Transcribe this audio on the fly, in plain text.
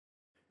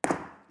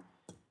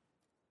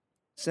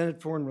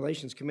Senate Foreign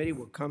Relations Committee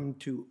will come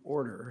to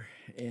order.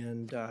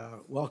 And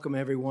welcome,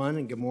 everyone,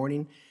 and good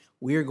morning.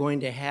 We are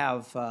going to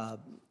have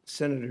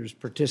senators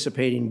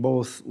participating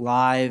both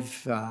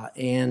live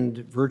and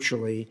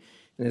virtually.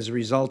 And as a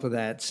result of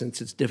that, since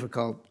it's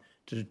difficult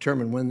to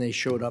determine when they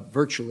showed up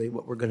virtually,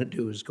 what we're going to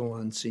do is go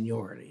on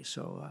seniority.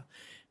 So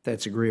if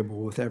that's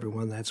agreeable with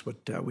everyone, that's what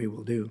we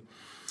will do.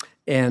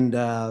 And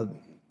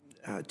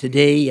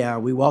today,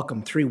 we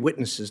welcome three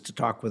witnesses to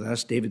talk with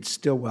us. David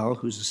Stilwell,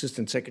 who's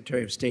Assistant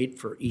Secretary of State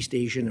for East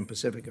Asian and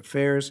Pacific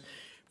Affairs,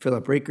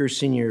 Philip Raker,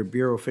 Senior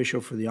Bureau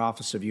Official for the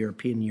Office of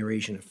European and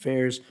Eurasian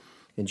Affairs,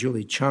 and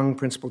Julie Chung,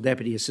 Principal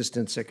Deputy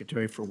Assistant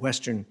Secretary for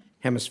Western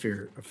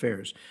Hemisphere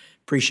Affairs.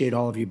 Appreciate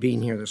all of you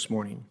being here this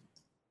morning.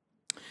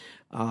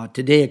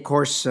 Today, of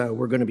course,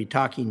 we're going to be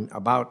talking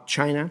about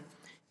China,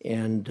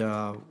 and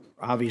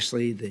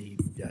obviously,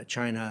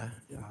 China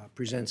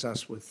presents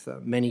us with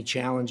many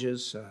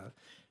challenges,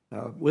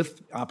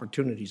 with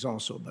opportunities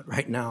also, but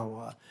right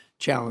now,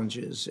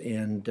 challenges.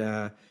 And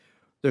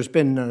there's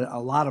been a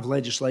lot of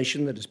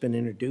legislation that has been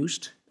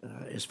introduced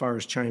as far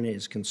as China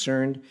is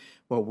concerned.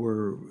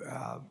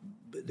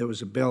 There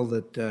was a bill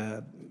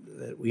that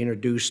we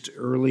introduced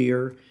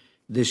earlier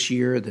this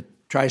year that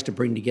tries to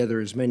bring together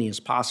as many as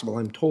possible.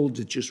 I'm told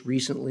that just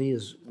recently,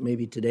 as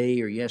maybe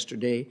today or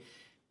yesterday,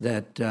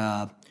 that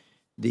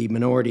the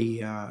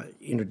minority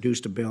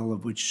introduced a bill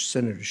of which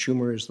Senator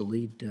Schumer is the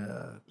lead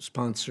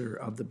sponsor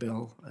of the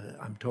bill,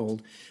 I'm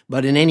told.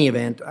 But in any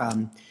event,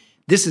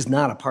 this is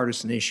not a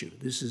partisan issue.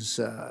 This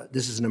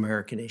is an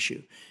American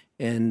issue.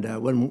 And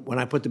when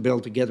I put the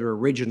bill together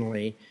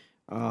originally,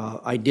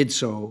 I did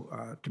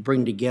so to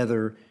bring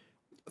together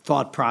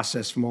thought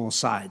process from all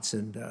sides.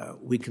 And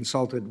we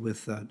consulted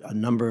with a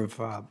number of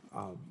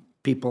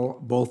people,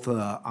 both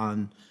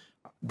on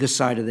this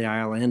side of the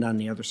aisle and on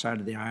the other side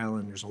of the aisle,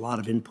 and there's a lot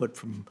of input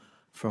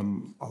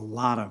from a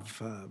lot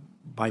of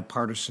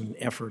bipartisan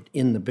effort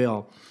in the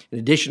bill. In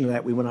addition to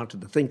that, we went out to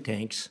the think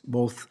tanks,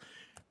 both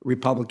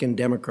Republican,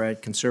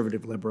 Democrat,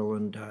 conservative, liberal,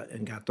 and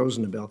got those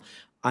in the bill.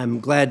 I'm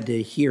glad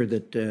to hear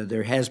that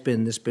there has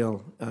been this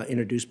bill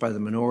introduced by the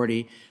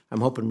minority.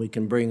 I'm hoping we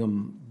can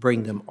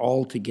bring them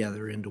all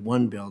together into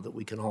one bill that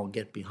we can all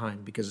get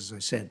behind, because, as I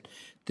said,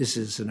 this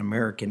is an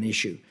American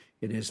issue.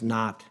 It is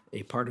not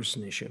a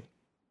partisan issue.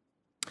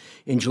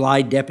 In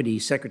July, Deputy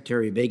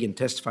Secretary Bagan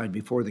testified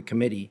before the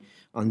committee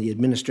on the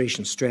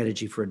administration's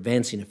strategy for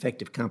advancing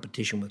effective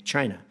competition with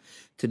China.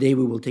 Today,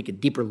 we will take a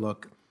deeper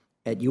look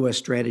at U.S.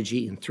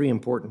 strategy in three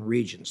important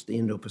regions: the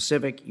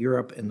Indo-Pacific,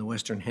 Europe, and the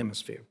Western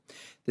Hemisphere.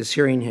 This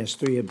hearing has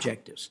three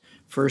objectives.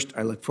 First,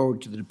 I look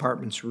forward to the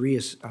department's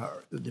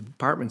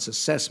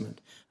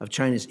assessment of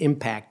China's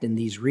impact in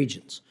these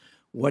regions,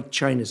 what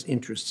China's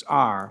interests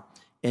are,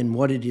 and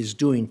what it is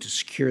doing to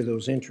secure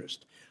those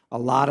interests. A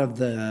lot of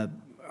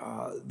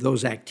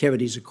those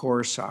activities, of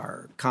course,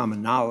 are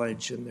common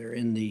knowledge, and they're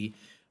in the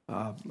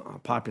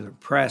popular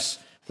press,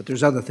 but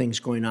there's other things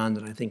going on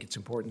that I think it's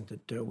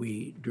important that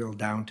we drill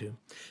down to.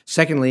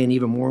 Secondly, and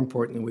even more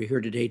importantly, we're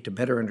here today to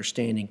better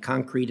understand in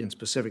concrete and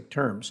specific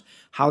terms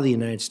how the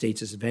United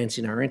States is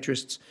advancing our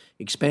interests,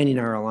 expanding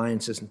our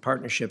alliances and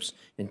partnerships,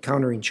 and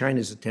countering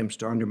China's attempts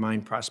to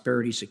undermine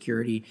prosperity,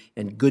 security,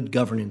 and good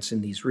governance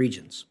in these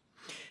regions.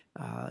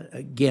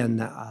 Again,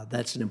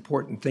 that's an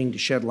important thing to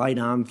shed light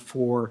on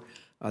for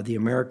the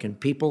American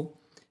people.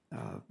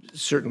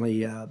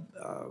 Certainly,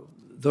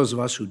 those of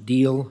us who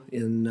deal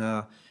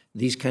in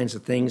these kinds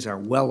of things are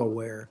well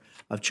aware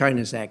of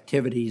China's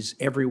activities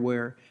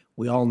everywhere.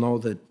 We all know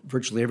that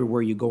virtually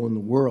everywhere you go in the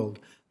world,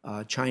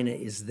 China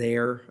is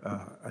there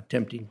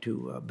attempting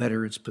to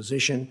better its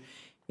position,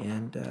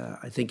 and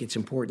I think it's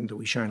important that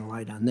we shine a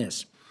light on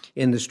this.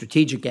 In the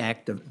Strategic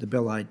Act, the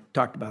bill I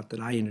talked about that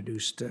I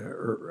introduced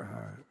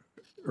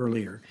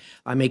earlier,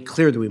 I make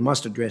clear that we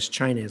must address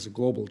China as a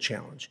global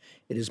challenge.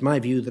 It is my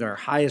view that our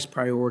highest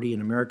priority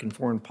in American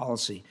foreign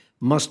policy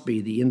must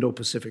be the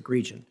Indo-Pacific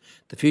region.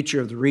 The future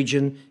of the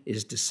region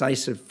is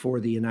decisive for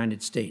the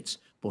United States,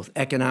 both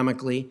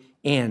economically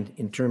and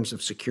in terms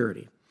of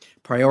security.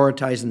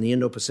 Prioritizing the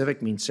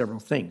Indo-Pacific means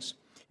several things.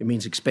 It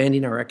means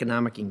expanding our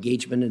economic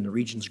engagement in the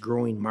region's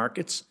growing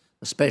markets,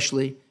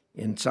 especially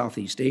in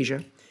Southeast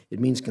Asia. It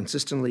means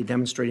consistently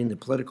demonstrating the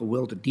political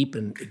will to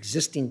deepen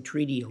existing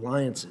treaty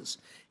alliances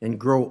and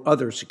grow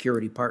other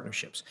security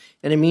partnerships.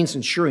 And it means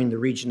ensuring the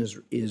region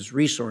is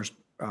resourced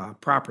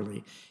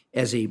properly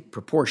as a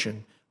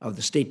proportion of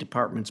the State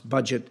Department's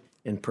budget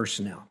and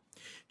personnel.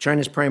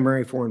 China's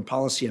primary foreign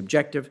policy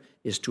objective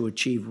is to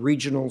achieve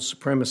regional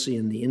supremacy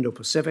in the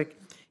Indo-Pacific,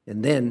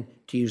 and then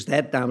to use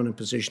that dominant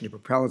position to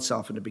propel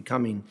itself into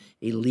becoming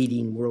a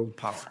leading world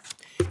power.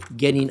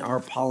 Getting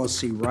our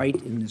policy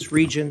right in this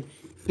region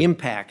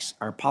impacts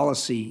our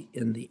policy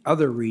in the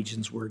other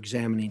regions we're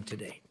examining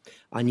today.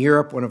 On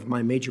Europe, one of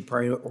my major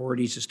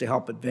priorities is to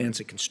help advance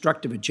a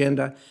constructive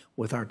agenda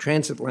with our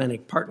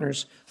transatlantic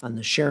partners on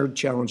the shared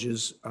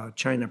challenges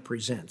China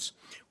presents.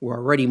 We're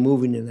already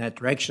moving in that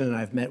direction, and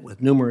I've met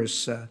with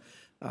numerous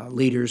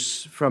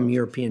leaders from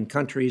European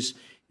countries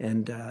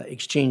and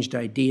exchanged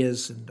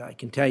ideas, and I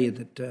can tell you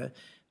that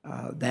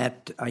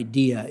that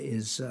idea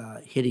is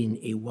hitting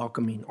a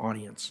welcoming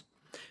audience.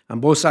 On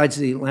both sides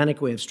of the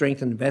Atlantic, we have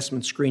strengthened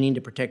investment screening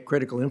to protect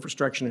critical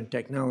infrastructure and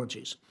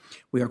technologies.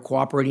 We are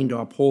cooperating to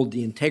uphold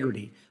the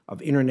integrity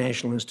of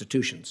international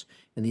institutions.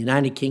 And the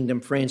United Kingdom,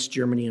 France,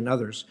 Germany, and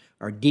others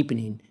are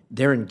deepening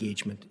their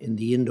engagement in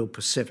the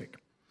Indo-Pacific.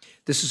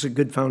 This is a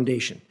good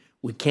foundation.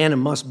 We can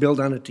and must build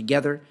on it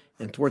together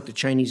and thwart the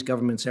Chinese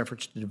government's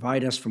efforts to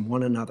divide us from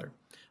one another.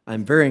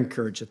 I'm very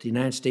encouraged that the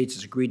United States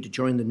has agreed to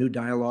join the new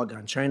dialogue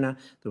on China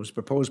that was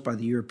proposed by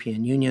the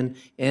European Union,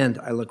 and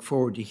I look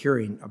forward to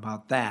hearing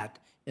about that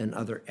and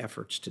other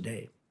efforts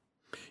today.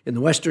 In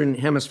the Western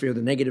Hemisphere,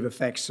 the negative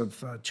effects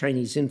of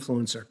Chinese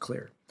influence are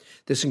clear.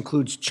 This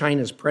includes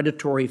China's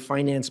predatory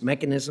finance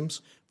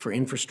mechanisms for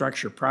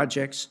infrastructure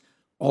projects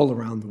all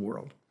around the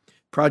world.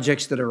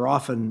 Projects that are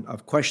often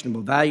of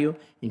questionable value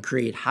and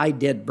create high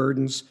debt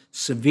burdens,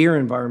 severe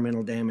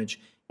environmental damage,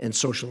 and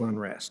social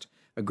unrest.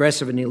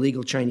 Aggressive and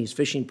illegal Chinese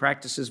fishing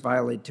practices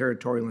violate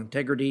territorial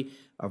integrity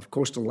of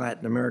coastal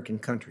Latin American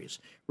countries,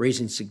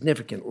 raising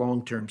significant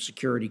long-term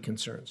security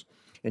concerns.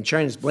 And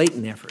China's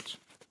blatant efforts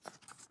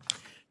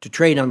to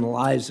trade on the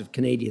lives of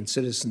Canadian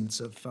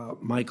citizens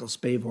of Michael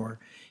Spavor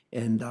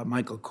and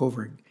Michael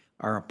Kovrig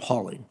are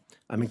appalling.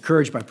 I'm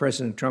encouraged by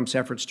President Trump's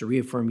efforts to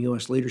reaffirm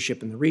U.S.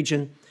 leadership in the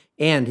region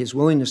and his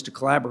willingness to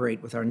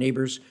collaborate with our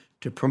neighbors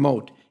to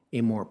promote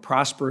a more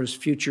prosperous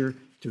future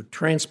through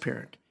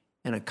transparent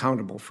and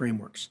accountable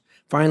frameworks.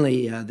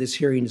 Finally, this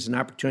hearing is an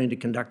opportunity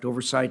to conduct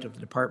oversight of the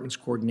Department's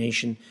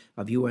coordination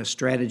of U.S.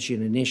 strategy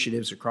and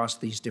initiatives across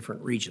these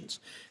different regions.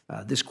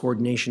 This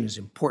coordination is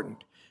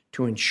important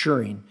to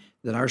ensuring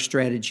that our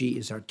strategy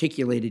is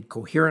articulated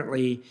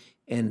coherently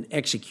and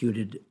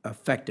executed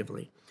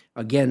effectively.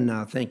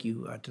 Again, thank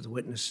you to the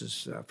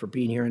witnesses for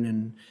being here,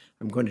 and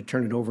I'm going to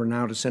turn it over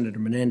now to Senator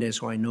Menendez,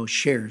 who I know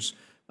shares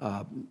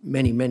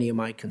many of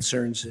my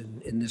concerns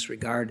in this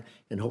regard,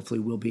 and hopefully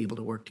we'll be able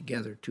to work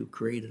together to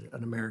create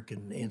an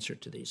American answer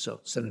to these. So,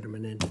 Senator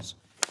Menendez.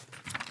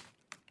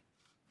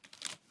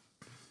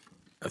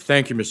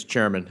 Thank you, Mr.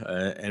 Chairman,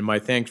 and my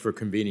thanks for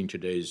convening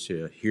today's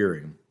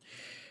hearing.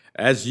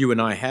 As you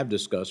and I have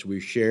discussed, we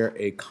share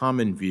a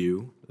common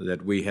view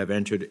that we have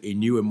entered a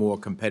new and more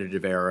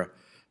competitive era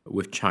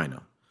with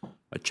China,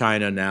 a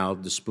China now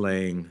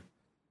displaying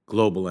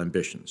global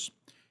ambitions.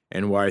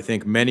 And where I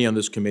think many on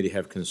this committee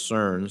have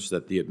concerns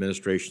that the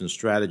administration's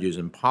strategies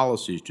and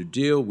policies to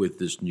deal with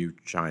this new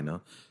China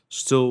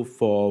still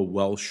fall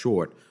well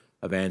short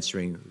of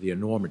answering the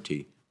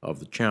enormity of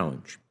the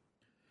challenge.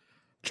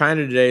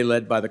 China today,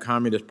 led by the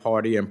Communist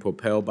Party and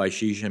propelled by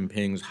Xi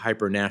Jinping's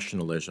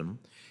hyper-nationalism,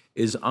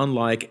 is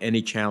unlike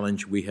any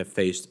challenge we have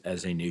faced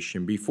as a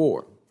nation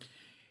before.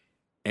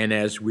 And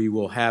as we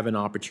will have an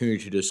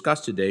opportunity to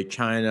discuss today,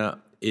 China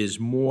is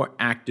more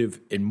active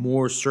and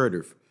more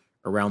assertive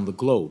around the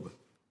globe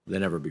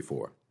than ever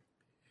before.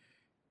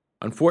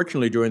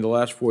 Unfortunately, during the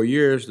last 4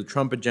 years, the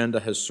Trump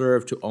agenda has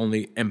served to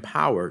only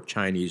empower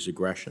Chinese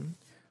aggression,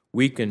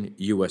 weaken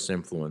U.S.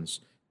 influence,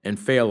 and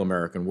fail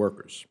American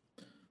workers.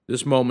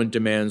 This moment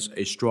demands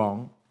a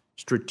strong,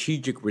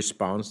 strategic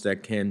response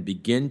that can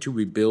begin to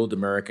rebuild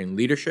American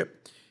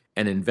leadership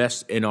and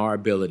invest in our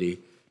ability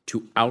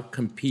to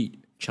outcompete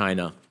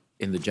China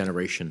in the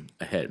generation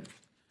ahead.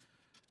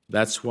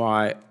 That's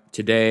why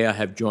today I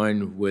have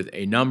joined with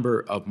a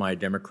number of my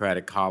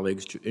Democratic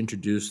colleagues to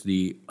introduce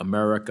the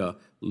America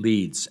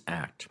Leads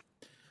Act.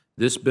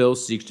 This bill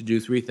seeks to do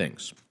three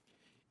things: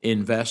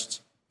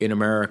 invest in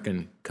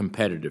American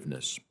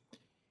competitiveness,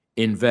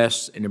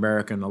 invest in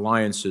American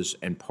alliances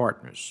and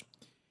partners,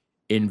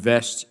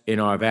 invest in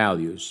our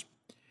values,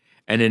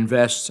 and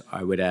invest,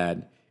 I would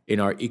add, in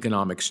our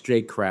economic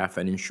statecraft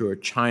and ensure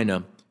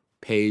China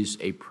pays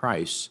a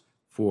price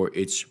for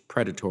its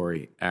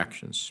predatory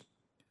actions.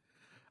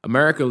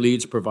 America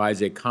Leads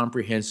provides a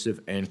comprehensive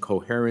and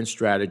coherent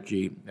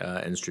strategy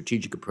and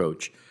strategic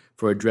approach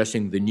for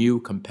addressing the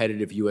new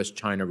competitive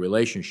U.S.-China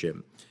relationship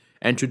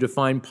and to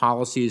define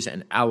policies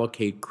and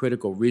allocate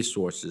critical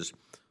resources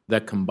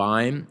that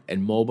combine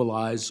and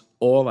mobilize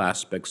all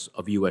aspects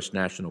of U.S.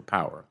 national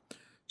power,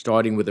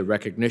 starting with the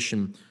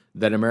recognition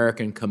that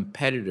American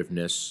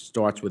competitiveness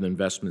starts with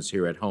investments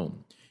here at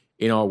home,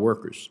 in our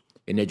workers,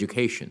 in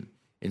education,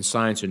 in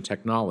science and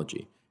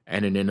technology,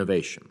 and in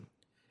innovation,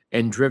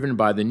 and driven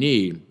by the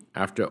need,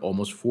 after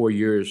almost 4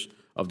 years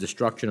of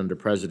destruction under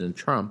President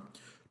Trump,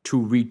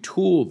 to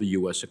retool the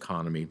U.S.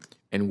 economy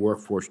and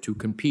workforce to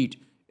compete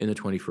in the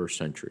 21st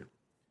century.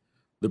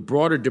 The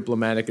broader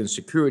diplomatic and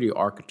security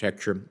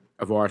architecture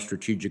of our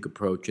strategic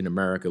approach in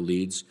America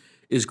Leads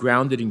is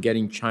grounded in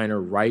getting China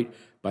right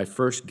by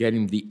first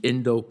getting the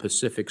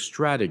Indo-Pacific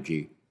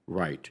strategy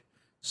right,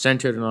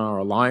 centered on our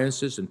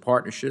alliances and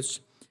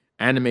partnerships,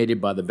 animated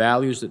by the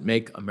values that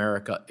make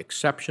America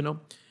exceptional,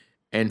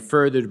 and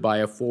furthered by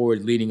a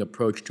forward-leaning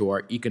approach to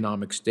our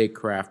economic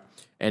statecraft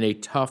and a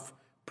tough,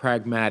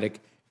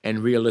 pragmatic, and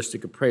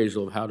realistic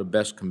appraisal of how to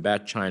best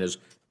combat China's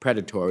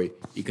predatory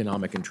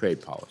economic and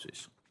trade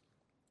policies.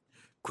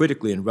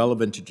 Critically and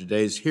relevant to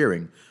today's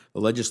hearing, The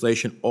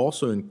legislation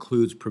also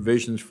includes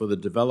provisions for the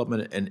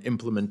development and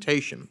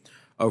implementation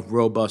of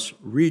robust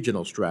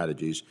regional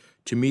strategies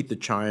to meet the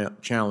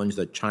challenge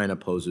that China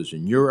poses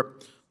in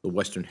Europe, the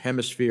Western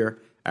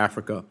Hemisphere,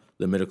 Africa,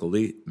 the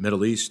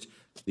Middle East,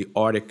 the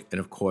Arctic, and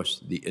of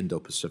course, the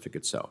Indo-Pacific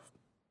itself.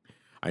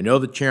 I know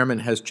the Chairman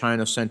has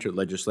China-centered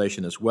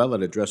legislation as well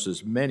that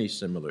addresses many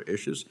similar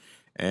issues,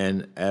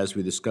 and as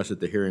we discussed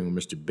at the hearing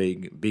with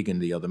Mr. Began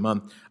the other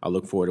month, I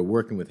look forward to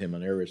working with him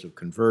on areas of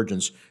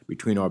convergence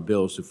between our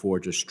bills to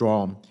forge a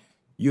strong,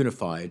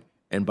 unified,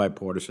 and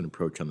bipartisan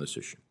approach on this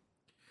issue.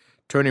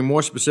 Turning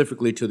more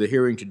specifically to the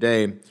hearing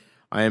today,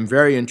 I am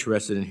very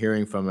interested in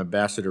hearing from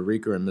Ambassador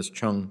Rieker and Ms.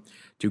 Chung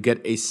to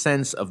get a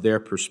sense of their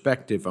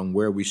perspective on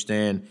where we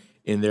stand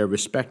in their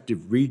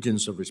respective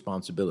regions of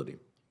responsibility,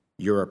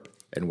 Europe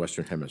and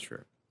Western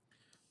Hemisphere.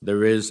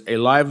 There is a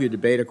lively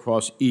debate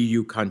across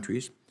EU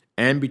countries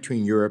and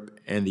between Europe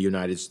and the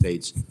United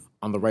States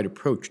on the right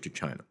approach to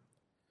China.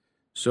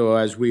 So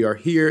as we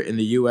here in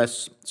the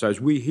U.S.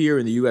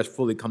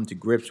 fully come to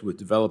grips with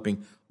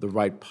developing the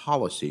right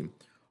policy,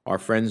 our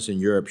friends in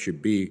Europe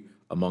should be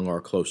among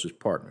our closest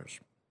partners.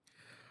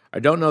 I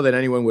don't know that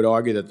anyone would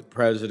argue that the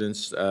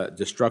President's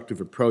destructive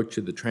approach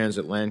to the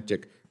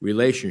transatlantic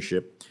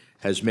relationship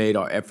has made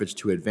our efforts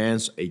to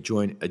advance a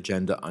joint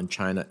agenda on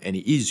China any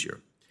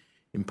easier.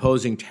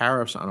 Imposing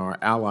tariffs on our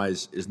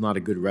allies is not a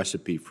good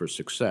recipe for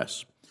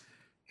success.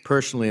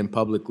 Personally and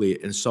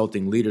publicly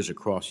insulting leaders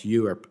across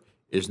Europe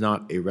is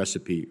not a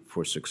recipe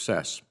for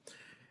success.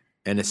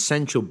 An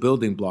essential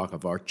building block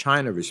of our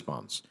China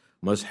response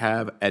must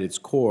have at its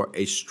core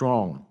a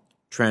strong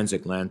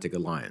transatlantic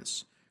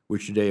alliance,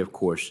 which today, of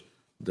course,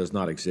 does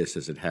not exist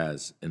as it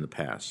has in the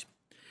past.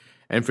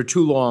 And for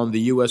too long, the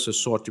U.S. has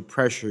sought to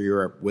pressure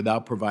Europe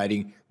without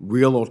providing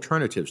real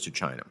alternatives to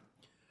China.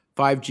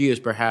 5G is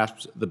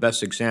perhaps the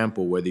best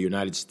example where the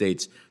United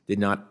States did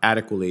not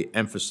adequately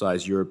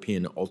emphasize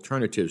European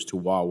alternatives to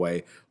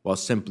Huawei while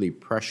simply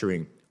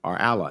pressuring our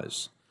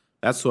allies.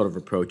 That sort of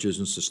approach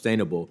isn't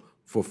sustainable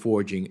for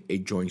forging a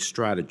joint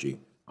strategy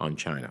on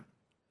China.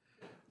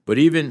 But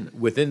even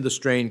within the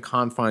strained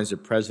confines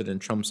of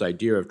President Trump's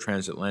idea of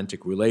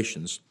transatlantic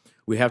relations,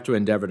 we have to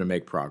endeavor to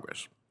make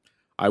progress.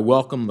 I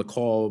welcome the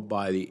call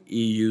by the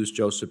EU's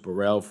Joseph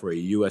Borrell for a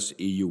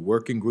U.S.-EU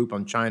working group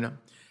on China.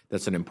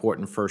 That's an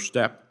important first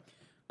step.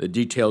 The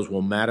details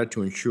will matter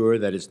to ensure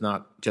that it's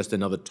not just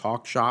another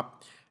talk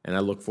shop, and I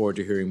look forward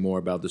to hearing more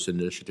about this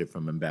initiative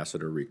from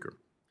Ambassador Rieker.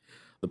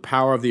 The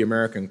power of the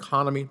American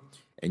economy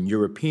and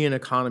European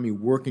economy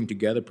working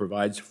together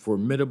provides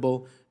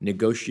formidable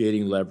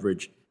negotiating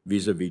leverage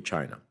vis-a-vis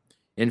China.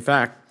 In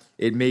fact,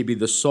 it may be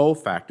the sole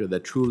factor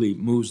that truly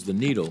moves the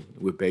needle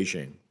with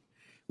Beijing.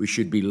 We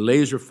should be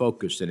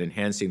laser-focused in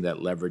enhancing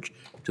that leverage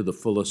to the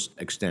fullest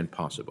extent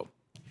possible.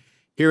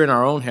 Here in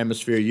our own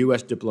hemisphere,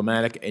 U.S.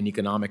 diplomatic and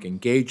economic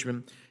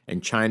engagement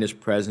and China's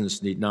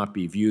presence need not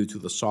be viewed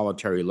through the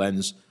solitary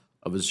lens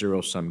of a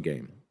zero-sum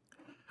game.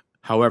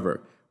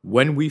 However,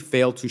 when we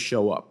fail to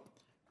show up,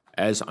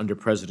 as under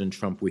President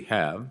Trump we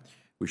have,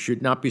 we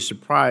should not be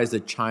surprised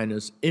that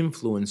China's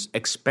influence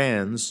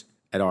expands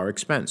at our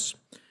expense.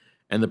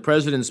 And the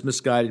President's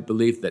misguided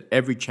belief that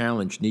every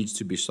challenge needs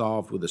to be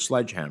solved with a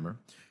sledgehammer,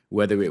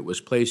 whether it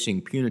was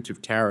placing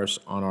punitive tariffs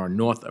on our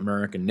North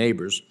American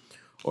neighbors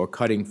or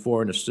cutting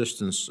foreign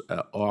assistance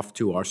off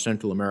to our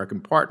Central American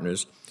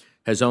partners,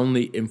 has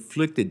only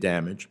inflicted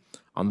damage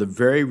on the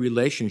very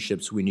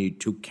relationships we need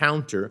to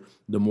counter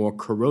the more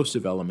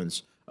corrosive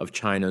elements of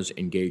China's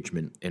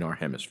engagement in our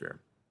hemisphere.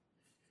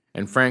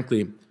 And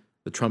frankly,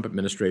 the Trump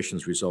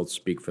administration's results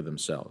speak for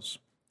themselves.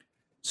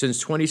 Since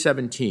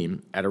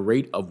 2017, at a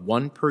rate of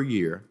one per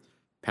year,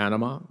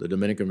 Panama, the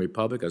Dominican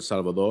Republic, El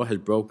Salvador has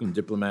broken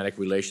diplomatic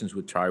relations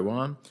with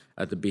Taiwan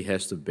at the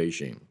behest of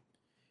Beijing.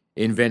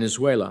 In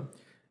Venezuela,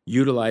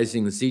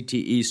 utilizing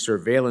ZTE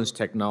surveillance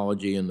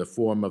technology in the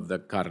form of the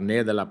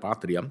Carnet de la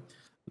Patria,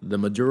 the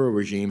Maduro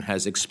regime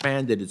has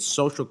expanded its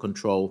social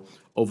control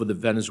over the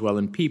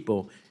Venezuelan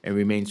people and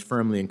remains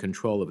firmly in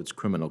control of its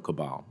criminal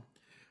cabal.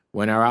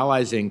 When our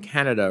allies in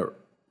Canada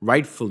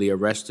rightfully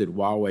arrested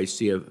Huawei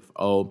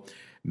CFO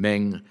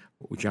Meng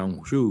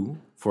Jianzhou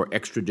for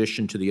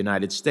extradition to the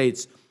United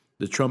States,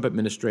 the Trump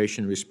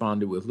administration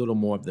responded with little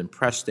more than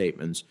press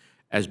statements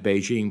as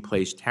Beijing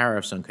placed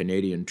tariffs on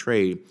Canadian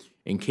trade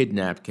and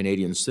kidnapped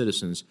Canadian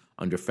citizens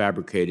under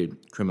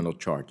fabricated criminal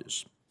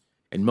charges.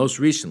 And most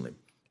recently,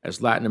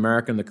 as Latin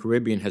America and the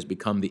Caribbean has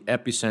become the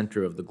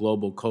epicenter of the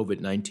global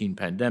COVID-19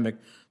 pandemic,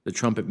 the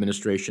Trump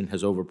administration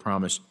has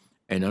overpromised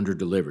and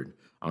underdelivered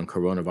on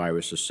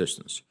coronavirus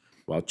assistance,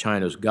 while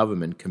China's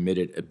government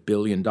committed $1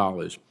 billion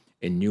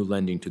in new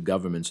lending to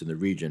governments in the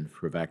region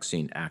for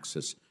vaccine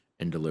access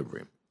and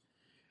delivery.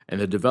 And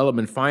the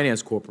Development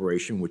Finance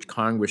Corporation, which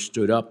Congress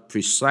stood up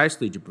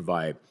precisely to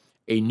provide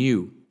a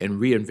new and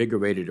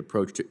reinvigorated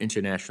approach to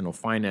international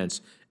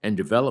finance and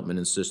development,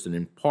 insisted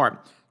in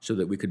part so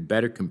that we could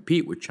better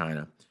compete with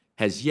China,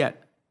 has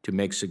yet to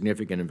make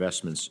significant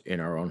investments in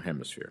our own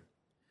hemisphere.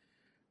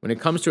 When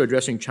it comes to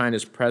addressing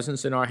China's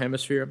presence in our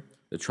hemisphere,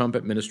 the Trump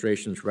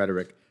administration's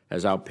rhetoric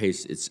has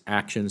outpaced its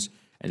actions,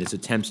 and its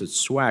attempts at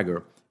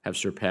swagger have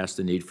surpassed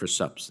the need for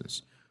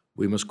substance.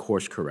 We must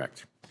course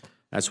correct.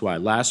 That's why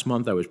last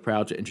month I was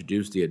proud to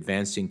introduce the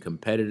Advancing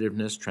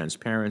Competitiveness,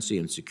 Transparency,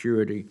 and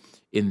Security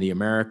in the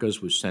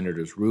Americas with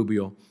Senators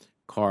Rubio,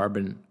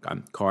 Cardin,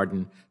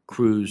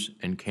 Cruz,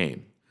 and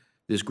Kaine.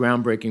 This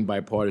groundbreaking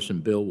bipartisan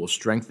bill will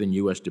strengthen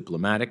U.S.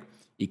 diplomatic,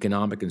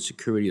 economic, and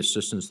security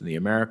assistance in the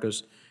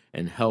Americas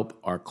and help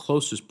our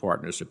closest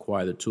partners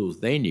acquire the tools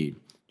they need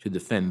to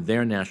defend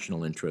their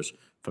national interests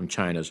from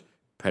China's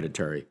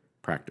predatory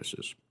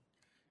practices.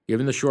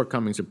 Given the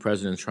shortcomings of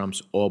President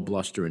Trump's all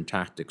bluster and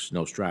tactics,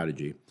 no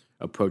strategy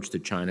approach to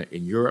China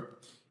in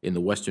Europe, in the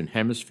Western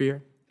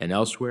Hemisphere, and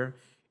elsewhere,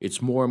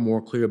 it's more and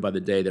more clear by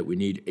the day that we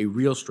need a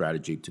real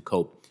strategy to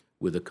cope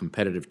with the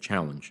competitive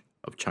challenge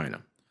of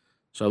China.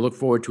 So I look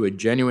forward to a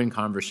genuine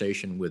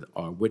conversation with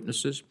our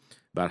witnesses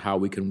about how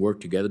we can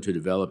work together to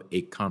develop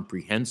a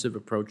comprehensive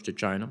approach to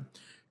China,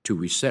 to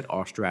reset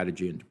our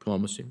strategy and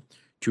diplomacy,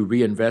 to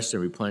reinvest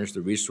and replenish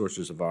the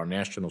resources of our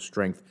national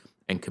strength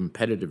and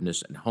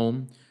competitiveness at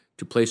home,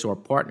 to place our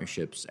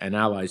partnerships and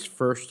allies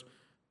first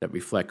that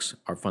reflects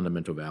our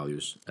fundamental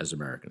values as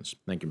Americans.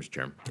 Thank you, Mr.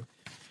 Chairman.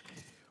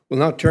 We'll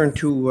now turn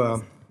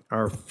to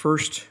our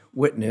first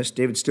witness.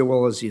 David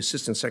Stilwell is the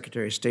Assistant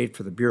Secretary of State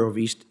for the Bureau of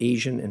East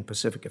Asian and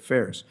Pacific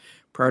Affairs.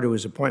 Prior to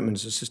his appointment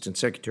as Assistant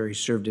Secretary, he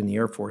served in the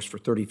Air Force for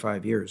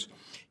 35 years.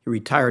 He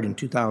retired in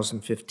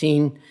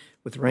 2015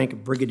 with the rank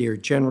of Brigadier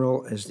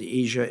General as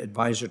the Asia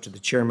Advisor to the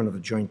Chairman of the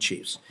Joint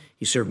Chiefs.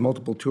 He served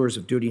multiple tours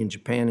of duty in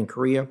Japan and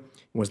Korea and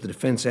was the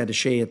defense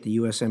attaché at the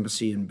U.S.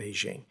 Embassy in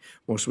Beijing.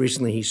 Most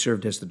recently, he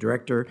served as the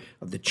Director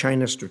of the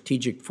China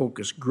Strategic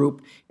Focus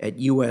Group at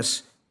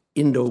U.S.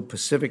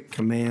 Indo-Pacific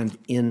Command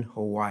in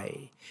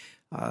Hawaii.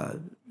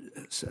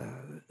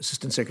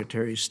 Assistant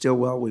Secretary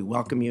Stilwell, we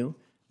welcome you.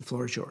 The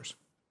floor is yours.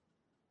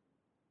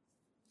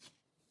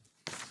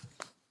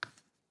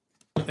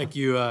 Thank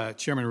you,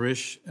 Chairman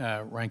Risch,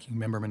 Ranking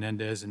Member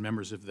Menendez, and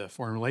members of the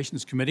Foreign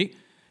Relations Committee.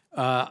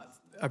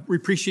 We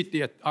appreciate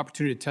the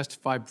opportunity to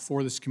testify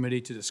before this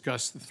committee to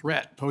discuss the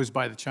threat posed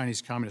by the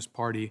Chinese Communist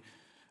Party,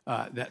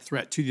 that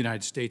threat to the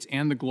United States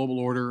and the global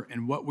order,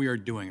 and what we are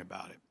doing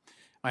about it.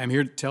 I am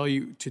here to tell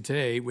you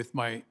today with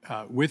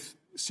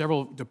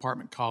several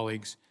department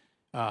colleagues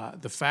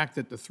the fact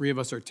that the three of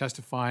us are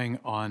testifying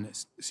on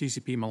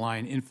CCP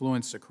malign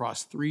influence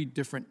across 3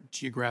 different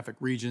geographic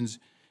regions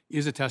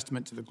is a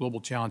testament to the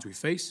global challenge we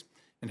face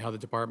and how the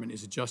department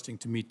is adjusting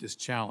to meet this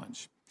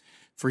challenge.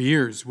 For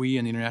years, we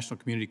in the international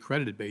community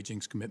credited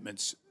Beijing's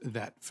commitments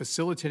that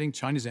facilitating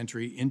China's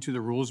entry into the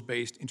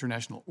rules-based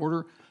international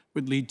order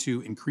would lead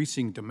to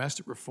increasing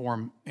domestic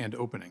reform and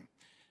opening.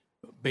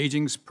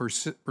 Beijing's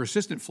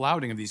persistent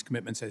flouting of these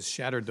commitments has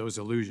shattered those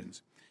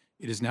illusions.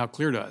 It is now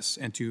clear to us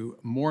and to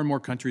more and more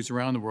countries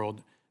around the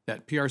world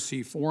that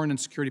PRC foreign and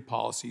security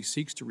policy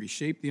seeks to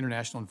reshape the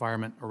international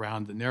environment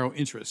around the narrow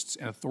interests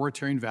and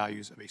authoritarian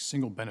values of a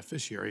single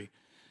beneficiary,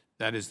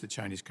 that is the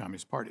Chinese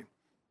Communist Party.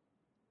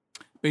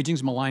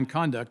 Beijing's malign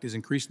conduct is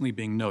increasingly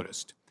being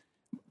noticed.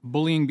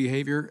 Bullying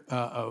behavior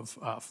of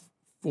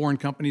foreign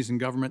companies and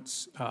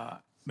governments,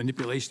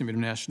 manipulation of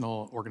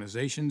international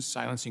organizations,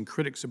 silencing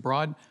critics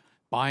abroad,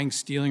 buying,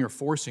 stealing, or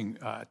forcing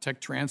tech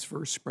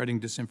transfers, spreading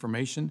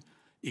disinformation,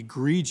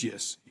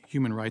 egregious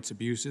human rights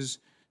abuses,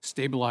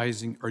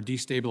 stabilizing or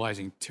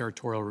destabilizing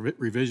territorial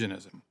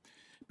revisionism.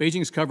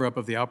 Beijing's cover-up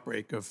of the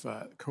outbreak of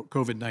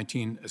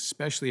COVID-19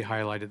 especially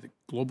highlighted the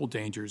global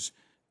dangers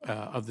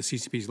of the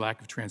CCP's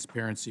lack of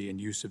transparency and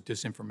use of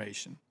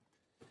disinformation.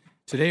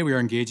 Today, we are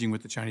engaging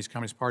with the Chinese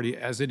Communist Party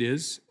as it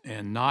is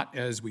and not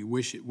as we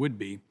wish it would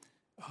be,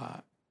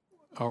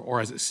 or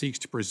as it seeks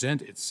to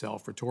present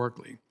itself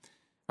rhetorically.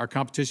 Our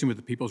competition with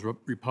the People's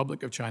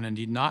Republic of China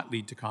need not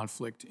lead to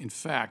conflict. In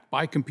fact,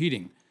 by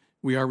competing,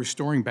 we are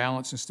restoring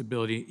balance and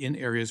stability in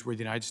areas where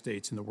the United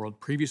States and the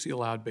world previously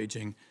allowed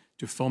Beijing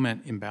to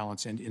foment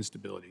imbalance and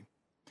instability.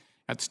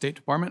 At the State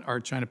Department, our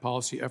China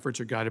policy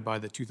efforts are guided by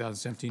the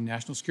 2017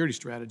 National Security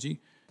Strategy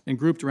and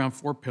grouped around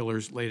 4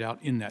 pillars laid out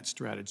in that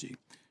strategy: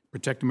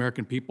 protect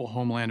American people,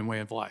 homeland, and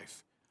way of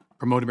life,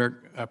 promote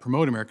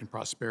American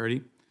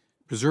prosperity,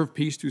 preserve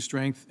peace through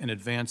strength, and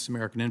advance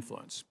American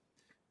influence.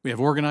 We have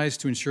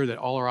organized to ensure that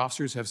all our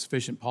officers have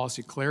sufficient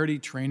policy clarity,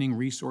 training,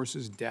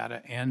 resources,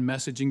 data, and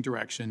messaging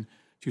direction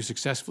to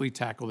successfully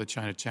tackle the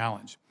China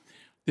challenge.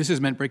 This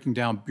has meant breaking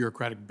down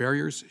bureaucratic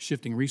barriers,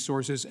 shifting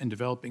resources, and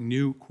developing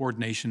new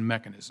coordination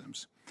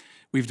mechanisms.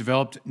 We've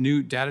developed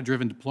new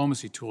data-driven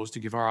diplomacy tools to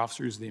give our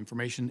officers the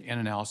information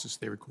and analysis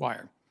they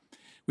require.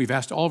 We've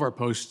asked all of our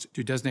posts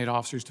to designate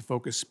officers to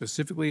focus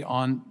specifically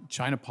on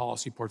China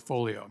policy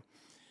portfolio.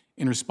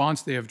 In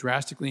response, they have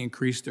drastically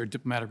increased their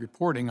diplomatic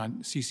reporting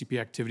on CCP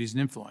activities and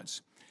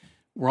influence.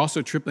 We're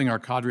also tripling our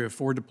cadre of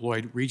 4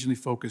 deployed, regionally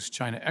focused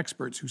China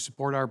experts who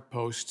support our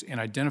posts and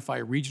identify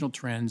regional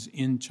trends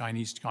in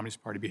Chinese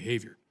Communist Party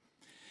behavior.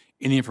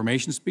 In the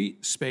information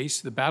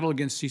space, the battle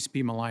against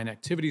CCP malign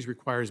activities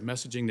requires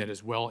messaging that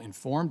is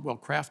well-informed,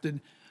 well-crafted,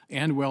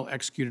 and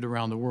well-executed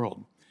around the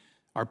world.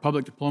 Our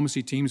public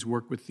diplomacy teams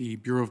work with the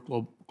Bureau of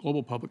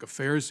Global Public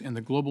Affairs and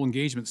the Global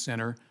Engagement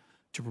Center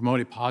to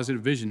promote a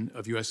positive vision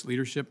of U.S.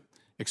 leadership,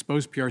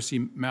 expose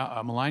PRC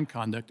malign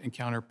conduct, and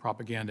counter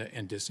propaganda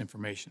and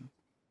disinformation.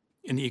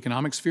 In the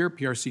economic sphere,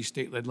 PRC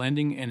state-led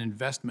lending and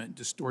investment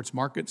distorts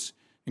markets,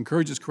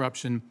 encourages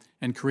corruption,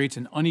 and creates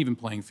an uneven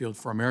playing field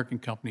for American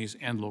companies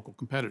and local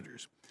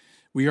competitors.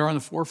 We are on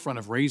the forefront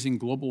of raising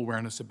global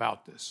awareness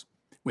about this.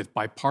 With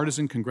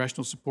bipartisan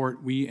congressional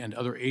support, we and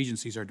other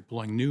agencies are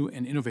deploying new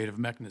and innovative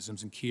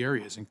mechanisms in key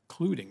areas,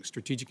 including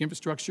strategic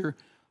infrastructure,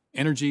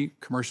 energy,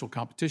 commercial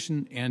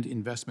competition, and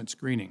investment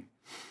screening.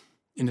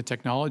 In the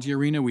technology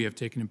arena, we have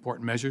taken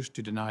important measures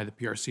to deny the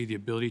PRC the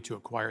ability to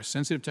acquire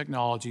sensitive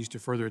technologies to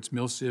further its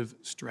MilCiv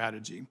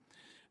strategy.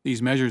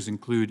 These measures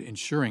include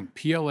ensuring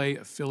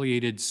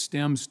PLA-affiliated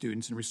STEM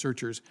students and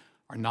researchers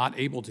are not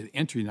able to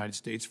enter the United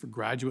States for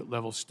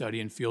graduate-level study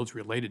in fields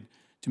related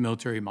to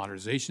military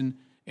modernization,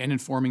 and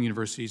informing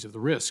universities of the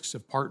risks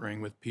of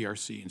partnering with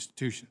PRC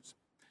institutions.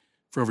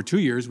 For over 2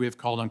 years, we have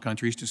called on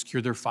countries to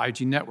secure their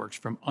 5G networks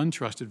from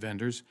untrusted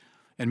vendors,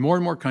 and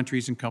more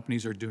countries and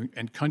companies are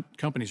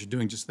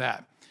doing just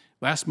that.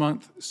 Last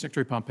month,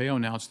 Secretary Pompeo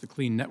announced the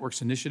Clean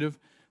Networks Initiative,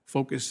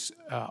 focused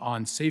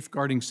on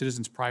safeguarding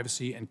citizens'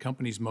 privacy and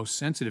companies' most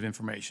sensitive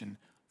information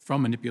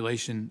from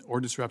manipulation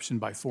or disruption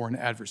by foreign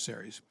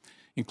adversaries,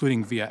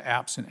 including via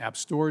apps and app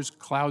stores,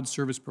 cloud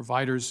service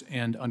providers,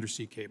 and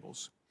undersea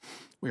cables.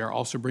 We are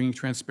also bringing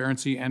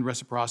transparency and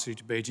reciprocity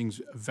to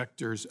Beijing's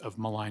vectors of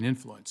malign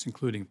influence,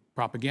 including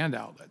propaganda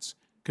outlets,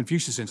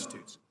 Confucius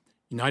Institutes,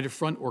 United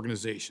Front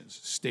organizations,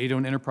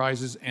 state-owned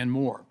enterprises, and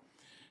more.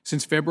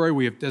 Since February,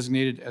 we have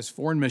designated as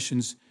foreign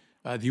missions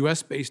the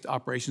U.S.-based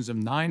operations of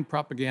 9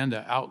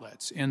 propaganda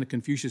outlets and the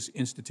Confucius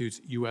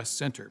Institute's U.S.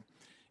 Center.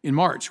 In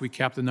March, we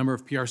capped the number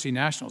of PRC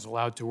nationals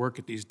allowed to work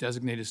at these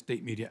designated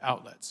state media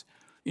outlets.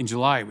 In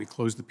July, we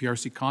closed the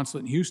PRC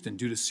consulate in Houston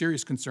due to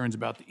serious concerns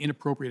about the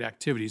inappropriate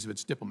activities of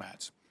its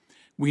diplomats.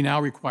 We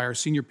now require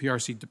senior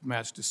PRC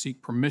diplomats to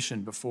seek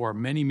permission before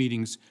many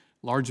meetings,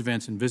 large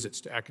events, and visits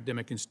to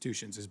academic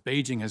institutions, as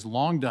Beijing has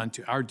long done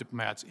to our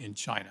diplomats in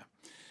China.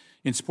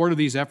 In support of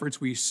these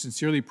efforts, we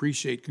sincerely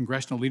appreciate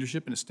congressional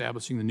leadership in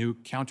establishing the new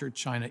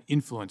Counter-China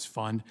Influence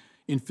Fund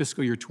in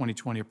fiscal year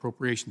 2020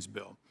 appropriations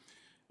bill.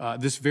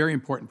 This very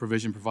important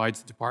provision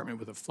provides the Department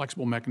with a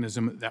flexible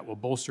mechanism that will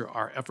bolster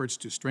our efforts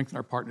to strengthen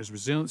our partners'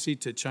 resiliency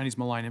to Chinese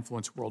malign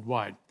influence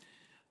worldwide.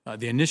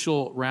 The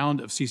initial round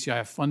of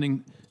CCIF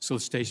funding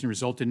solicitation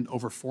resulted in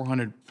over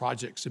 400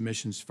 project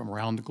submissions from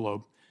around the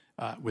globe,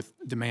 with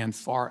demand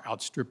far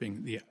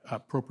outstripping the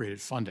appropriated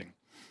funding.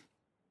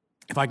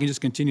 If I can just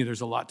continue,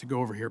 there's a lot to go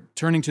over here.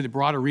 Turning to the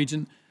broader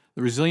region,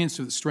 the resilience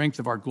of the strength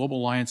of our global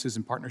alliances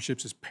and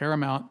partnerships is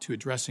paramount to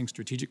addressing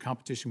strategic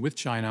competition with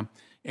China,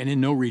 and in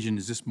no region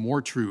is this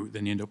more true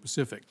than the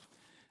Indo-Pacific.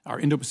 Our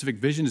Indo-Pacific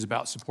vision is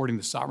about supporting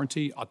the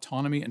sovereignty,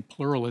 autonomy, and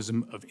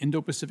pluralism of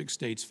Indo-Pacific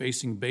states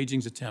facing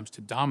Beijing's attempts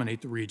to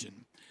dominate the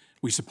region.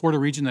 We support a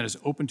region that is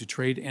open to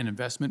trade and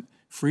investment,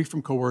 free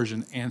from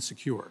coercion, and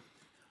secure.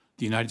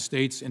 The United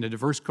States and a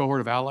diverse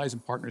cohort of allies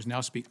and partners now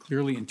speak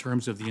clearly in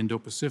terms of the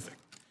Indo-Pacific.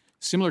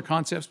 Similar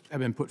concepts have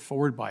been put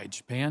forward by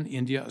Japan,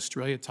 India,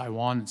 Australia,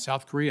 Taiwan, and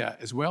South Korea,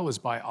 as well as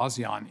by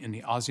ASEAN in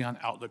the ASEAN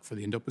Outlook for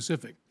the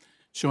Indo-Pacific,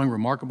 showing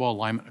remarkable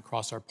alignment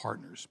across our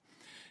partners.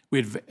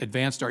 We have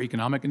advanced our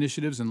economic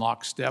initiatives in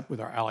lockstep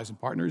with our allies and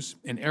partners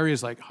in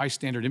areas like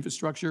high-standard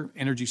infrastructure,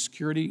 energy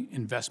security,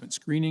 investment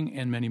screening,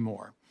 and many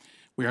more.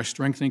 We are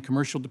strengthening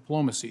commercial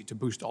diplomacy to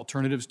boost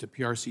alternatives to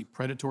PRC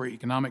predatory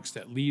economics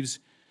that leaves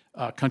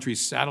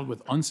countries saddled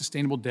with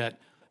unsustainable debt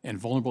and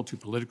vulnerable to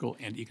political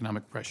and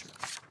economic pressure.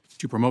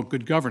 To promote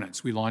good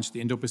governance, we launched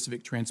the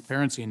Indo-Pacific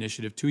Transparency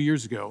Initiative 2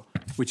 years ago,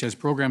 which has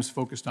programs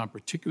focused on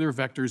particular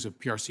vectors of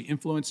PRC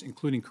influence,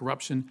 including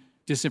corruption,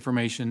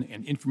 disinformation,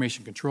 and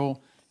information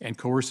control, and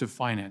coercive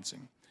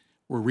financing.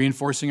 We're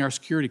reinforcing our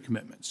security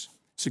commitments.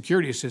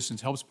 Security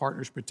assistance helps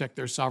partners protect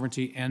their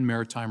sovereignty and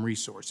maritime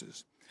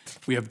resources.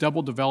 We have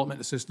doubled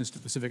development assistance to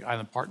Pacific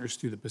Island partners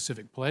through the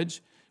Pacific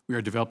Pledge. We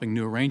are developing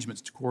new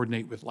arrangements to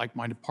coordinate with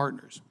like-minded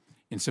partners.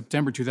 In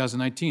September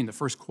 2019, the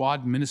first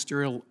Quad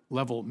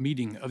ministerial-level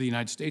meeting of the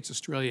United States,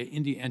 Australia,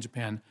 India, and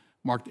Japan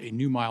marked a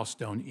new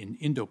milestone in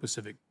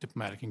Indo-Pacific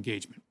diplomatic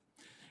engagement.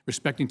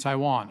 Respecting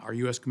Taiwan, our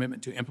U.S.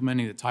 commitment to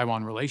implementing the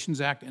Taiwan Relations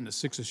Act and the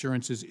 6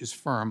 assurances is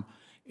firm,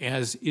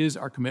 as is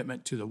our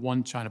commitment to the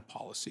One China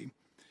policy,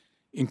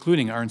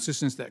 including our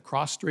insistence that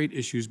cross-strait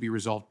issues be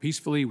resolved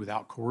peacefully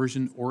without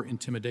coercion or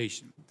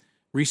intimidation.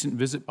 Recent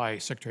visit by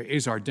Secretary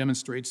Azar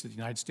demonstrates that the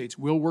United States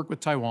will work with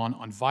Taiwan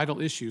on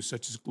vital issues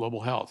such as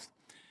global health.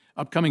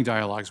 Upcoming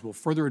dialogues will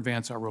further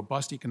advance our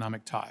robust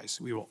economic ties.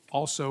 We will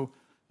also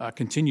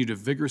continue to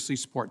vigorously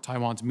support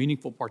Taiwan's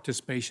meaningful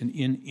participation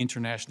in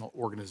international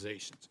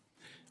organizations.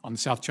 On the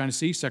South China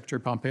Sea,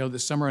 Secretary Pompeo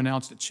this summer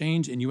announced a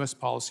change in U.S.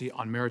 policy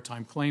on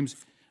maritime claims,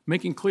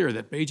 making clear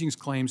that Beijing's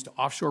claims to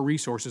offshore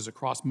resources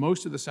across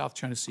most of the South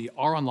China Sea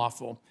are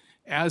unlawful,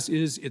 as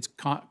is its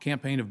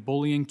campaign of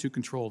bullying to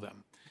control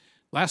them.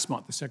 Last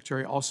month, the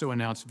Secretary also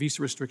announced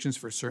visa restrictions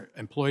for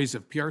employees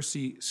of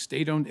PRC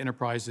state-owned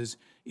enterprises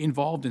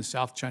involved in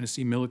South China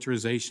Sea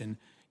militarization,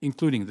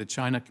 including the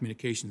China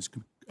Communications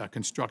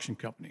Construction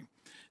Company.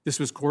 This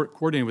was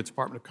coordinated with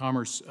Department of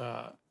Commerce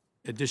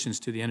additions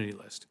to the entity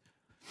list.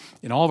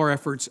 In all of our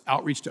efforts,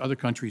 outreach to other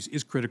countries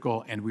is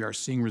critical, and we are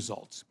seeing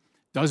results.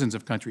 Dozens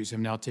of countries have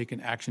now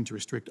taken action to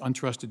restrict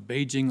untrusted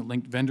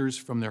Beijing-linked vendors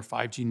from their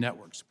 5G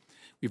networks.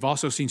 We've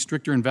also seen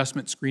stricter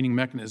investment screening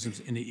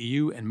mechanisms in the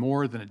EU and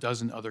more than a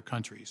dozen other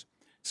countries.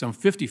 Some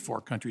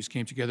 54 countries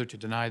came together to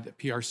deny the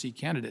PRC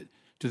candidate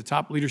to the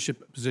top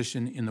leadership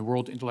position in the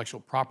World Intellectual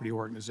Property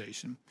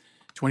Organization.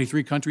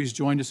 23 countries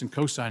joined us in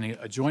co-signing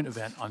a joint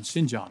event on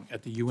Xinjiang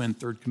at the UN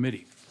Third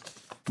Committee.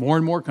 More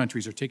and more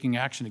countries are taking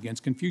action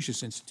against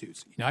Confucius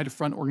Institutes, United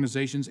Front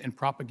organizations, and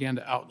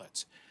propaganda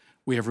outlets.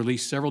 We have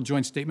released several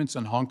joint statements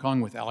on Hong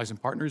Kong with allies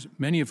and partners,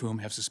 many of whom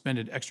have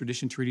suspended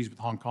extradition treaties with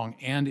Hong Kong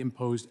and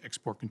imposed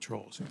export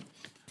controls.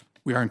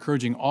 We are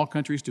encouraging all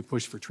countries to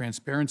push for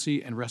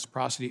transparency and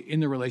reciprocity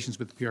in their relations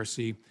with the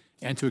PRC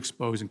and to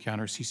expose and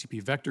counter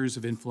CCP vectors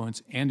of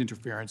influence and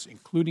interference,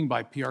 including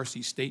by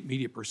PRC state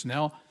media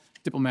personnel,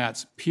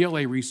 diplomats,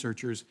 PLA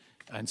researchers,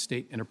 and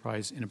state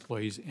enterprise and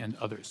employees, and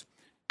others.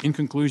 In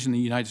conclusion, the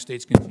United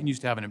States continues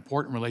to have an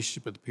important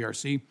relationship with the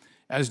PRC,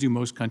 as do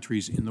most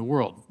countries in the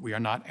world. We are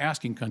not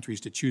asking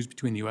countries to choose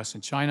between the U.S.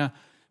 and China,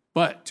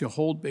 but to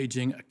hold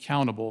Beijing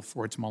accountable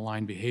for its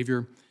malign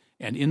behavior,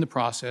 and in the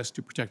process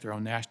to protect their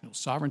own national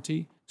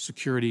sovereignty,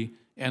 security,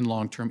 and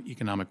long-term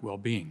economic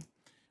well-being.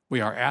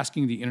 We are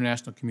asking the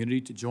international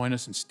community to join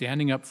us in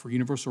standing up for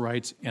universal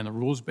rights and the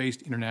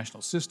rules-based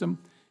international system,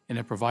 and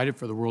have provided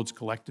for the world's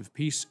collective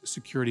peace,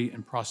 security,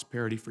 and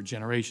prosperity for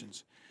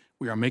generations.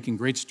 We are making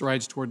great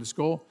strides toward this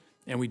goal,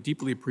 and we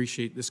deeply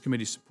appreciate this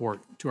committee's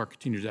support to our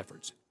continued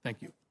efforts.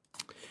 Thank you.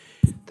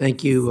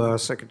 Thank you,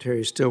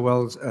 Secretary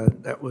Stilwell.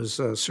 That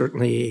was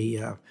certainly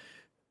a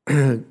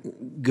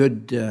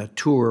good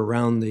tour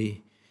around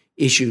the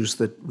issues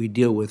that we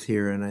deal with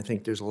here, and I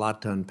think there's a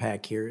lot to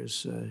unpack here,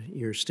 as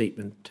your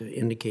statement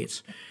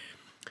indicates.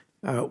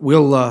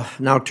 We'll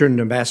now turn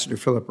to Ambassador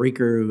Philip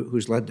Rieker,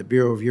 who's led the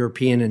Bureau of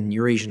European and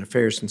Eurasian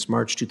Affairs since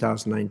March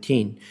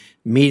 2019.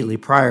 Immediately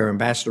prior,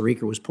 Ambassador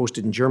Rieker was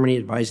posted in Germany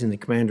advising the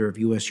commander of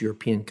U.S.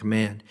 European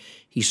Command.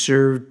 He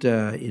served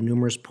in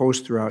numerous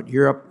posts throughout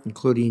Europe,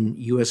 including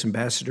U.S.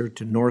 Ambassador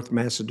to North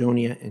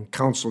Macedonia and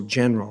Consul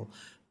General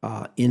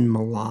in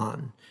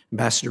Milan.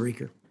 Ambassador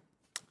Rieker.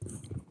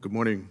 Good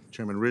morning,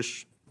 Chairman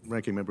Risch,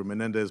 Ranking Member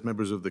Menendez,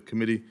 members of the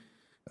committee.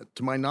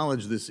 To my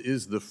knowledge, this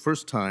is the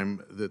first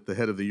time that the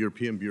head of the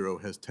European Bureau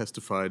has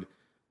testified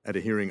at a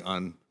hearing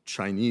on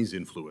Chinese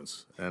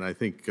influence. And I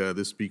think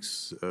this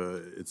speaks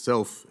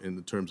itself in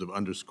the terms of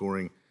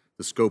underscoring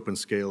the scope and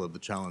scale of the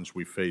challenge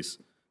we face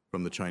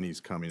from the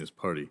Chinese Communist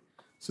Party.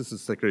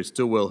 Assistant Secretary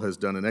Stilwell has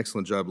done an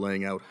excellent job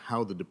laying out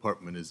how the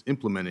department is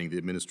implementing the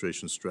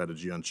administration's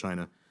strategy on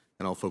China,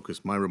 and I'll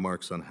focus my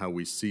remarks on how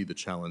we see the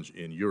challenge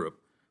in Europe,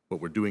 what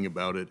we're doing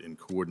about it in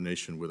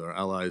coordination with our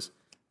allies,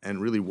 and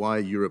really why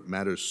Europe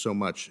matters so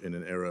much in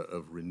an era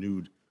of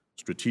renewed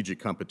strategic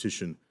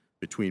competition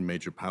between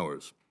major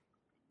powers.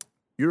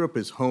 Europe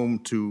is home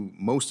to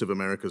most of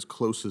America's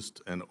closest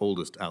and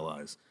oldest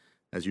allies.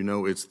 As you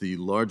know, it's the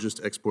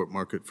largest export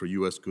market for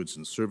U.S. goods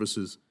and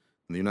services,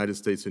 and the United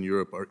States and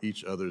Europe are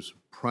each other's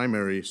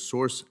primary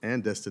source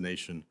and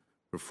destination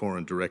for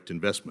foreign direct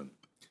investment.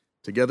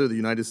 Together, the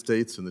United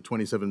States and the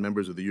 27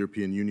 members of the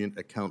European Union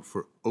account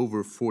for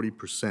over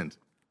 40%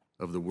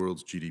 of the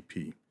world's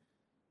GDP.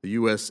 The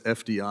U.S.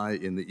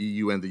 FDI in the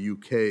EU and the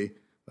UK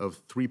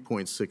of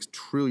 $3.6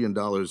 trillion in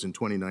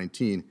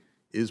 2019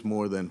 is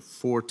more than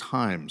 4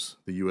 times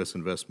the U.S.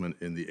 investment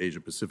in the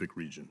Asia-Pacific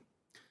region.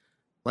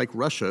 Like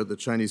Russia, the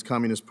Chinese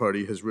Communist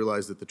Party has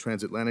realized that the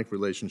transatlantic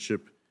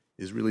relationship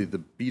is really the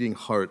beating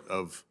heart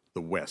of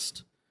the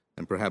West,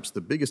 and perhaps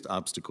the biggest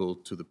obstacle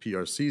to the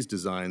PRC's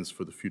designs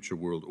for the future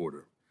world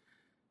order.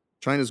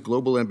 China's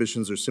global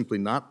ambitions are simply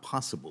not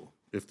possible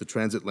if the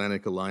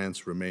transatlantic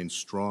alliance remains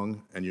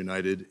strong and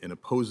united in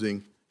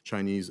opposing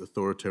Chinese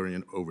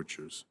authoritarian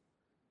overtures.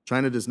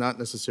 China does not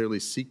necessarily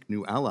seek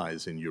new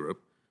allies in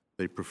Europe.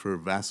 They prefer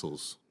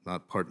vassals,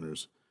 not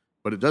partners.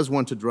 But it does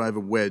want to drive a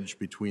wedge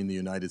between the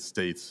United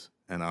States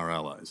and our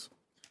allies.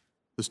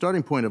 The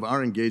starting point of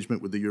our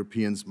engagement with the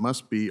Europeans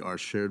must be our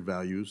shared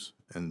values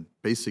and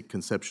basic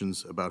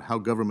conceptions about how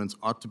governments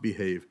ought to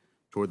behave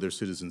toward their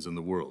citizens in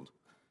the world.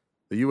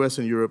 The U.S.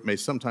 and Europe may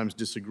sometimes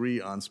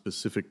disagree on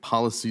specific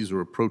policies or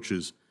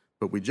approaches,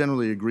 but we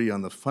generally agree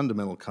on the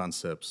fundamental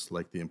concepts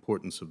like the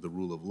importance of the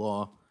rule of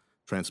law,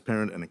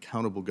 transparent and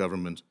accountable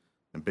government,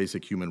 and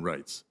basic human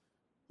rights.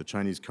 The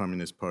Chinese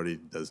Communist Party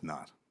does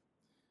not.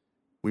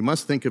 We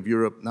must think of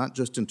Europe not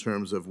just in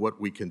terms of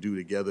what we can do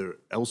together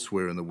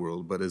elsewhere in the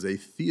world, but as a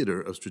theater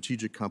of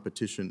strategic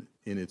competition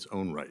in its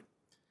own right.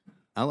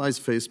 Allies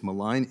face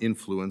malign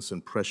influence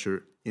and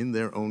pressure in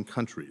their own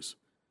countries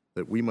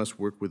that we must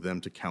work with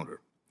them to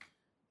counter.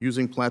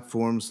 Using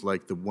platforms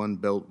like the One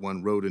Belt,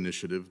 One Road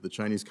initiative, the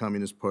Chinese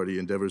Communist Party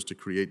endeavors to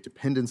create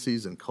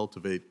dependencies and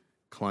cultivate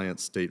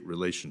client-state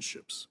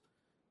relationships.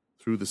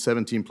 Through the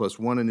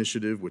 17+1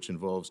 initiative, which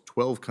involves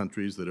 12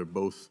 countries that are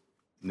both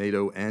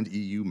NATO and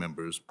EU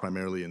members,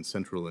 primarily in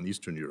Central and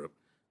Eastern Europe,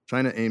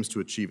 China aims to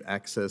achieve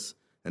access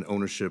and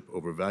ownership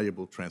over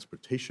valuable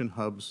transportation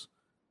hubs,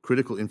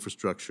 critical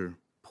infrastructure,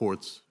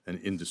 ports, and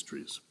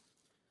industries.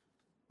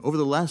 Over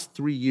the last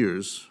 3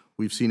 years,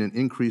 we've seen an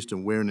increased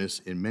awareness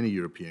in many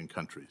European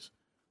countries,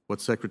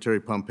 what Secretary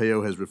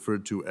Pompeo has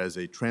referred to as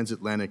a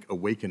transatlantic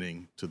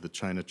awakening to the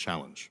China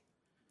challenge.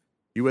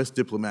 U.S.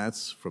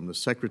 diplomats from the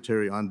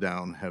Secretary on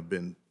down have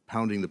been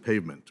pounding the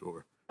pavement,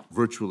 or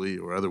virtually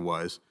or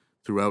otherwise,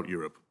 throughout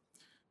Europe,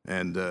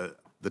 and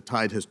the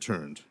tide has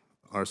turned.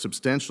 Our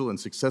substantial and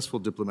successful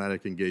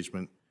diplomatic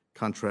engagement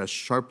contrasts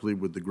sharply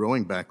with the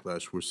growing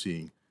backlash we're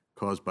seeing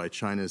caused by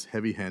China's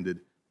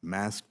heavy-handed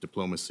mask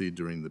diplomacy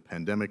during the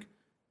pandemic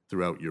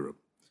throughout Europe.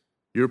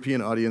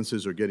 European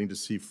audiences are getting to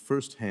see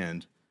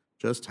firsthand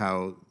just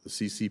how the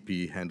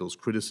CCP handles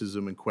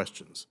criticism and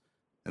questions,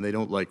 and they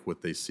don't like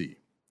what they see.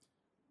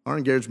 Our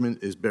engagement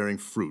is bearing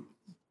fruit.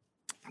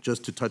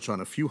 Just to touch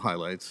on a few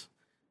highlights,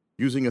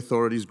 using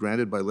authorities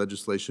granted by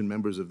legislation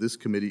members of this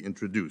committee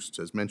introduced,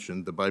 as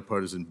mentioned, the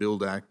Bipartisan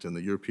Build Act and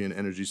the European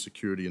Energy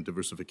Security and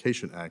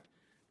Diversification Act,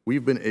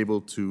 we've been able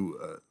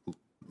to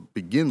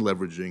begin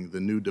leveraging the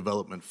new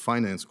Development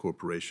Finance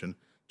Corporation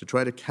to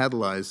try to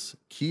catalyze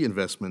key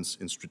investments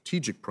in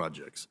strategic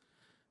projects.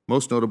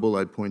 Most notable,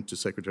 I'd point to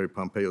Secretary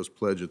Pompeo's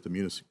pledge at the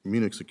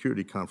Munich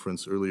Security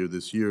Conference earlier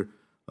this year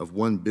of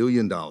 $1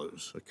 billion,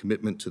 a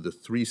commitment to the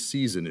 3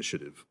 Cs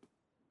initiative.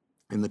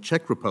 In the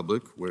Czech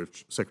Republic, where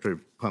Secretary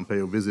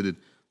Pompeo visited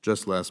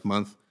just last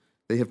month,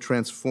 they have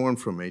transformed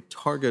from a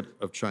target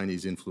of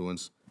Chinese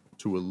influence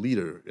to a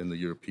leader in the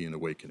European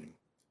awakening.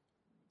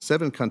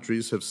 7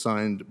 countries have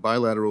signed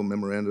bilateral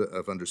memoranda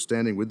of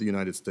understanding with the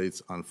United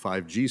States on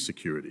 5G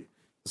security.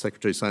 The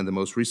Secretary signed the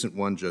most recent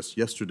one just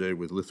yesterday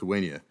with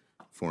Lithuania,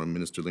 Foreign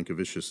Minister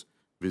Linkevicius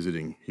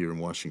visiting here in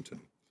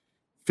Washington.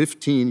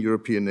 15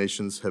 European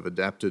nations have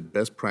adapted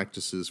best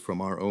practices from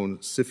our own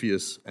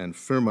CFIUS and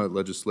FIRMA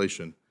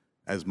legislation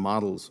as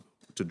models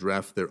to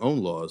draft their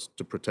own laws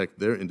to protect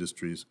their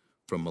industries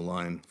from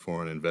malign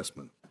foreign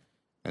investment.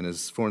 And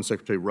as Foreign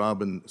Secretary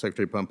Robb and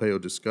Secretary Pompeo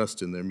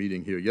discussed in their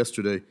meeting here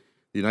yesterday,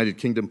 the United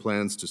Kingdom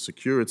plans to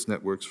secure its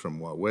networks from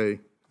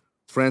Huawei.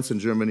 France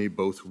and Germany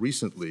both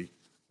recently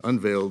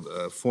unveiled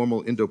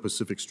formal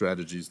Indo-Pacific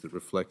strategies that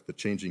reflect the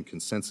changing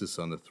consensus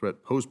on the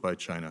threat posed by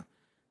China.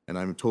 And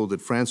I'm told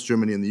that France,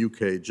 Germany, and the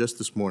UK just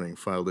this morning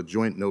filed a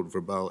joint note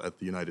verbal at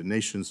the United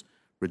Nations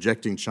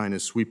rejecting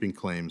China's sweeping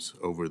claims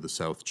over the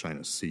South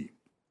China Sea.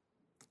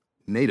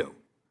 NATO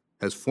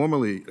has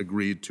formally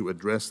agreed to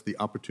address the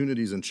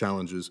opportunities and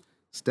challenges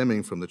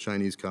stemming from the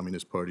Chinese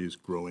Communist Party's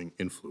growing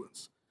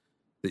influence.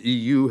 The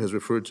EU has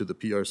referred to the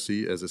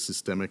PRC as a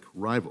systemic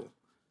rival,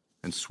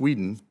 and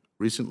Sweden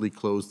recently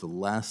closed the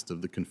last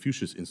of the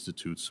Confucius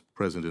Institutes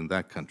present in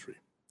that country.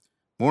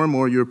 More and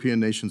more European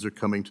nations are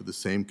coming to the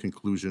same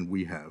conclusion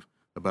we have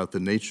about the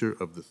nature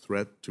of the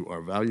threat to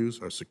our values,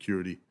 our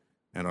security,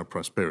 and our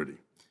prosperity.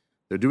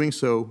 They're doing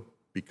so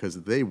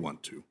because they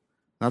want to,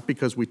 not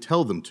because we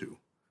tell them to.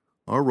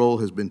 Our role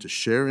has been to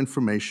share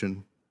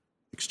information,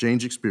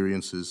 exchange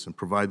experiences, and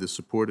provide the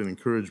support and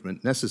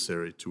encouragement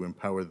necessary to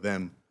empower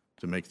them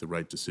to make the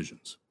right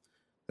decisions.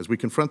 As we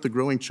confront the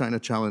growing China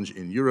challenge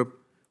in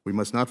Europe, we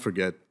must not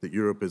forget that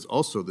Europe is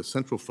also the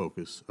central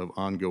focus of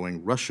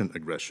ongoing Russian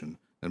aggression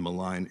and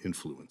malign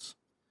influence.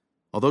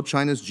 Although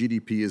China's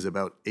GDP is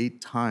about 8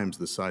 times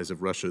the size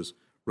of Russia's,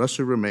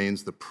 Russia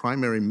remains the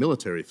primary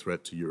military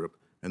threat to Europe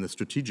and the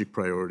strategic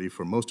priority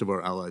for most of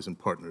our allies and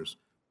partners,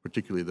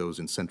 particularly those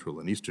in Central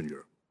and Eastern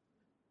Europe.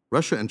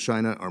 Russia and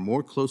China are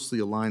more closely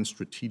aligned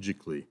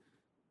strategically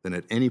than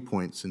at any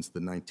point since the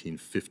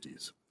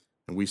 1950s,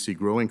 and we see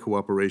growing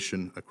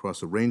cooperation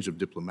across a range of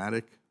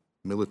diplomatic,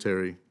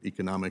 military,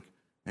 economic,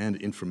 and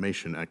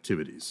information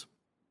activities.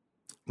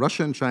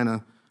 Russia and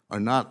China are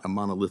not a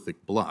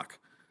monolithic bloc,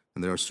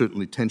 and there are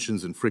certainly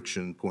tensions and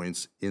friction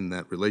points in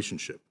that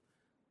relationship.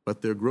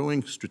 But their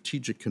growing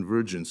strategic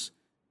convergence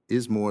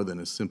is more than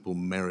a simple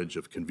marriage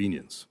of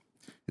convenience.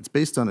 It's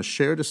based on a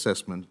shared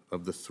assessment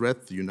of the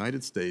threat the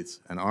United States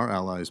and our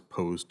allies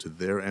pose to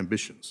their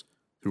ambitions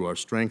through our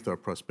strength, our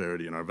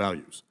prosperity, and our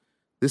values.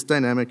 This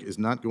dynamic is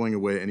not going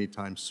away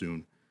anytime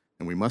soon,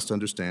 and we must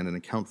understand and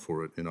account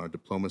for it in our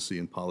diplomacy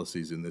and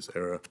policies in this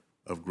era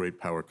of great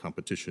power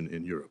competition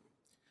in Europe.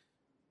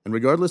 And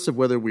regardless of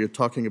whether we are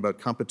talking about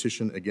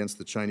competition against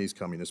the Chinese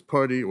Communist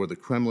Party or the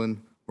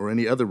Kremlin or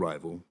any other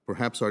rival,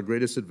 perhaps our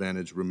greatest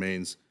advantage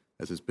remains,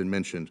 as has been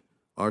mentioned,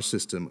 our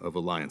system of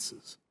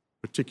alliances,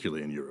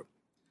 particularly in Europe.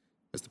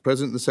 As the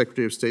President and the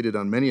Secretary have stated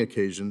on many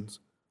occasions,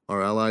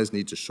 our allies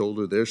need to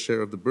shoulder their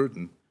share of the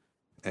burden,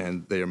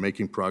 and they are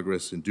making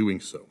progress in doing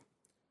so.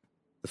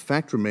 The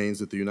fact remains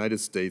that the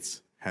United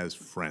States has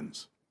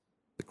friends.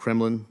 The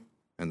Kremlin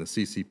and the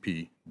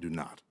CCP do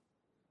not.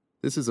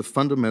 This is a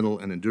fundamental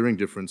and enduring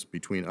difference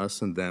between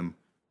us and them,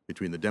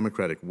 between the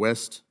democratic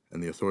West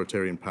and the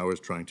authoritarian powers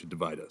trying to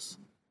divide us.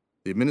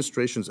 The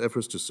administration's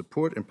efforts to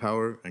support,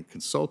 empower, and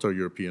consult our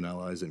European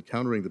allies in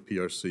countering the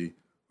PRC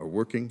are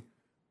working,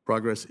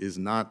 Progress is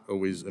not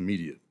always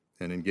immediate,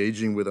 and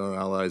engaging with our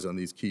allies on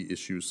these key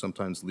issues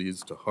sometimes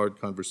leads to hard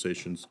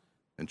conversations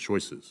and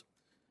choices.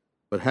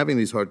 But having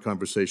these hard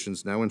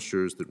conversations now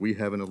ensures that we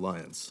have an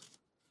alliance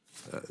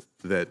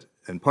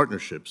and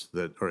partnerships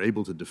that are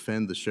able to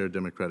defend the shared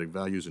democratic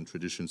values and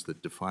traditions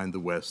that define the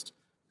West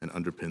and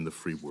underpin the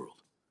free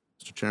world.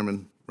 Mr.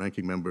 Chairman,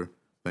 Ranking Member,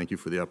 thank you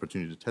for the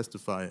opportunity to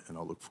testify, and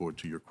I'll look forward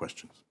to your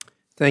questions.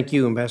 Thank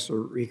you, Ambassador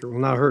Rieker. We'll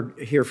now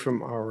hear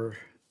from our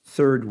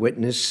third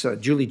witness.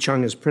 Julie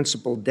Chung is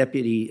Principal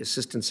Deputy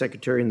Assistant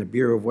Secretary in the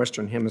Bureau of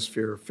Western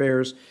Hemisphere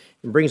Affairs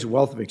and brings a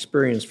wealth of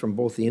experience from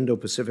both the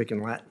Indo-Pacific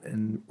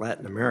and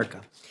Latin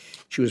America.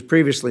 She was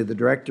previously the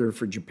Director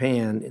for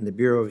Japan in the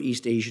Bureau of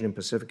East Asian and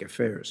Pacific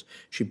Affairs.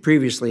 She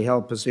previously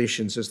held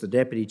positions as the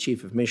Deputy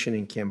Chief of Mission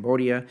in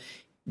Cambodia,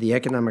 the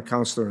Economic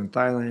Counselor in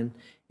Thailand,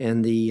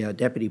 and the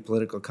Deputy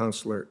Political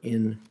Counselor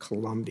in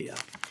Colombia.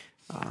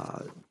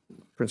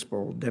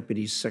 Principal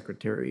Deputy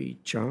Secretary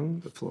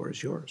Chung, the floor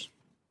is yours.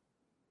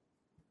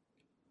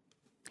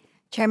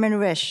 Chairman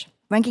Risch,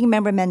 Ranking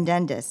Member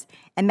Menendez,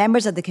 and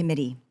members of the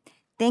committee,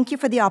 thank you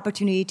for the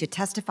opportunity to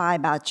testify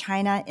about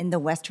China in the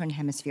Western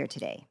Hemisphere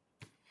today.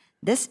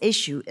 This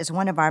issue is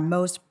one of our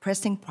most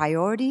pressing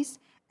priorities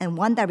and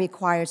one that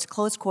requires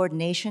close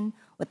coordination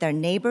with our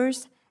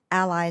neighbors,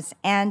 allies,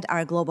 and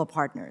our global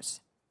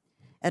partners.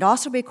 It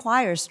also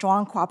requires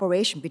strong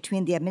cooperation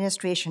between the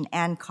administration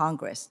and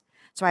Congress,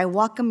 so I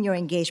welcome your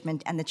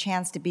engagement and the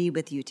chance to be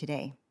with you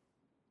today.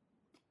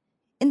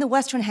 In the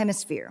Western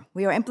Hemisphere,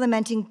 we are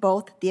implementing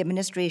both the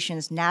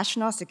administration's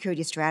national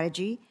security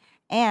strategy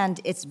and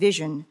its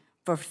vision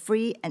for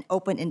free and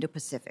open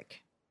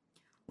Indo-Pacific.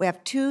 We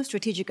have two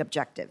strategic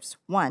objectives.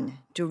 One,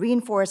 to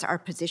reinforce our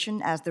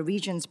position as the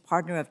region's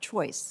partner of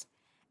choice,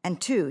 and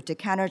two, to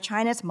counter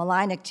China's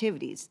malign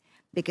activities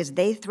because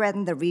they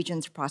threaten the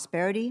region's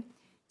prosperity,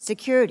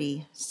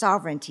 security,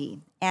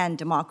 sovereignty, and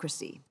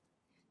democracy.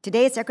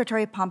 Today,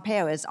 Secretary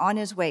Pompeo is on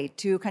his way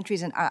to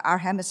countries in our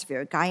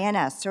hemisphere,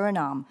 Guyana,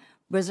 Suriname,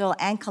 Brazil,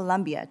 and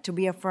Colombia, to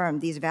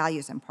reaffirm these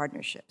values and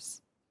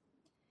partnerships.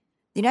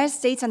 The United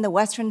States and the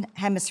Western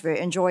Hemisphere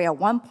enjoy a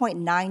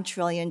 $1.9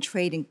 trillion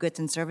trade in goods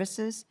and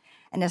services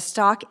and a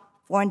stock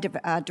foreign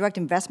direct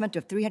investment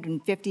of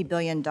 $350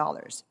 billion.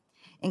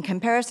 In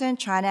comparison,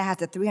 China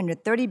has a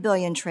 $330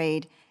 billion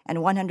trade and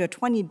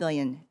 $120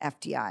 billion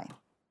FDI.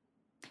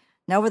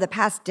 Now, over the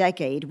past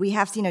decade, we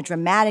have seen a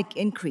dramatic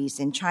increase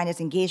in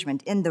China's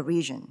engagement in the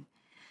region.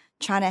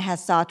 China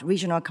has sought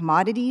regional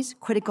commodities,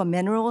 critical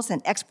minerals,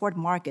 and export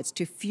markets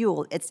to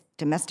fuel its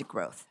domestic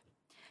growth.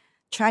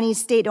 Chinese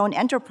state-owned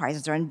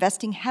enterprises are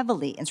investing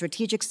heavily in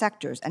strategic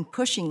sectors and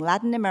pushing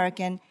Latin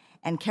American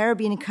and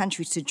Caribbean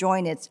countries to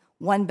join its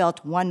One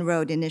Belt, One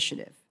Road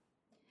initiative.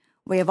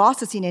 We have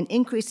also seen an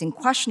increase in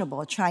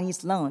questionable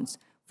Chinese loans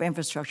for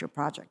infrastructure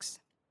projects.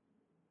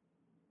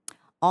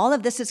 All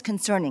of this is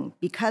concerning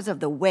because of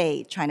the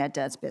way China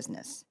does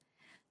business.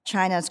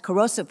 China's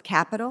corrosive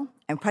capital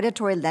and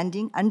predatory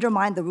lending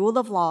undermine the rule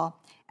of law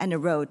and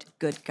erode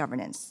good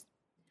governance.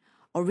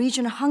 A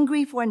region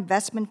hungry for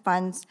investment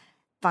funds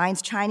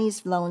finds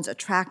Chinese loans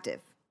attractive,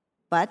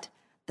 but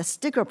the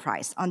sticker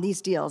price on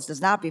these deals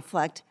does not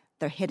reflect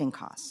their hidden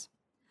costs.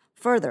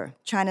 Further,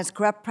 China's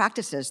corrupt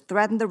practices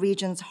threaten the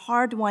region's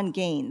hard-won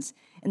gains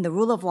in the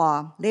rule of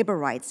law, labor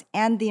rights,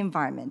 and the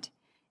environment,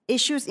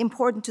 issues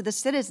important to the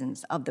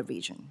citizens of the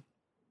region.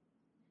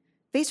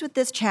 Faced with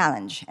this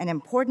challenge, an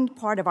important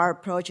part of our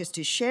approach is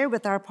to share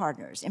with our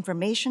partners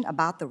information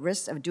about the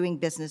risks of doing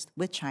business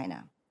with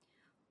China.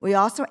 We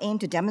also aim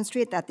to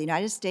demonstrate that the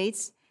United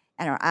States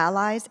and our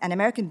allies and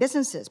American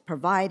businesses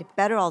provide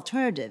better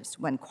alternatives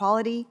when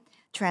quality,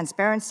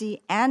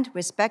 transparency, and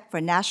respect for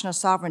national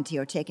sovereignty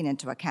are taken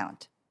into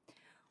account.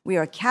 We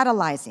are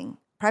catalyzing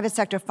private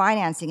sector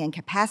financing and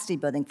capacity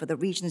building for the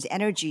region's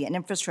energy and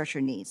infrastructure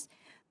needs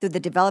through the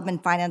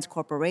Development Finance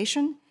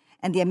Corporation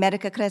and the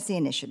America Crece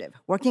initiative,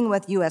 working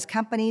with U.S.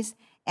 companies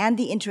and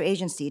the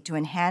interagency to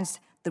enhance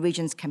the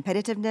region's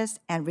competitiveness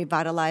and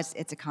revitalize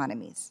its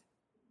economies.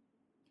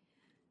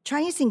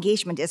 Chinese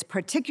engagement is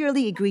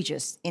particularly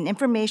egregious in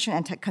information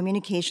and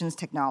communications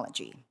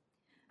technology.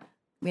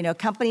 We know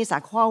companies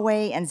like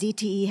Huawei and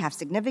ZTE have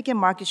significant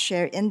market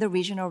share in the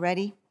region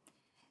already,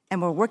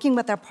 and we're working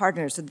with our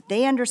partners so that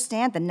they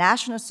understand the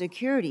national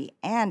security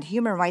and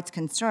human rights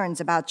concerns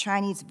about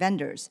Chinese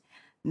vendors,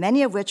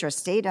 many of which are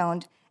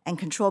state-owned and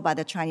controlled by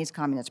the Chinese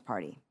Communist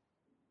Party.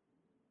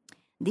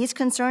 These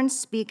concerns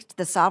speak to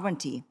the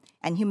sovereignty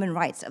and human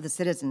rights of the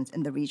citizens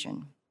in the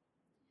region.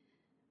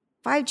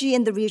 5G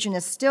in the region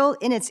is still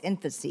in its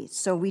infancy,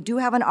 so we do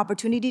have an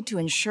opportunity to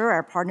ensure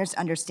our partners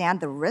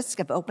understand the risk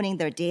of opening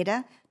their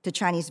data to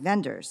Chinese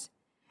vendors,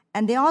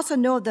 and they also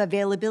know the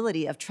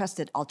availability of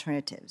trusted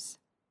alternatives.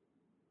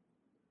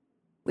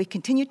 We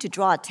continue to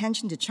draw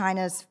attention to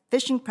China's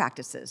fishing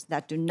practices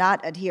that do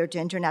not adhere to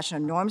international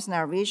norms in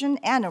our region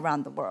and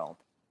around the world.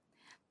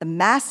 The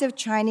massive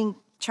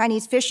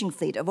Chinese fishing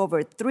fleet of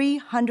over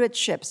 300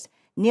 ships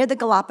near the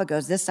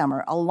Galapagos this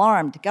summer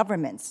alarmed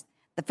governments,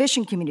 the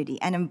fishing community,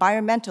 and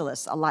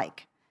environmentalists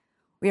alike.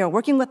 We are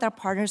working with our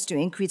partners to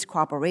increase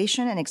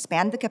cooperation and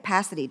expand the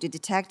capacity to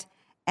detect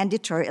and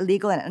deter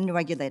illegal and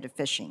unregulated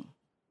fishing.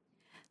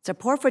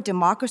 Support for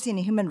democracy and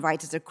human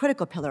rights is a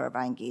critical pillar of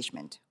our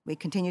engagement. We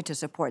continue to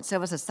support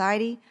civil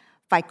society,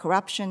 fight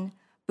corruption,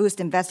 boost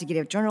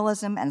investigative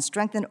journalism, and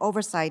strengthen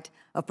oversight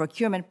of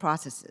procurement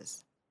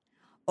processes.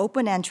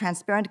 Open and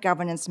transparent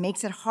governance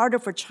makes it harder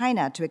for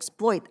China to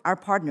exploit our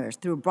partners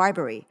through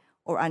bribery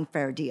or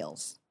unfair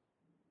deals.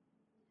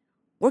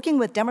 Working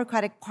with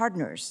democratic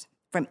partners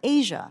from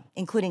Asia,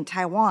 including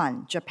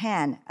Taiwan,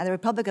 Japan, and the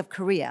Republic of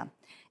Korea,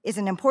 is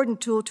an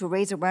important tool to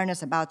raise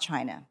awareness about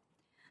China.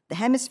 The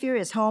hemisphere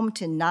is home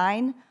to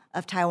 9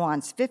 of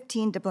Taiwan's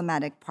 15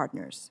 diplomatic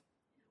partners.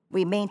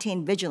 We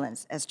maintain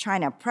vigilance as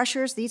China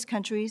pressures these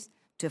countries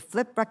to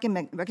flip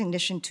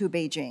recognition to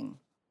Beijing.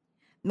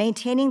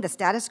 Maintaining the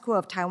status quo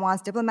of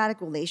Taiwan's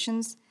diplomatic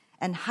relations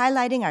and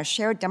highlighting our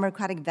shared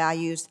democratic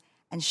values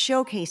and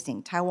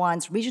showcasing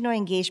Taiwan's regional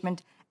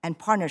engagement and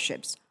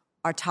partnerships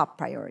are top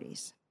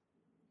priorities.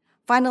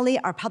 Finally,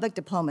 our public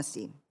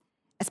diplomacy,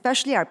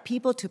 especially our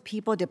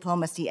people-to-people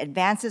diplomacy,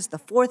 advances the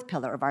fourth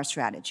pillar of our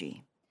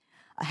strategy,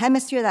 a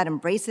hemisphere that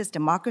embraces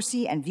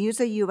democracy and views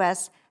the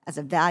U.S. as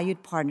a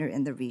valued partner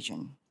in the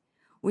region.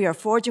 We are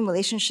forging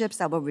relationships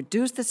that will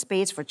reduce the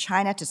space for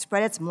China to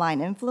spread its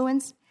malign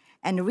influence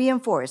and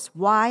reinforce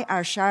why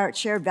our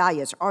shared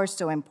values are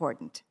so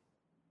important.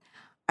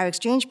 Our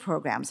exchange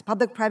programs,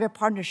 public-private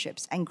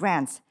partnerships, and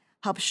grants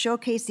help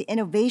showcase the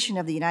innovation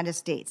of the United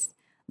States,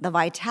 the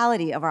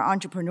vitality of our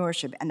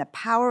entrepreneurship, and the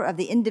power of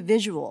the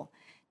individual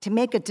to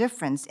make a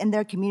difference in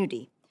their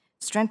community,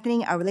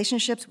 strengthening our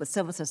relationships with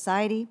civil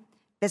society,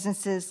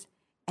 businesses,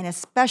 and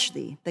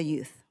especially the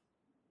youth.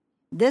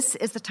 This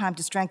is the time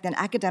to strengthen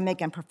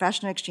academic and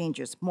professional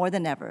exchanges more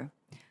than ever,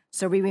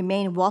 so we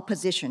remain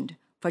well-positioned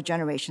for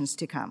generations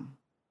to come.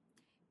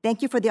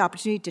 Thank you for the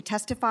opportunity to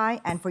testify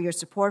and for your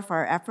support for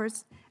our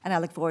efforts, and I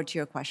look forward to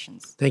your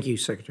questions. Thank you,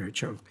 Secretary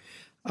Chung.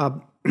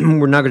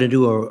 We're now going to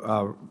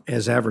do,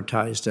 as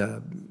advertised,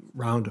 a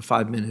round of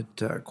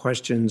 5-minute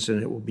questions,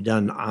 and it will be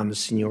done on a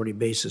seniority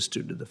basis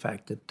due to the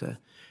fact that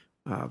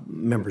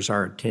members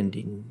are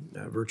attending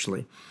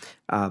virtually.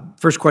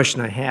 First question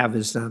I have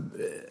is,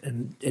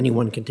 and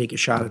anyone can take a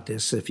shot at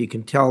this, if you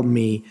can tell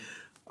me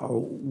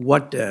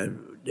what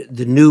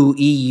the new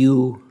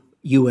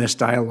EU-U.S.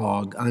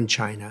 dialogue on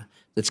China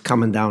that's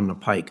coming down the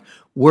pike,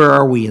 where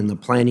are we in the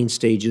planning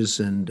stages,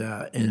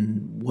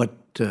 and what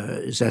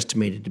is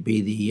estimated to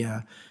be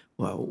the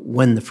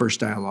when the first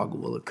dialogue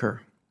will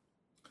occur?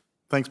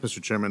 Thanks,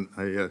 Mr. Chairman.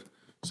 I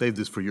saved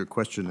this for your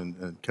question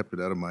and kept it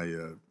out of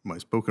my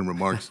spoken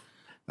remarks.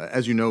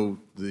 As you know,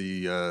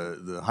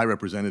 the High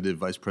Representative,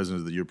 Vice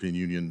President of the European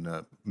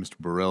Union, Mr.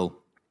 Borrell,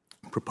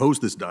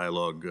 proposed this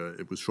dialogue.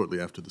 It was shortly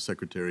after the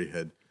Secretary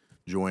had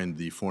joined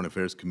the Foreign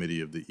Affairs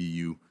Committee of the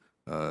EU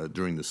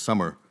during the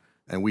summer.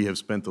 And we have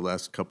spent the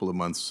last couple of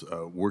months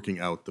working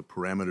out the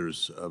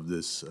parameters of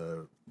this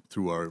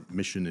through our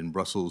mission in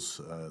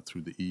Brussels,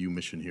 through the EU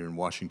mission here in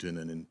Washington,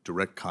 and in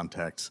direct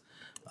contacts.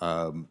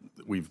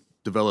 We've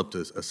developed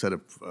a set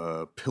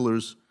of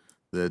pillars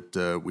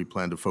that we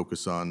plan to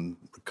focus on: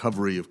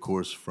 recovery, of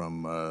course,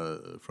 from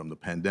the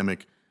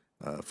pandemic,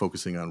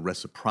 focusing on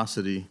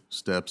reciprocity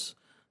steps,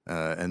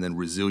 and then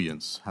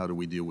resilience. How do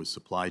we deal with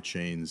supply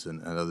chains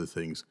and other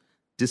things?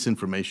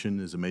 Disinformation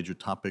is a major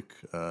topic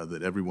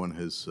that everyone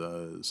has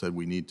said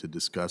we need to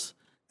discuss,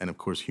 and of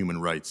course,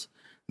 human rights.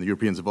 The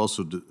Europeans have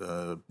also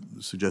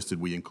suggested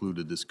we include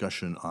a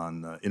discussion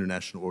on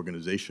international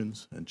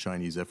organizations and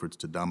Chinese efforts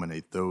to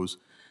dominate those,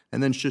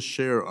 and then just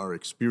share our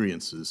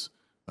experiences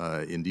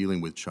in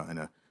dealing with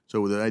China.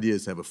 So the idea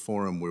is to have a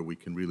forum where we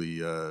can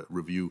really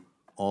review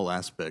all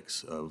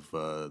aspects of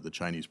the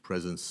Chinese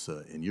presence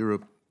in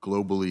Europe,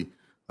 globally,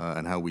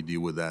 and how we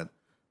deal with that.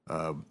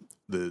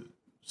 The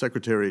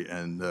Secretary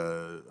and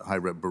High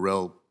Rep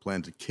Borrell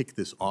plan to kick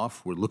this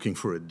off. We're looking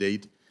for a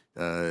date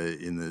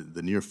in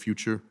the near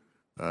future,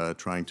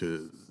 trying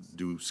to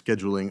do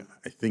scheduling.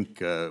 I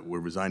think we're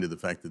resigned to the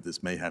fact that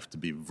this may have to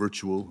be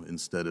virtual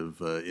instead of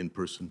in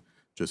person,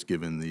 just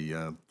given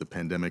the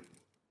pandemic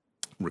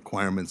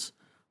requirements.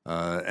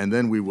 And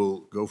then we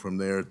will go from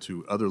there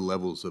to other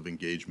levels of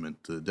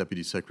engagement. The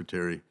Deputy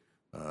Secretary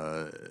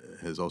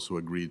has also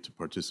agreed to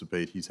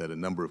participate. He's had a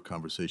number of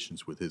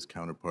conversations with his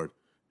counterpart,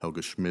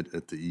 Helga Schmidt,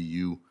 at the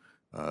EU.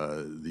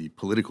 The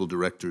political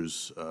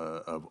directors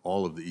of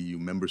all of the EU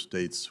member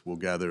states will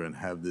gather and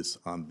have this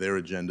on their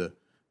agenda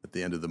at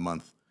the end of the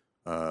month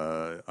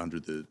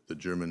under the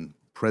German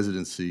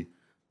presidency.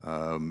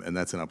 And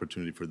that's an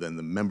opportunity for then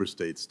the member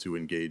states to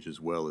engage as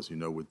well. As you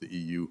know, with the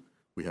EU,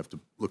 we have to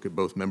look at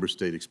both member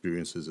state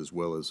experiences as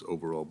well as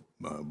overall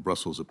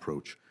Brussels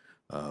approach.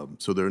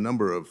 So there are a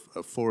number of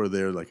fora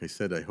there. Like I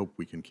said, I hope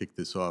we can kick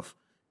this off,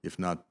 if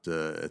not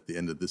at the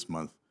end of this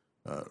month,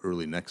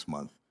 early next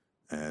month,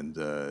 and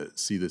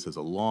see this as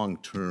a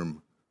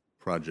long-term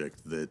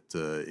project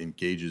that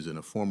engages in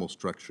a formal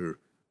structure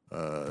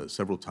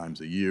several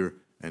times a year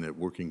and at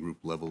working group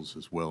levels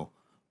as well,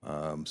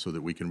 so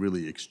that we can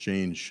really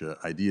exchange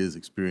ideas,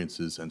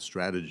 experiences, and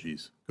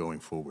strategies going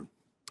forward.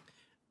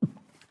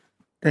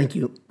 Thank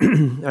you.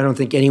 I don't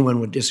think anyone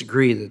would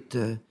disagree that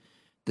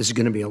this is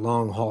going to be a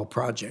long-haul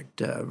project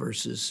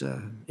versus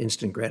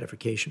instant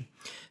gratification.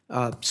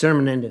 Senator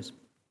Menendez.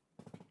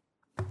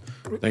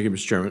 Thank you,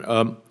 Mr.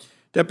 Chairman.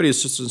 Deputy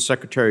Assistant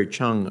Secretary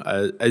Chung,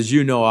 as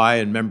you know, I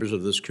and members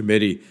of this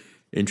committee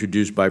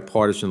introduced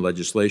bipartisan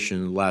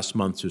legislation last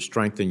month to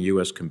strengthen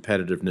U.S.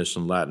 competitiveness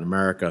in Latin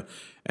America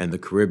and the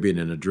Caribbean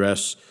and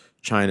address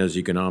China's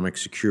economic,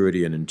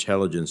 security, and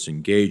intelligence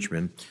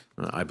engagement.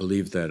 I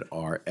believe that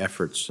our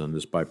efforts on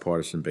this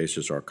bipartisan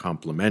basis are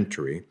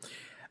complementary.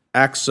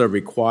 ACSA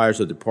requires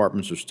the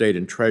Departments of State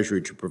and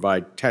Treasury to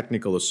provide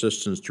technical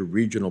assistance to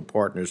regional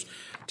partners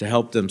to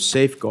help them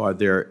safeguard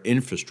their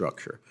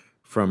infrastructure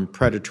from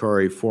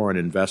predatory foreign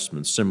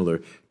investments,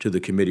 similar to the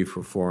Committee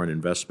for Foreign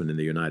Investment in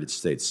the United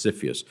States,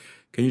 CFIUS.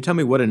 Can you tell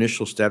me what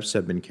initial steps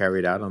have been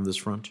carried out on this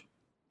front?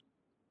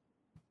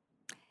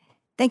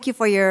 Thank you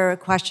for your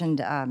question,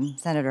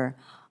 Senator.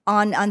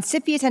 On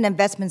CFIUS and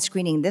investment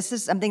screening, this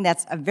is something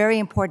that's a very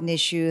important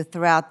issue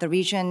throughout the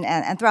region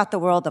and throughout the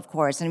world, of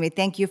course, and we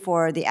thank you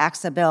for the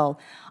ACSA bill.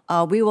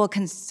 We will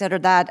consider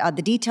that,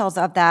 the details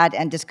of that,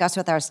 and discuss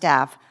with our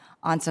staff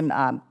on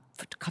some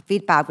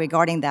feedback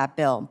regarding that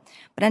bill.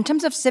 But in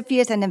terms of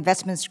CFIUS and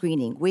investment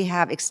screening, we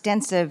have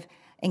extensive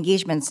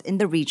engagements in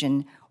the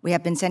region. We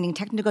have been sending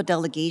technical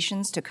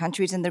delegations to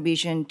countries in the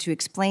region to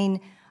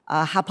explain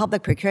how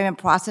public procurement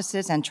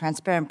processes and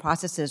transparent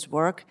processes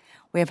work.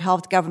 We have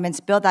helped governments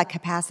build that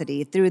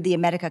capacity through the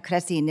America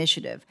Crece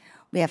initiative.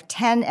 We have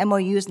 10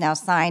 MOUs now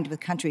signed with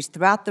countries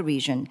throughout the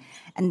region,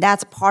 and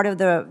that's part of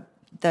the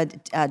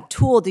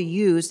tool to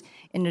use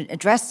in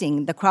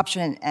addressing the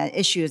corruption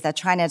issues that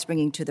China is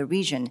bringing to the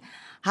region.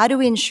 How do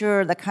we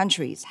ensure the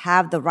countries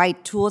have the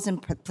right tools in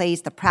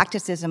place, the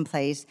practices in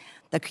place,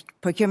 the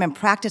procurement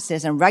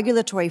practices and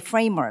regulatory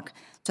framework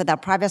so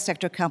that private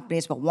sector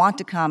companies will want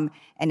to come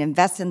and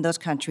invest in those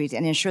countries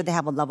and ensure they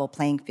have a level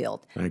playing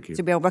field? Thank you.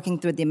 So we are working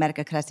through the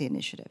America Crece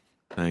initiative.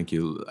 Thank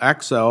you.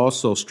 ACSA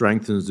also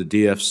strengthens the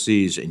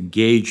DFC's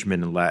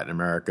engagement in Latin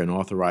America and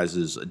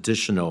authorizes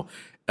additional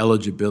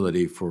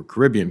eligibility for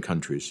Caribbean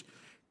countries.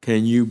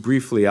 Can you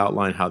briefly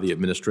outline how the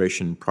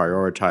administration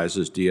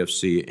prioritizes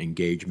DFC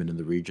engagement in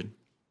the region?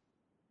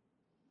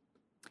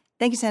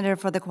 Thank you, Senator,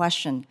 for the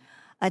question.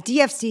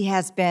 DFC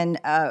has been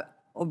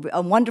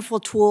a wonderful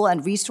tool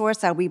and resource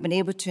that we've been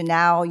able to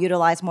now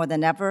utilize more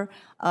than ever,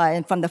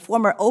 and from the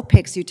former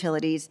OPICS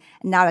utilities,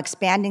 now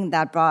expanding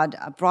that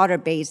broader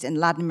base in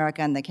Latin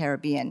America and the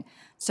Caribbean.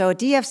 So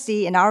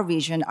DFC in our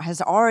region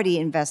has already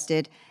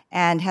invested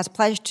and has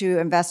pledged to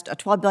invest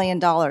 $12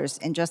 billion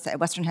in just the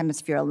Western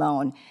Hemisphere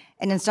alone,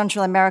 and in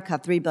Central America,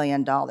 $3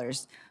 billion.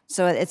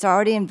 So it's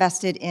already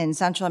invested in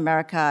Central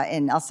America,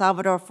 in El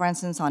Salvador, for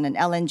instance, on an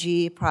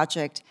LNG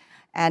project,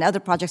 and other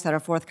projects that are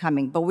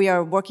forthcoming. But we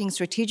are working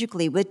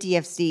strategically with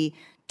DFC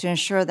to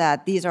ensure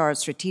that these are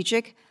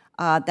strategic,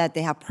 that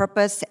they have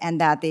purpose,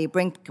 and that they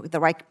bring the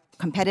right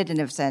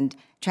competitiveness and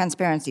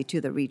transparency to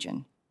the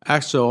region.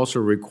 ACSA also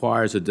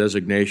requires a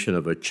designation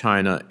of a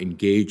China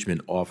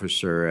engagement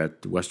officer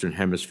at the Western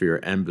Hemisphere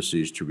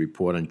embassies to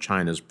report on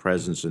China's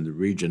presence in the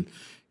region.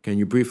 Can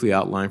you briefly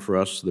outline for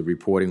us the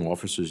reporting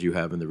officers you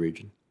have in the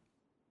region?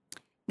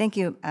 Thank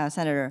you,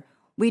 Senator.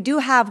 We do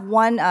have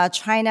one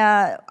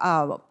China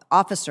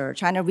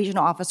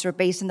regional officer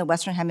based in the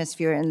Western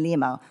Hemisphere in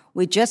Lima.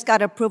 We just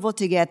got approval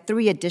to get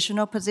 3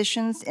 additional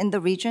positions in the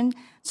region,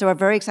 so we're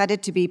very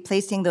excited to be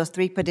placing those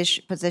 3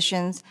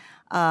 positions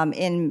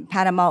in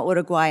Panama,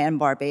 Uruguay, and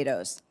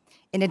Barbados.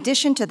 In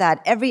addition to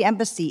that, every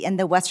embassy in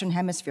the Western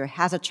Hemisphere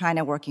has a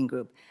China working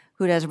group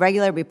who does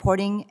regular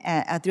reporting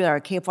through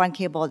our Foreign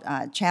Cable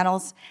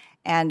channels,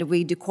 and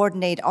we do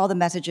coordinate all the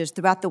messages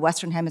throughout the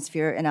Western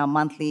Hemisphere in a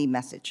monthly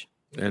message.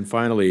 And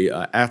finally,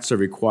 ATSA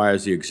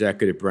requires the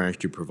executive branch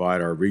to provide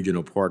our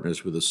regional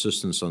partners with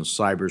assistance on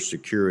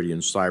cybersecurity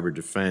and cyber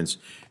defense.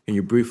 Can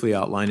you briefly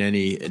outline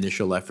any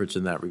initial efforts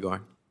in that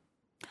regard?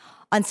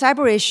 On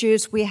cyber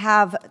issues, we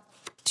have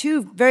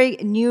 2 very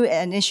new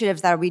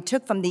initiatives that we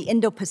took from the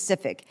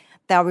Indo-Pacific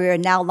that we are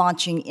now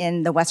launching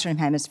in the Western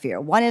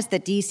Hemisphere. One is the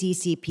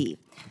DCCP,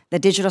 the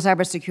Digital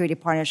Cybersecurity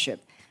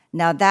Partnership.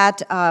 Now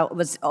that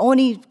was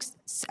only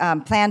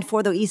planned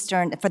for the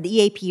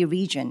EAP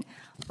region,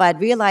 but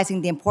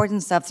realizing the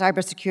importance of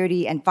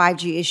cybersecurity and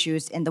 5G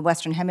issues in the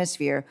Western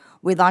Hemisphere,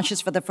 we launched this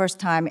for the first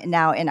time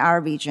now in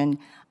our region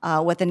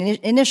with an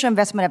initial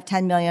investment of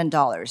 $10 million.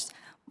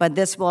 But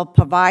this will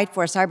provide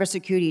for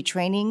cybersecurity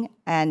training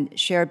and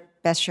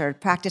best shared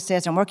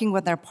practices and working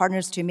with our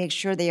partners to make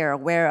sure they are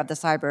aware of the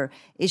cyber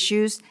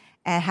issues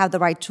and have the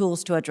right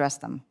tools to address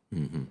them.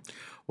 Mm-hmm.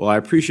 Well, I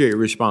appreciate your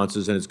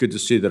responses, and it's good to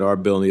see that our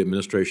bill and the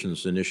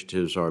administration's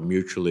initiatives are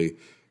mutually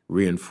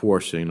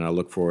reinforcing. And I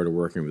look forward to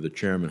working with the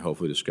chairman,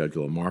 hopefully to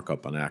schedule a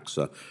markup on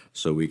ACSA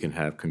so we can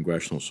have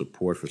congressional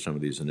support for some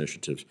of these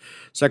initiatives.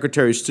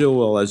 Secretary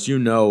Stilwell, as you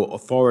know,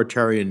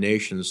 authoritarian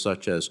nations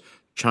such as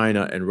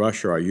China and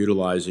Russia are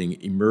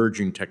utilizing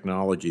emerging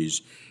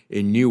technologies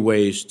in new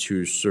ways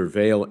to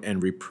surveil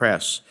and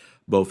repress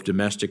both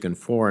domestic and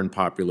foreign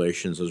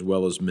populations, as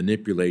well as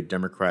manipulate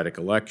democratic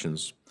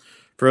elections.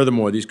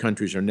 Furthermore, these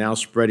countries are now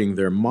spreading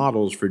their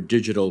models for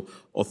digital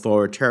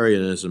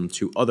authoritarianism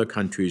to other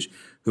countries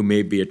who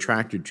may be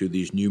attracted to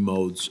these new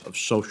modes of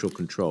social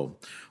control.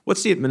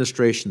 What's the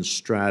administration's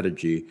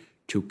strategy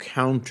to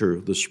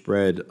counter the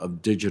spread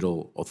of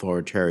digital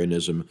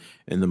authoritarianism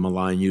and the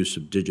malign use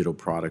of digital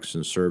products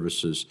and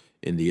services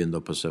in the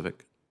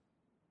Indo-Pacific?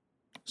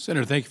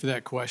 Senator, thank you for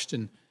that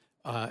question.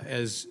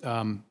 As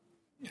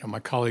my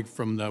colleague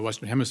from the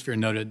Western Hemisphere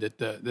noted,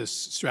 that this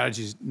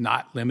strategy is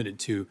not limited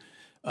to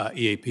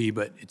EAP,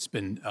 but it's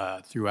been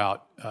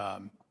throughout.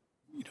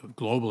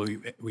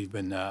 Globally, we've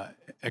been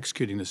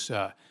executing this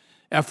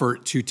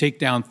effort to take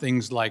down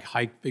things like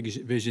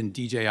Hikvision,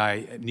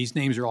 DJI. And these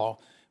names are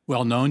all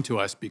well known to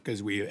us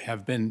because we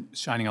have been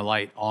shining a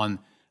light on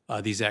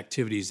these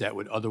activities that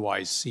would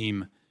otherwise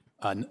seem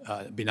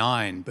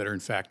benign, but are in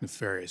fact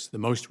nefarious. The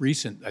most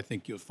recent, I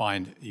think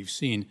you've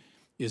seen,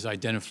 is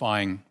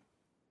identifying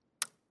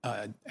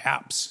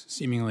apps,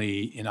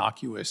 seemingly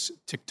innocuous,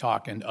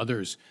 TikTok and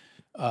others,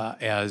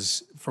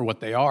 as for what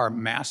they are,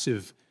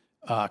 massive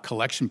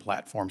collection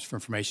platforms for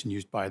information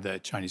used by the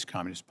Chinese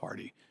Communist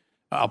Party.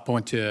 I'll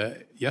point to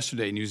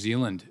yesterday, New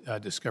Zealand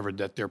discovered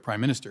that their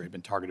prime minister had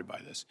been targeted by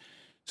this.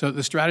 So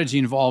the strategy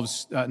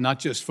involves not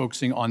just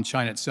focusing on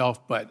China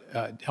itself,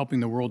 but helping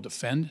the world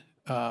defend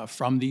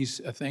from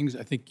these things.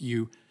 I think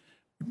you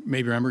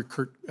maybe remember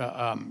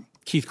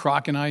Keith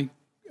Kroc and I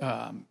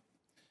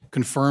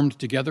confirmed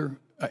together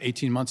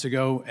 18 months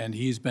ago, and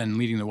he's been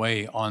leading the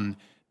way on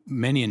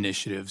many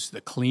initiatives,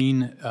 the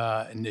clean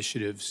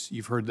initiatives.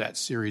 You've heard that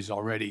series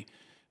already,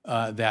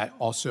 that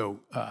also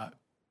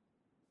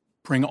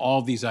bring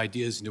all these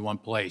ideas into one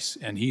place,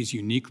 and he's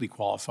uniquely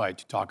qualified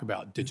to talk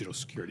about digital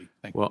security.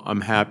 Thank you. Well,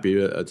 I'm happy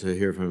to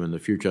hear from him in the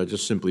future. I'll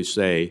just simply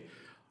say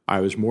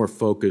I was more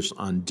focused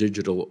on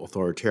digital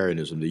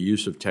authoritarianism, the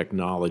use of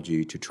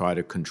technology to try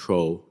to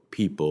control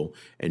people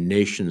and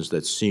nations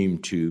that seem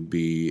to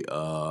be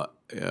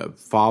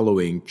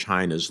following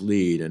China's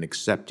lead and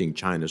accepting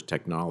China's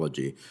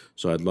technology.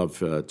 So I'd love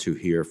to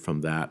hear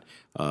from that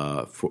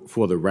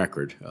for the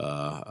record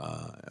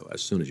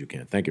as soon as you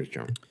can. Thank you, Mr.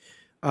 Chairman.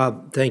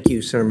 Thank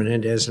you, Senator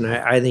Menendez, and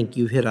I think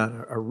you hit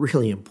on a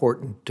really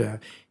important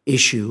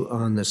issue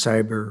on the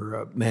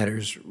cyber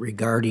matters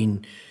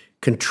regarding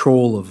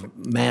control of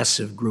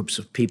massive groups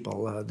of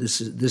people. This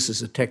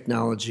is a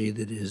technology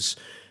that is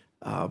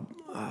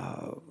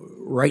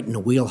right in the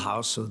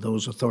wheelhouse of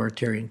those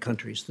authoritarian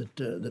countries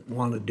that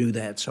want to do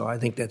that. So I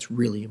think that's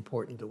really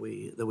important that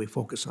we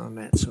focus on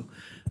that. So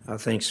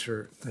thanks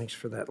for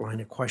that line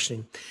of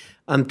questioning.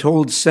 I'm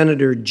told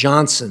Senator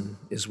Johnson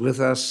is with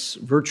us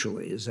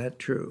virtually. Is that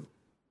true?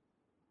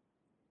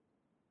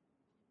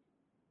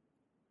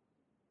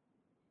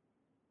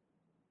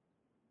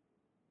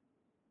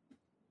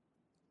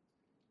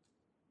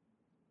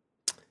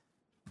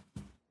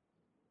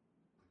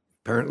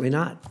 Apparently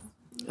not.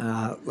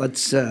 But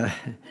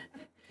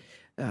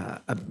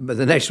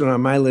the next one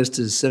on my list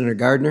is Senator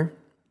Gardner.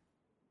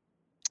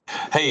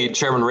 Hey,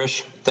 Chairman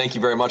Risch, thank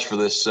you very much for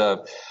this,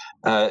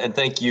 and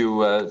thank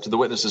you to the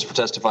witnesses for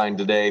testifying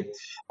today.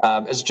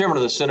 As chairman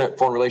of the Senate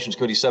Foreign Relations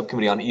Committee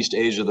Subcommittee on East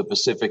Asia, the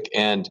Pacific,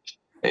 and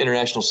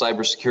International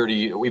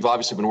Cybersecurity, we've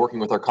obviously been working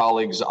with our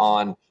colleagues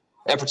on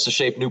efforts to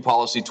shape new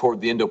policy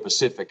toward the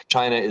Indo-Pacific.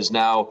 China is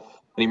now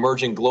an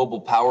emerging global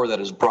power that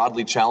is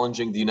broadly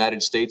challenging the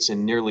United States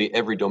in nearly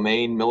every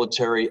domain: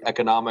 military,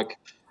 economic,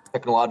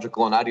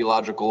 technological, and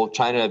ideological.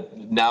 China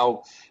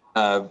now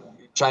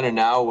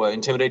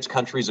intimidates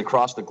countries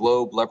across the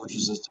globe,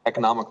 leverages its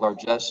economic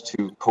largesse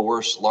to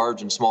coerce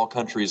large and small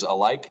countries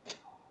alike.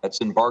 It's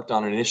embarked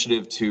on an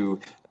initiative to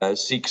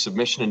seek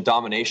submission and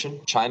domination.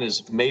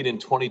 China's Made in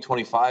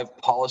 2025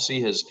 policy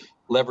has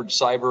leveraged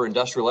cyber,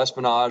 industrial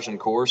espionage, and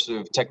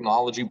coercive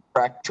technology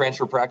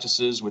transfer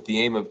practices with the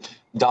aim of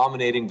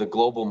dominating the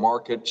global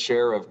market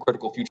share of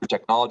critical future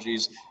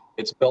technologies.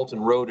 Its Belt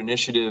and Road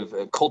Initiative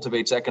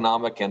cultivates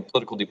economic and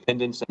political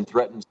dependence and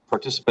threatens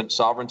participant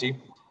sovereignty.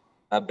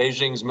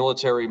 Beijing's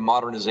military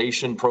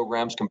modernization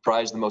programs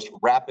comprise the most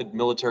rapid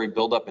military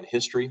buildup in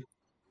history,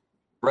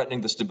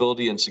 threatening the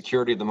stability and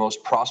security of the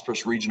most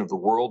prosperous region of the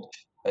world.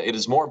 It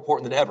is more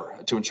important than ever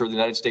to ensure the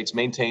United States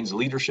maintains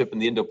leadership in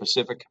the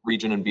Indo-Pacific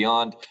region and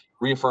beyond,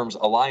 reaffirms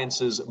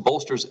alliances,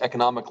 bolsters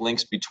economic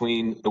links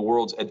between the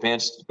world's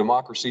advanced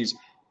democracies,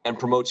 and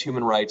promotes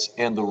human rights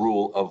and the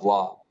rule of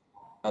law.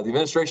 The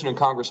administration and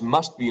Congress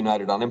must be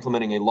united on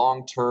implementing a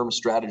long-term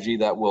strategy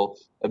that will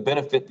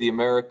benefit the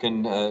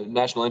American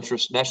national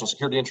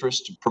security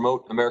interests, to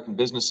promote American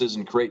businesses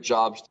and create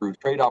jobs through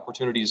trade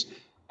opportunities,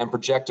 and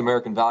project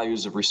American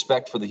values of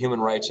respect for the human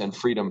rights and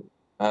freedom,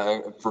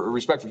 for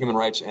human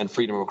rights and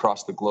freedom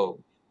across the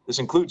globe. This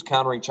includes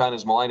countering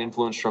China's malign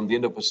influence from the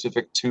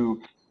Indo-Pacific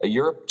to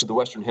Europe to the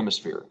Western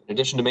Hemisphere. In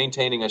addition to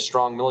maintaining a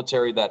strong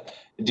military that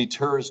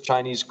deters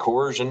Chinese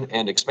coercion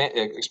and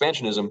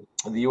expansionism,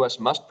 the U.S.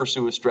 must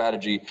pursue a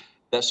strategy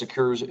that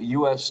secures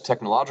U.S.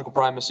 technological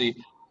primacy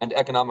and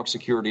economic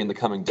security in the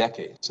coming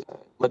decades.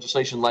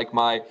 Legislation like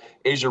my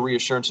Asia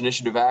Reassurance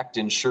Initiative Act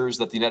ensures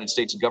that the United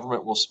States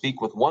government will speak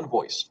with one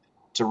voice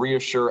to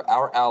reassure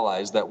our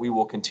allies that we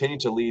will continue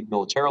to lead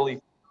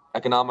militarily,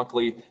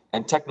 economically,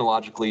 and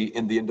technologically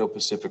in the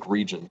Indo-Pacific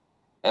region.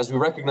 As we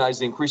recognize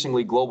the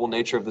increasingly global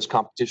nature of this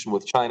competition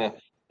with China,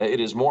 it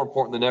is more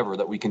important than ever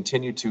that we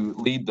continue to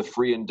lead the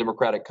free and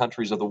democratic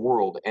countries of the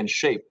world and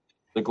shape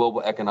the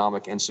global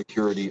economic and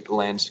security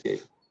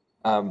landscape.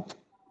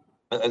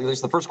 At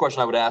least the first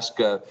question I would ask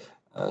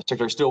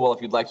Secretary Stilwell,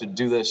 if you'd like to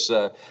do this.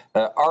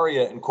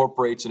 ARIA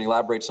incorporates and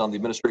elaborates on the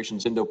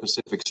administration's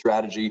Indo-Pacific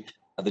strategy,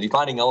 the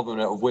defining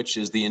element of which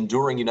is the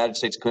enduring United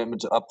States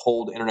commitment to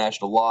uphold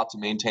international law to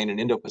maintain an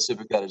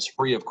Indo-Pacific that is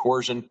free of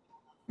coercion,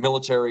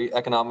 military,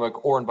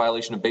 economic, or in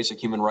violation of basic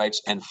human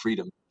rights and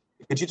freedom.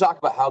 Could you talk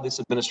about how this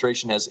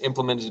administration has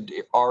implemented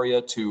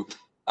ARIA to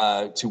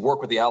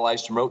work with the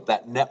allies to promote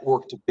that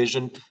networked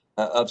vision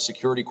of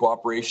security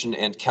cooperation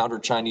and counter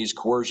Chinese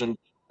coercion?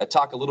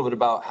 Talk a little bit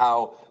about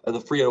how the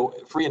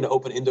free and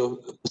open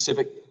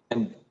Indo-Pacific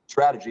and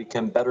strategy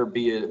can better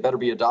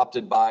be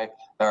adopted by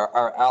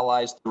our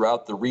allies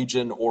throughout the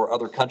region or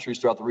other countries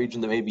throughout the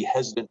region that may be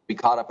hesitant to be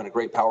caught up in a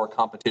great power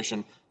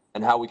competition,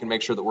 and how we can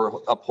make sure that we're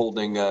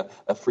upholding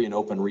a free and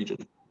open region.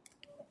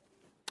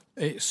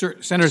 Hey,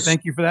 Senator,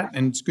 thank you for that,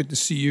 and it's good to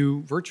see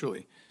you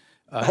virtually.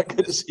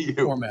 Good to see you.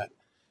 Format.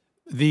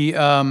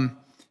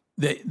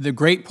 The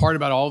great part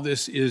about all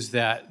this is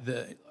that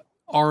the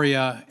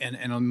ARIA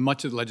and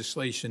much of the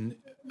legislation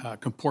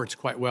comports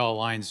quite well,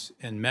 aligns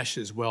and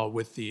meshes well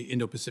with the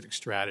Indo-Pacific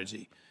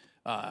strategy.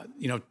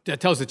 That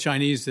tells the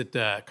Chinese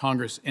that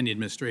Congress and the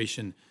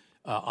administration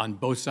on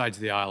both sides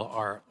of the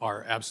aisle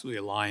are absolutely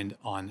aligned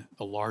on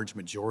a large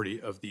majority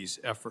of these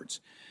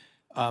efforts.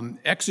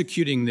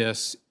 Executing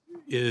this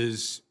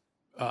is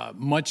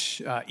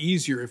much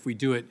easier if we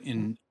do it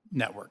in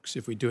networks,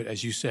 if we do it,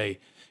 as you say,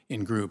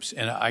 in groups.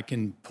 And I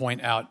can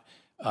point out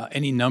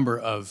any number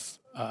of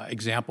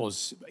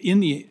examples in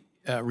the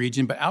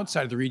region, but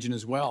outside of the region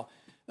as well.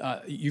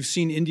 You've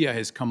seen India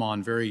has come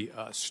on very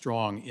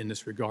strong in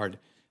this regard.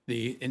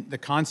 The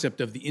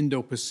concept of the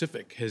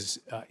Indo-Pacific has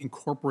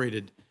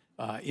incorporated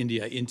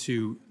India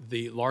into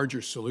the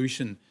larger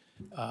solution.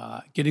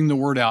 Getting the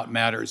word out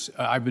matters.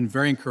 I've been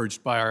very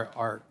encouraged by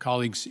our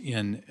colleagues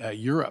in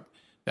Europe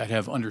that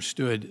have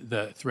understood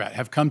the threat,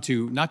 have come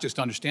to not just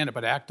understand it,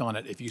 but act on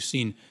it. If you've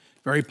seen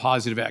very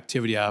positive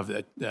activity out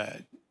of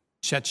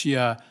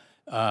Czechia,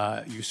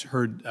 you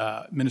heard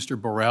Minister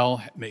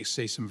Borrell may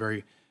say some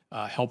very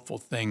helpful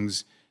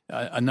things.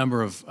 A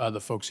number of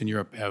the folks in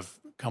Europe have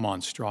come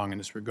on strong in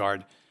this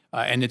regard,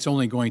 and it's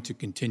only going to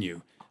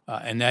continue.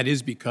 And that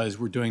is because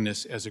we're doing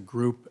this as a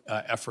group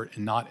effort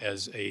and not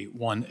as the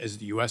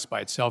U.S.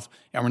 by itself.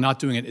 And we're not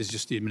doing it as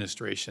just the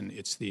administration.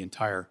 It's the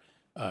entire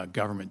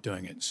government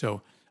doing it.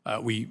 So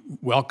we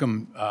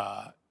welcome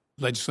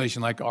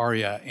legislation like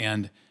ARIA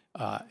and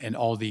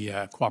all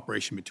the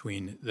cooperation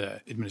between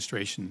the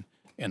administration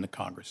and the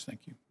Congress.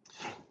 Thank you.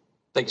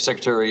 Thank you,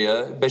 Secretary.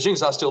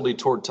 Beijing's hostility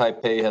toward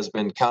Taipei has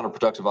been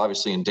counterproductive,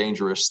 obviously, and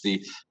dangerous.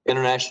 The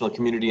international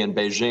community and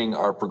Beijing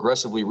are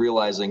progressively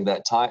realizing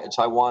that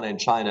Taiwan and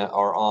China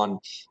are on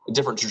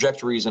different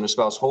trajectories and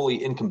espouse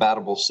wholly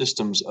incompatible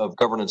systems of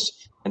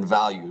governance and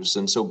values.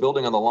 And so,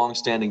 building on the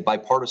longstanding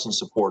bipartisan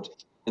support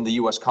in the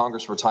U.S.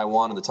 Congress for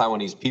Taiwan and the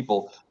Taiwanese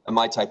people, the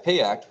My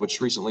Taipei Act,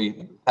 which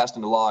recently passed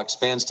into law,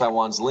 expands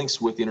Taiwan's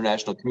links with the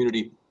international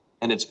community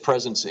and its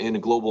presence in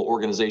global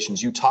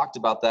organizations. You talked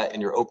about that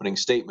in your opening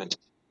statement.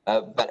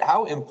 But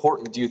how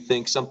important do you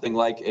think something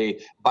like a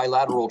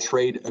bilateral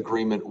trade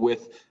agreement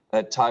with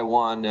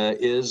Taiwan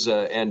is,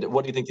 and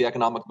what do you think the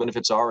economic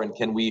benefits are, and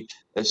can we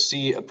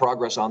see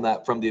progress on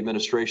that from the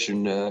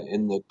administration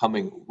in the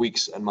coming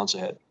weeks and months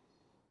ahead?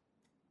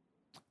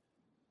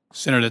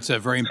 Senator, that's a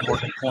very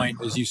important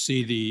point. As you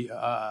see, the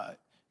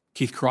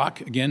Keith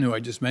Kroc, again, who I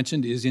just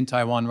mentioned, is in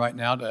Taiwan right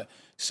now to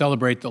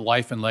celebrate the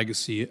life and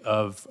legacy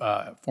of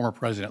former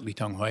President Lee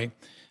Teng-hui.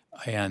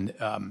 And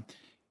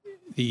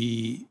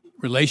the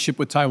relationship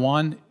with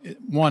Taiwan,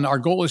 one, our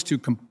goal is to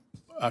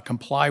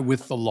comply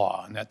with the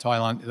law. And that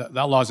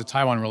law is the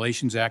Taiwan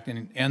Relations Act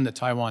and the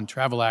Taiwan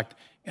Travel Act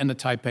and the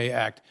Taipei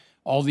Act.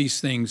 All these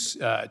things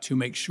to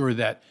make sure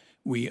that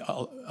we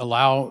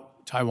allow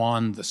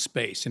Taiwan the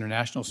space,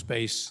 international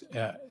space,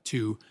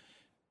 to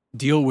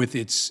deal with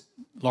its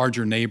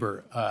larger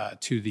neighbor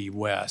to the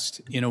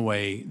west in a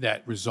way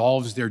that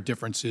resolves their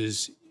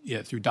differences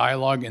through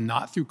dialogue and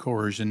not through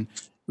coercion.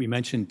 We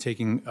mentioned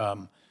picking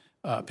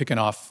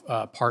off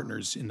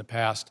partners in the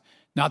past,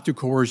 not through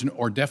coercion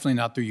or definitely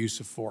not through use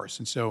of force.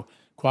 And so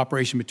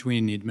cooperation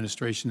between the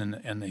administration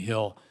and the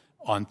Hill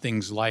on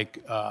things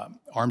like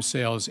arms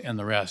sales and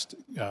the rest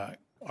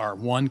are,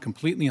 one,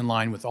 completely in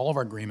line with all of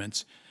our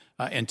agreements,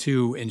 and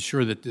two,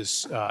 ensure that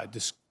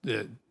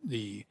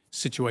the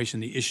situation,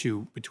 the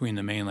issue between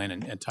the mainland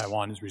and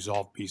Taiwan is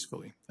resolved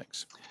peacefully.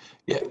 Thanks.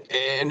 Yeah,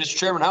 and Mr.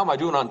 Chairman, how am I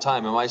doing on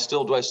time? Do I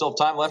still have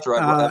time left, or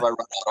have I run out?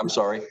 I'm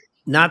sorry.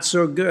 Not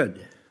so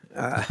good.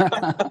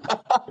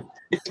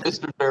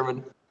 Mr.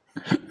 Chairman.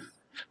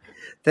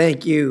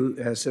 Thank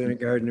you, Senator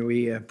Gardner.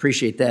 We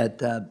appreciate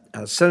that.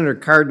 Senator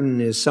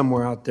Cardin is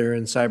somewhere out there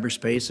in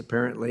cyberspace,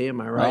 apparently.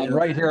 Am I right? I'm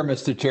right here,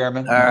 Mr.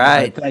 Chairman. All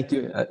right. Thank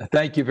you.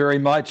 Thank you very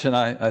much. And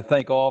I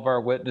thank all of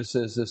our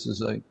witnesses. This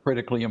is a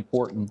critically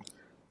important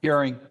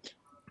hearing.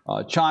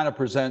 China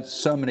presents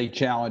so many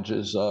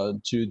challenges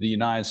to the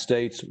United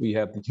States. We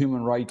have the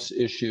human rights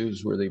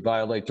issues where they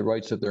violate the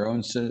rights of their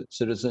own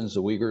citizens,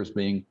 the Uyghurs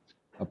being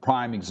a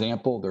prime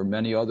example. There are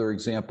many other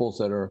examples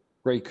that are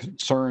great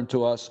concern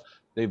to us.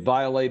 They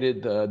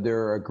violated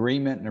their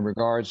agreement in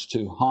regards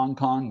to Hong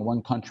Kong,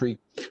 one country,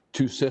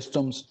 two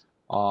systems.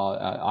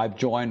 I've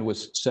joined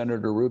with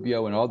Senator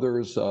Rubio and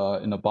others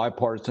in a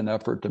bipartisan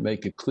effort to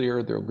make it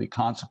clear there will be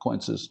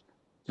consequences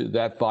to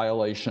that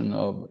violation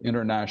of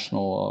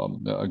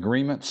international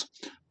agreements.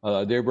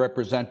 They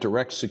represent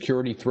direct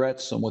security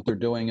threats on what they're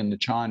doing in the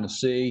China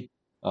Sea.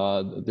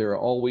 They're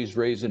always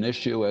raising an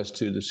issue as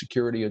to the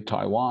security of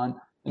Taiwan,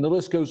 and the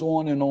list goes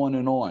on and on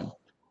and on.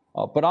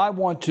 But I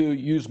want to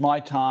use my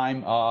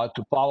time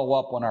to follow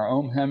up on our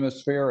own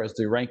hemisphere as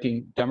the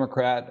ranking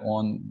Democrat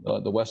on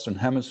the Western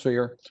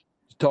Hemisphere,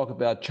 to talk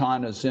about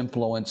China's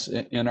influence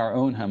in our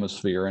own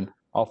hemisphere. And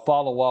I'll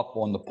follow up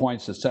on the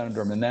points that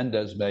Senator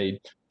Menendez made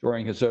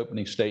during his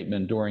opening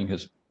statement, during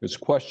his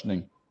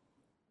questioning.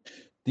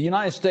 The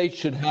United States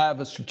should have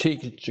a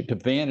strategic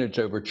advantage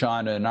over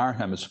China in our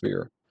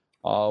hemisphere.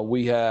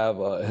 We have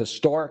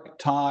historic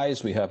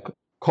ties, we have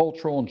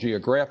cultural and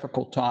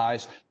geographical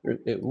ties.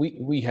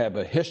 We have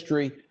a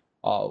history.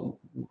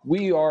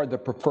 We are the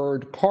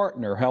preferred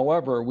partner.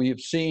 However, we have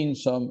seen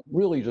some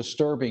really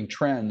disturbing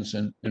trends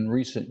in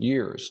recent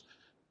years.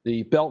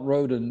 The Belt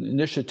Road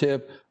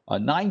Initiative,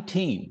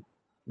 19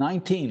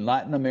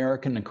 Latin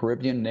American and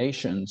Caribbean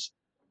nations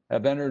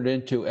have entered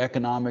into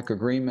economic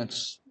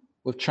agreements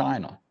with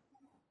China.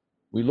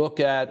 We look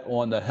at,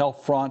 on the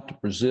health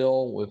front,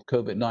 Brazil with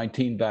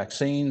COVID-19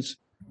 vaccines.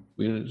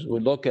 We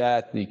look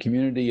at the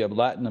community of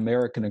Latin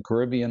American and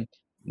Caribbean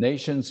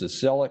nations, the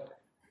CELAC.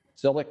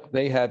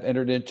 They have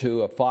entered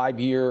into a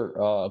 5-year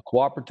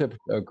cooperative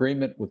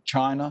agreement with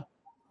China.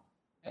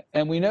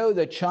 And we know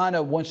that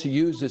China wants to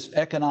use this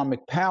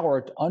economic power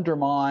to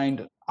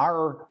undermine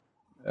our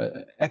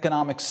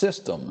economic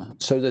system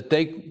so that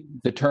they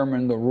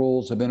determine the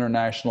rules of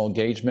international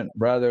engagement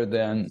rather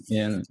than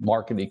in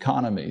market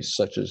economies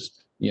such as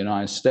the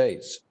United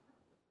States.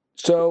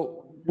 So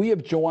we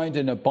have joined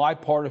in a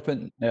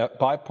bipartisan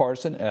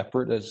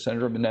effort, as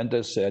Senator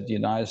Menendez said, the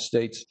United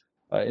States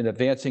in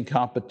advancing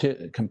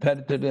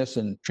competitiveness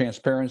and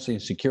transparency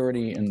and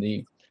security in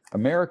the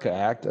America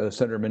Act.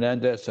 Senator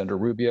Menendez, Senator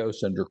Rubio,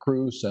 Senator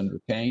Cruz,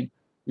 Senator Kaine,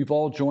 we've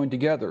all joined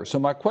together. So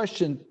my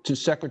question to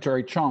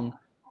Secretary Chung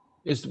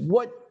is,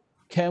 what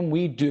can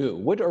we do?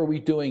 What are we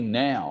doing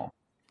now,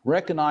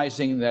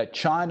 recognizing that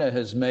China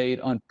has made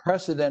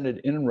unprecedented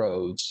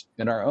inroads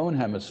in our own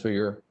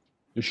hemisphere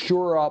to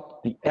shore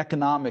up the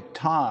economic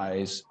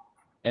ties?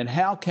 And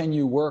how can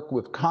you work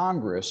with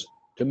Congress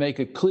to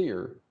make it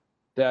clear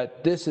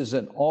that this is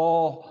an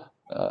all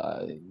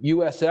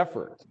U.S.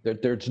 effort,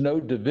 that there's no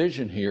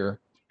division here,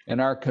 and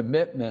our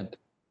commitment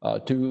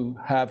to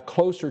have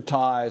closer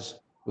ties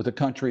with the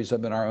countries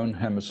in our own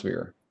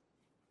hemisphere?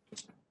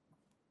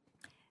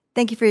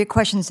 Thank you for your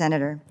question,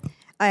 Senator.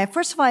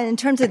 First of all, in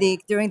terms of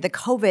during the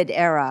COVID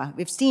era,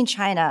 we've seen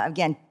China,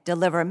 again,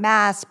 deliver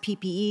masks,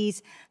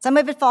 PPEs, some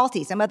of it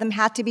faulty, some of them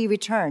had to be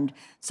returned.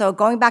 So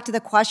going back to the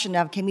question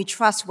of, can we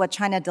trust what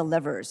China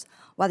delivers?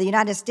 While the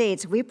United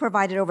States, we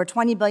provided over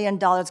 $20 billion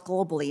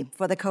globally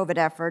for the COVID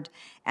effort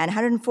and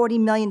 $140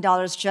 million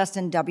just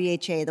in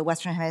WHA, the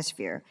Western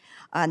Hemisphere.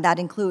 And that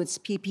includes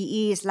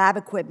PPEs, lab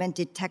equipment,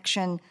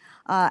 detection,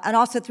 and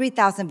also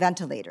 3,000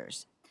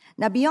 ventilators.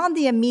 Now, beyond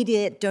the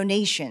immediate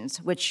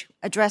donations, which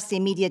address the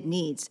immediate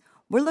needs,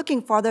 we're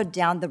looking farther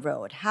down the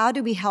road. How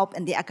do we help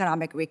in the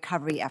economic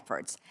recovery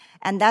efforts?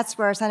 And that's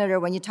where, Senator,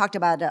 when you talked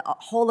about a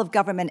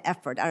whole-of-government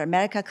effort, our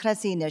America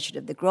Crece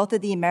initiative, the Growth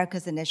of the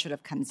Americas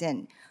initiative comes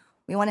in.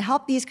 We want to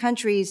help these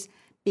countries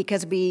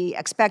because we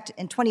expect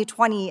in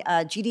 2020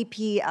 a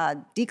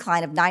GDP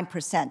decline of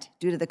 9%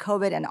 due to the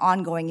COVID and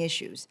ongoing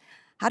issues.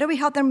 How do we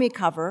help them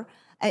recover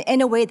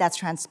in a way that's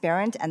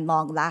transparent and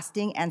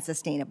long-lasting and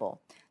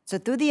sustainable? So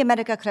through the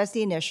America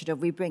Crece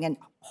initiative, we bring in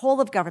whole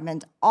of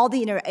government, all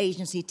the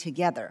interagency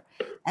together.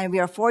 And we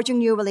are forging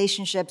new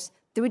relationships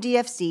through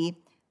DFC,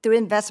 through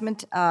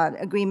investment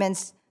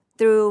agreements,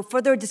 through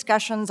further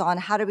discussions on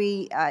how do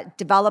we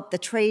develop the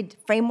trade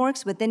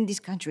frameworks within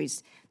these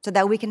countries so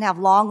that we can have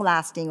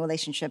long-lasting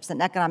relationships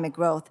and economic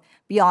growth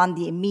beyond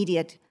the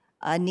immediate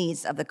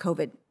needs of the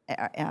COVID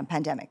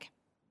pandemic.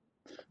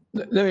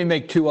 Let me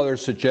make two other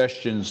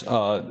suggestions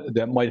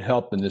that might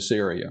help in this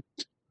area.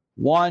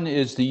 One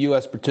is the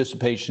U.S.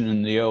 participation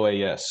in the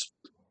OAS.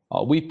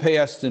 We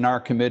passed in our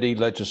committee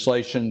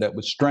legislation that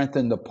would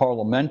strengthen the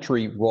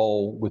parliamentary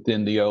role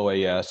within the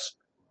OAS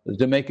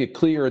to make it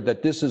clear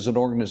that this is an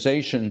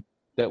organization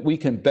that we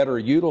can better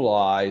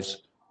utilize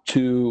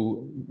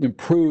to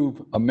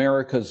improve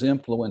America's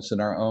influence in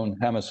our own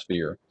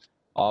hemisphere.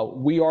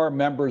 We are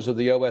members of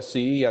the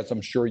OSCE, as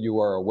I'm sure you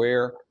are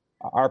aware.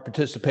 Our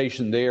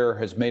participation there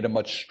has made a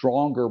much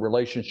stronger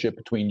relationship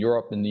between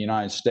Europe and the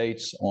United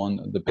States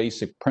on the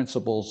basic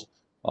principles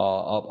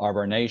of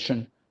our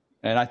nation.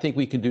 And I think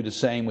we can do the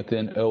same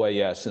within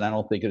OAS, and I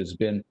don't think it has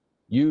been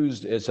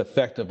used as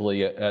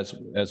effectively as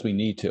we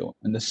need to.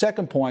 And the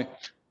second point,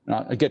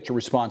 I get your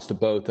response to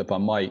both, if I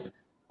might,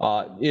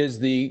 is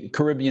the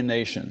Caribbean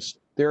nations.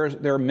 There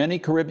are many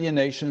Caribbean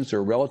nations.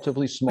 They're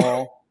relatively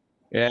small,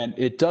 and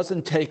it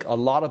doesn't take a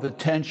lot of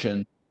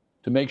attention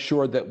to make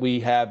sure that we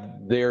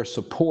have their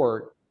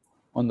support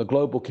on the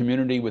global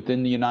community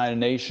within the United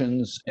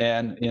Nations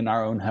and in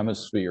our own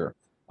hemisphere.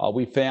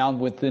 We found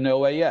within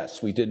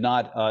OAS, we did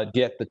not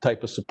get the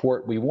type of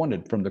support we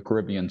wanted from the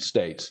Caribbean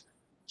states.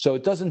 So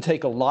it doesn't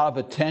take a lot of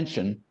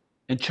attention,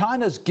 and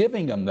China's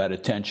giving them that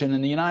attention,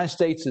 and the United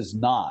States is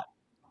not.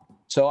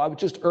 So I would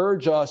just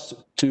urge us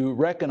to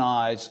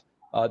recognize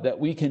that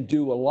we can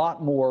do a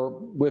lot more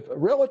with a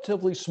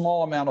relatively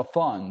small amount of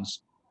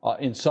funds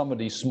in some of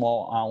these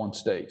small island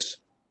states.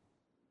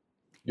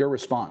 Your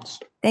response.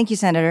 Thank you,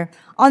 Senator.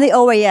 On the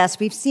OAS,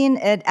 we've seen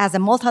it as a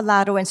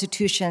multilateral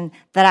institution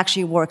that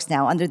actually works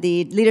now. Under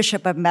the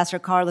leadership of Ambassador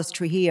Carlos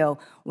Trujillo,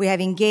 we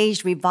have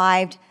engaged,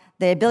 revived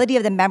the ability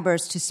of the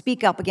members to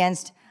speak up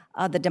against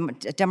the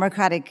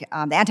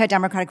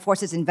anti-democratic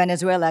forces in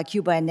Venezuela,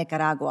 Cuba, and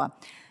Nicaragua.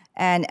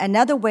 And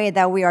another way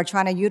that we are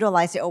trying to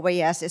utilize the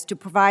OAS is to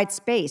provide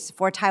space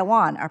for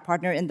Taiwan, our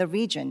partner in the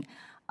region.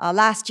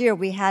 Last year,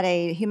 we had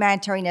a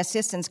humanitarian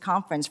assistance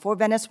conference for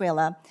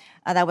Venezuela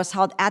that was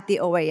held at the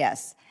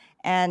OAS.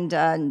 And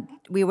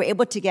we were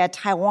able to get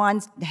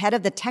Taiwan's head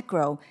of the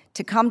TECRO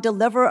to come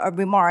deliver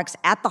remarks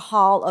at the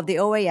hall of the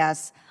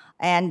OAS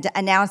and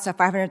announce a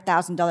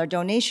 $500,000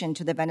 donation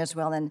to the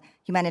Venezuelan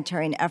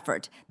humanitarian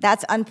effort.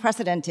 That's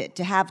unprecedented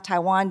to have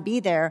Taiwan be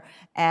there,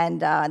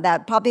 and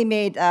that probably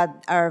made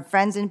our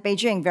friends in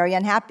Beijing very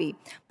unhappy.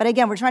 But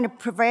again, we're trying to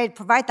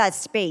provide that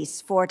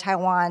space for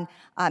Taiwan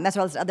as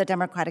well as other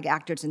democratic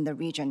actors in the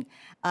region.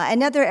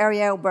 Another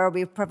area where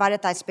we've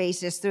provided that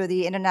space is through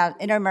the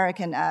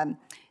Inter-American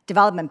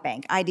Development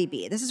Bank,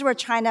 IDB. This is where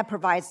China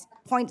provides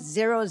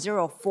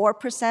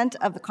 0.004%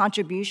 of the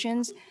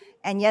contributions,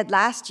 and yet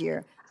last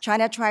year,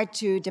 China tried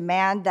to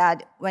demand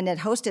that when it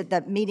hosted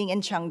the meeting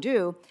in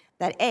Chengdu,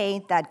 that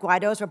A, that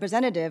Guaido's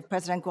representative,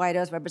 President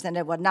Guaido's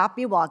representative, would not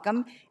be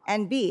welcome,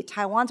 and B,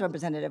 Taiwan's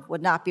representative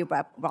would not be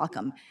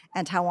welcome,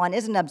 and Taiwan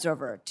is an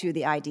observer to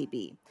the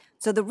IDB.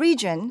 So the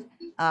region,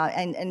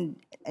 in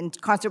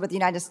concert with the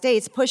United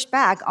States, pushed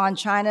back on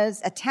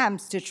China's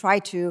attempts to try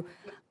to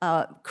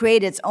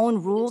create its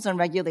own rules and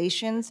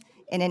regulations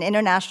in an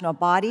international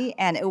body,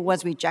 and it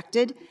was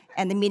rejected,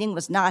 and the meeting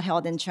was not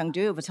held in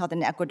Chengdu, it was held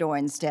in Ecuador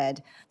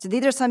instead. So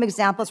these are some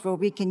examples where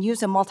we can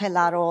use a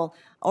multilateral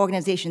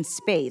organization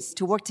space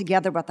to work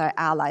together with our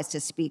allies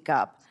to speak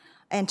up.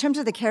 In terms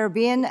of the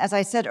Caribbean, as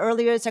I said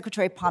earlier,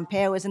 Secretary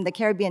Pompeo is in the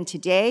Caribbean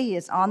today. He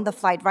is on the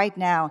flight right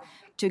now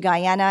to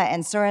Guyana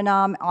and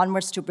Suriname,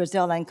 onwards to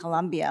Brazil and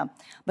Colombia.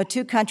 But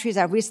two countries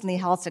have recently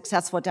held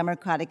successful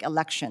democratic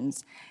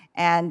elections.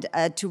 And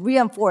to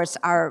reinforce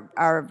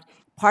our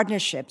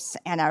partnerships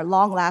and our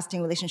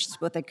long-lasting relationships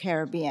with the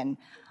Caribbean,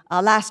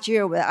 last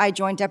year, I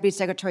joined Deputy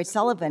Secretary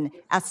Sullivan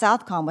at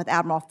Southcom with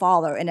Admiral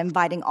Fowler in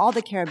inviting all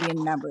the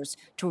Caribbean members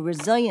to a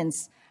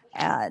resilience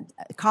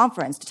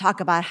conference to talk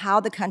about how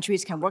the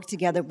countries can work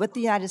together with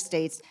the United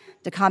States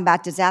to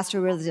combat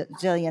disaster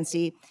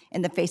resiliency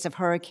in the face of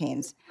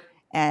hurricanes.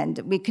 And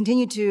we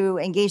continue to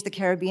engage the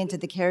Caribbean to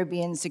the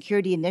Caribbean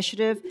Security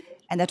Initiative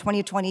and the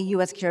 2020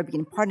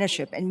 U.S.-Caribbean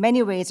Partnership in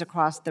many ways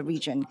across the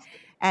region.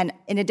 And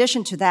in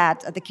addition to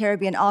that, the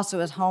Caribbean also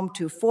is home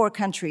to 4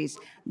 countries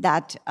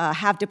that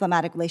have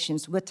diplomatic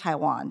relations with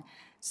Taiwan.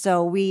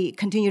 So we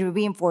continue to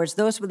reinforce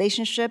those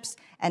relationships,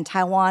 and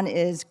Taiwan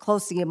is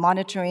closely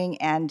monitoring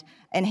and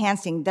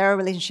enhancing their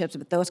relationships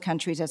with those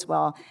countries as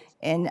well,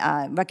 in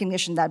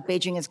recognition that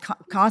Beijing is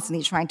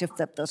constantly trying to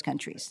flip those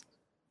countries.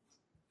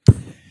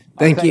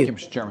 Thank you,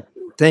 Mr. Chairman.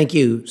 Thank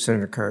you,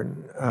 Senator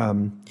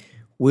Cardin.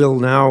 We'll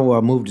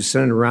now move to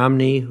Senator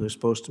Romney, who is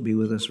supposed to be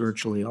with us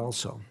virtually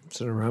also.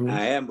 Senator Romney?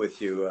 I am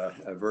with you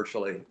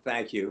virtually.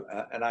 Thank you.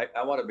 And I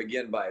want to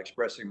begin by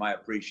expressing my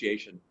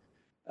appreciation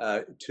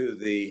to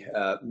the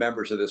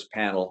members of this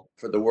panel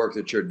for the work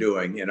that you're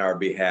doing in our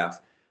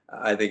behalf.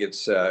 I think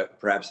it's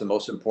perhaps the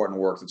most important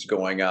work that's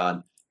going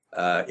on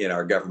in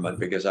our government,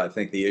 because I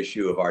think the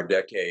issue of our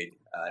decade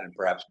and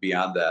perhaps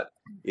beyond that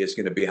is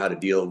going to be how to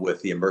deal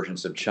with the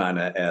emergence of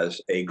China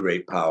as a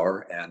great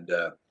power, and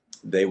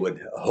they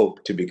would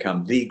hope to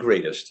become the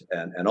greatest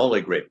and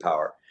only great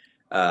power.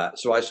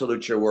 So I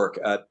salute your work.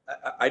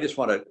 I just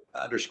want to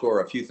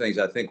underscore a few things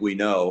I think we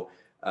know.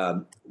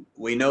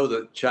 We know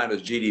that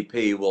China's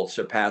GDP will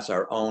surpass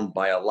our own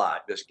by a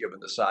lot, just given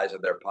the size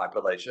of their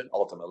population,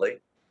 ultimately.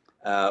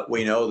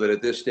 We know that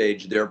at this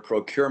stage, their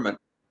procurement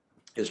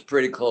is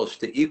pretty close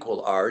to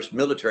equal ours,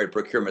 military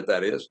procurement,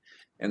 that is.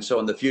 And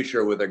so in the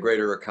future, with a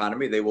greater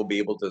economy, they will be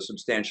able to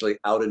substantially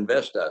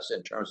outinvest us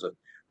in terms of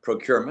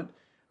procurement.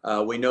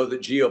 We know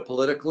that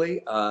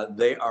geopolitically,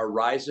 they are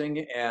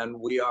rising and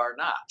we are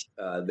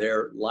not.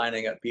 They're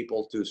lining up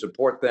people to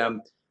support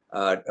them.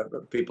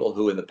 people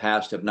who in the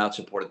past have not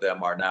supported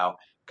them are now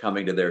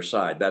coming to their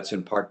side. That's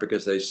in part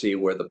because they see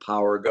where the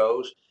power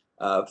goes.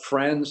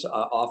 Friends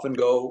often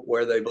go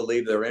where they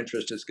believe their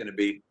interest is going to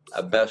be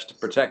best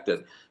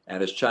protected.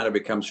 And as China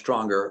becomes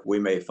stronger, we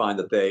may find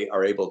that they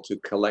are able to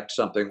collect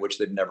something which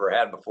they've never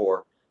had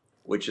before,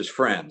 which is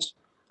friends.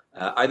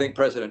 I think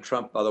President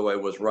Trump, by the way,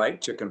 was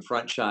right to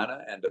confront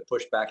China and to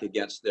push back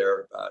against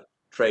their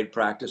trade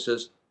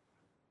practices.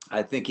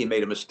 I think he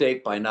made a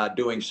mistake by not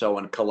doing so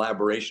in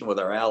collaboration with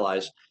our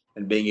allies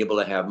and being able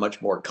to have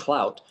much more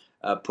clout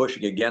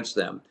pushing against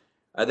them.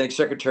 I think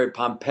Secretary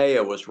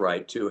Pompeo was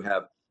right to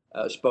have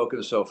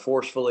spoken so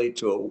forcefully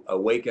to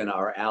awaken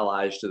our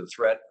allies to the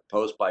threat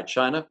posed by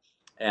China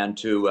and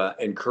to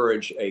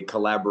encourage a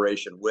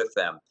collaboration with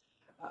them.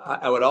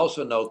 I would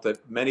also note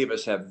that many of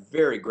us have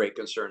very great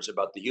concerns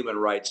about the human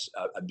rights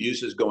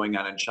abuses going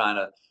on in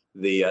China,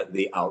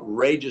 the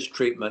outrageous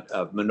treatment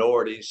of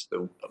minorities,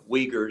 the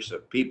Uyghurs,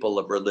 of people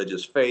of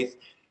religious faith,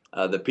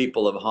 the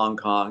people of Hong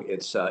Kong.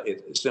 It's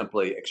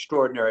simply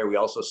extraordinary. We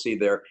also see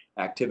their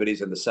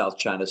activities in the South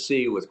China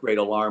Sea with great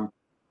alarm.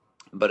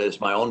 But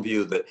it's my own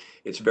view that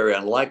it's very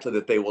unlikely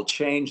that they will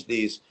change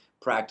these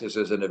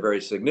practices in a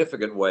very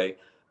significant way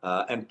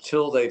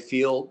until they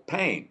feel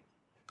pain.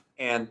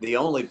 And the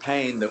only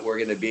pain that we're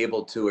going to be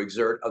able to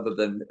exert other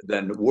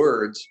than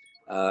words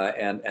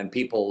and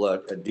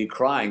people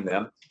decrying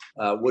them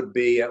would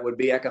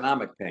be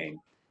economic pain.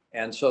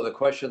 And so the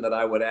question that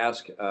I would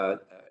ask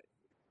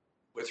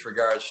with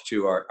regards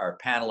to our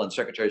panel and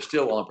Secretary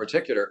Stilwell in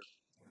particular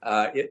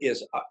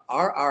is,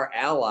 are our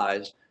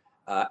allies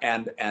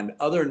and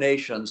other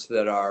nations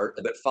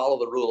that follow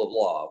the rule of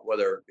law,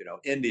 whether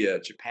India,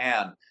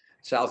 Japan,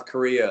 South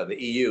Korea,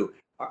 the EU,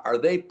 are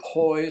they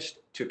poised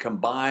to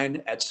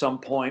combine at some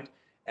point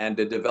and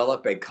to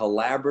develop a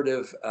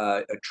collaborative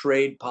a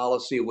trade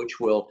policy which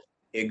will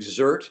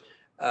exert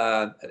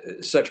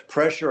such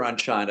pressure on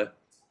China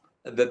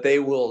that they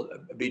will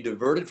be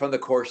diverted from the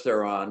course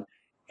they're on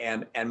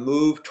and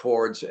move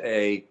towards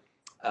a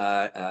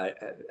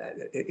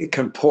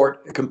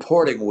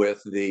comporting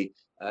with the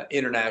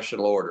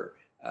international order?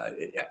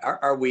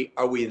 Are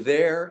we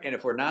there? And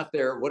if we're not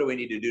there, what do we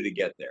need to do to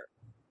get there?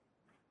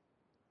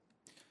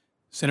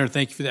 Senator,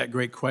 thank you for that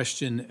great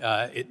question.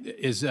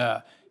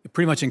 It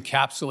pretty much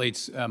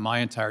encapsulates my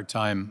entire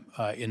time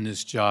in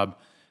this job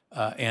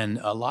and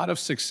a lot of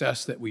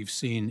success that we've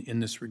seen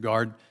in this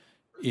regard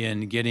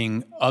in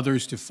getting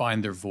others to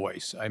find their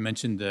voice. I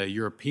mentioned the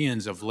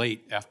Europeans of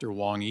late, after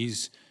Wang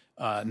Yi's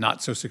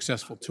not so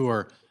successful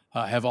tour,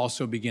 have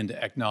also begun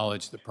to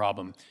acknowledge the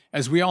problem.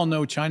 As we all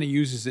know, China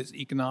uses its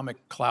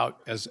economic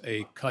clout as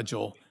a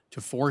cudgel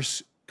to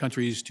force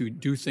countries to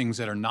do things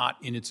that are not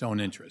in its own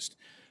interest.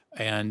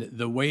 And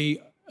the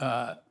way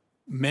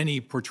many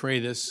portray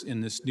this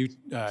in this new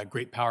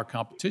great power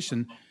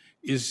competition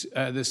is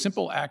the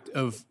simple act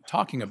of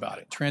talking about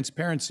it,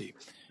 transparency.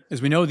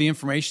 As we know, the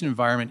information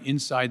environment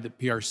inside the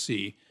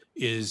PRC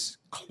is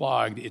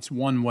clogged. It's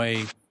one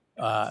way.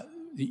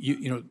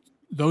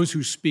 Those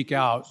who speak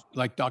out,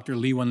 like Dr.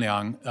 Li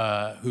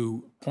Wenliang,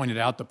 who pointed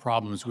out the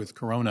problems with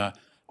corona,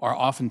 are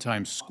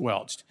oftentimes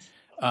squelched.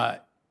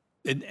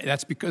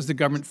 That's because the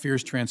government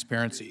fears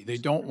transparency. They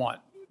don't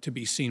want to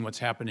be seen what's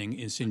happening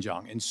in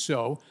Xinjiang. And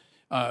so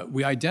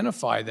we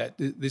identify that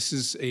this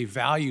is a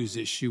values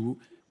issue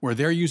where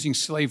they're using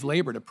slave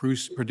labor to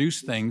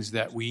produce things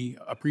that we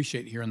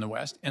appreciate here in the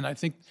West. And I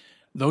think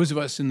those of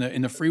us in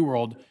the free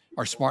world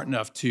are smart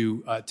enough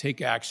to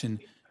take action,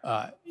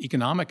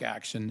 economic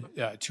action,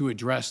 to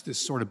address this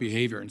sort of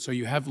behavior. And so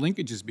you have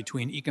linkages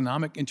between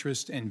economic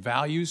interests and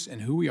values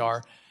and who we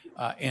are.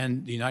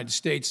 And the United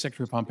States,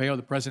 Secretary Pompeo,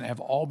 the President, have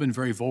all been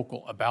very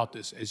vocal about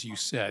this, as you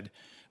said,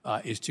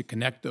 is to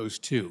connect those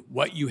two.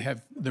 What you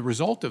have, the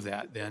result of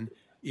that then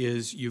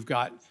is you've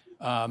got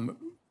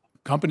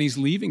companies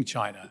leaving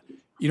China.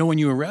 When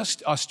you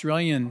arrest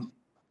Australian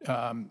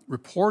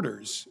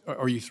reporters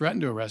or you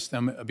threaten to arrest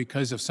them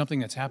because of something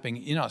that's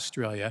happening in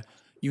Australia,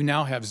 you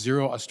now have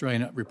 0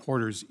 Australian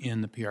reporters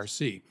in the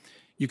PRC.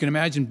 You can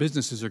imagine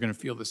businesses are going to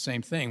feel the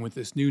same thing with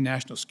this new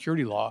national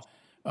security law.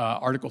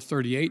 Article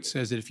 38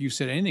 says that if you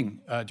said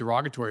anything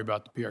derogatory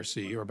about the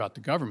PRC or about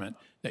the government,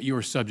 that you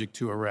are subject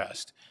to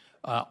arrest.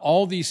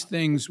 All these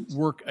things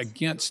work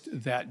against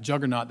that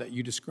juggernaut that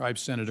you described,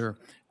 Senator,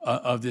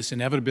 of this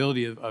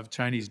inevitability of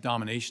Chinese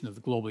domination of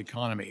the global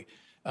economy.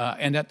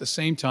 And at the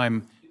same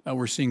time,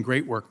 we're seeing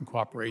great work and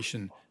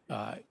cooperation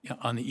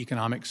on the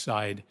economic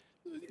side.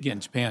 Again,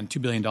 Japan,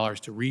 $2 billion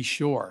to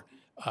reshore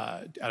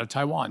out of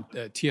Taiwan.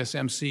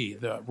 TSMC,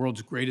 the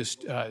world's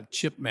greatest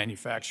chip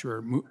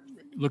manufacturer,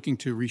 looking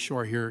to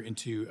reshore here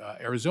into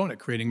Arizona,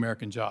 creating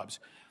American jobs.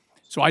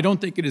 So I don't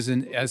think it is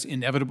as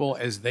inevitable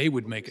as they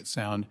would make it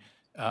sound.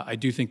 I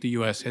do think the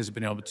U.S. has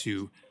been able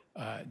to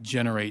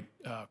generate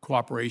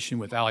cooperation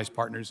with allies,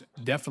 partners,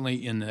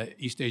 definitely in the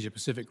East Asia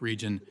Pacific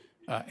region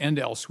and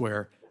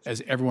elsewhere,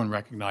 as everyone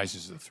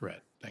recognizes the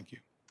threat. Thank you.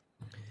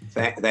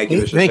 Thank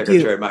you, Mr.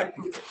 Secretary.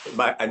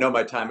 I know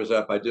my time is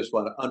up. I just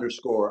want to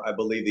underscore, I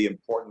believe, the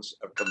importance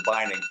of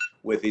combining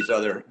with these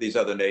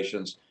other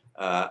nations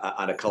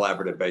on a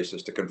collaborative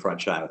basis to confront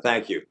China.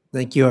 Thank you.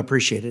 Thank you. I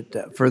appreciate it.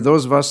 For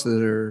those of us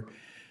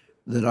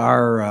that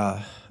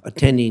are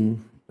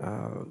attending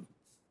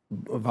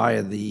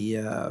via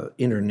the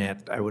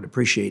internet, I would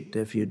appreciate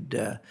if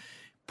you'd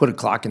put a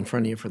clock in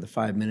front of you for the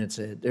 5 minutes.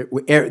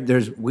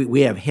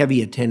 We have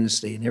heavy attendance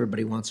today, and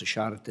everybody wants a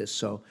shot at this.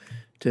 So,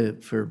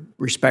 for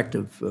respect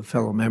of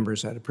fellow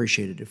members, I'd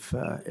appreciate it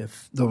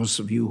if those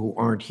of you who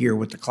aren't here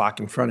with the clock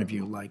in front of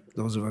you, like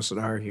those of us that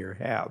are here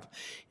have,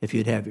 if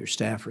you'd have your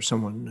staff or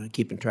someone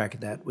keeping track of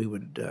that, we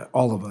would,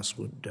 all of us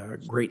would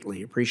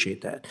greatly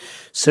appreciate that.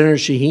 Senator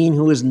Shaheen,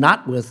 who is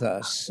not with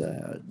us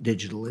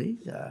digitally,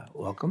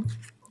 welcome.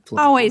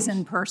 Always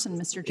in person,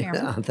 Mr.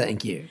 Chairman.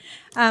 Thank you.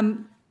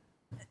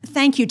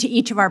 Thank you to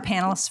each of our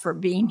panelists for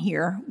being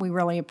here. We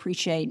really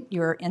appreciate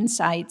your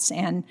insights.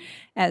 And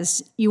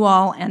as you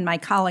all and my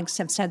colleagues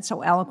have said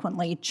so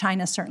eloquently,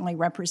 China certainly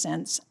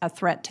represents a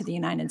threat to the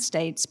United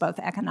States, both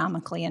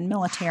economically and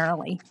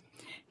militarily.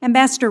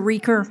 Ambassador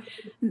Rieker,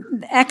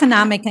 the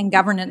economic and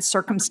governance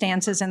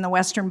circumstances in the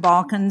Western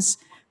Balkans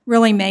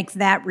really make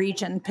that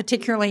region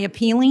particularly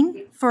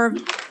appealing for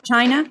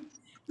China.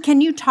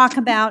 Can you talk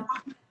about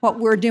what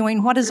we're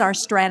doing? What is our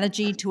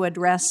strategy to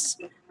address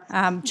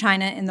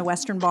China in the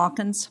Western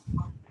Balkans?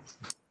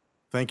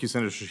 Thank you,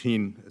 Senator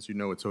Shaheen. As you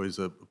know, it's always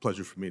a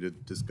pleasure for me to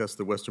discuss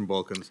the Western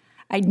Balkans.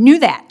 I knew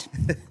that.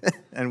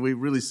 And we've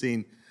really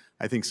seen,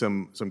 I think,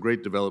 some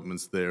great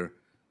developments there.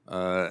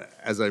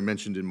 As I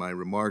mentioned in my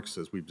remarks,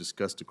 as we've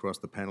discussed across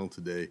the panel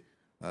today,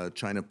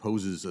 China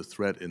poses a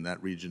threat in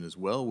that region as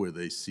well, where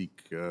they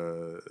seek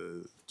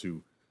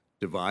to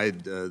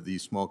divide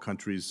these small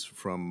countries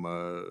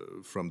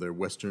from their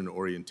Western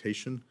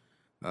orientation.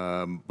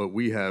 But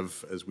we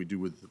have, as we do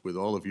with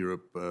all of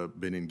Europe,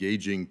 been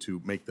engaging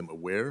to make them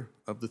aware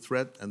of the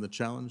threat and the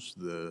challenge,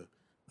 the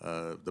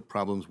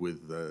problems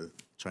with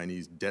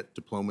Chinese debt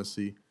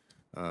diplomacy,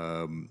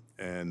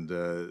 and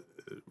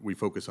we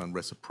focus on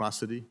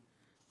reciprocity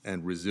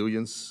and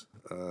resilience.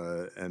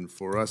 And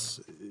for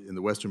us in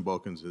the Western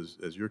Balkans,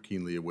 as you're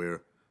keenly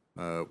aware,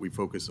 we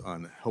focus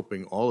on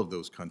helping all of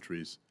those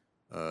countries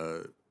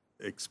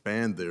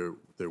expand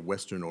their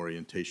Western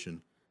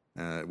orientation.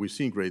 We've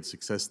seen great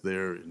success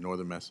there in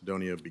Northern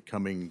Macedonia,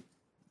 becoming,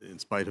 in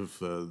spite of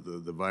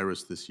the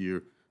virus this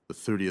year, the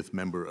 30th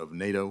member of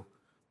NATO.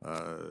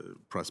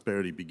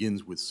 Prosperity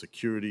begins with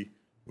security.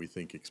 We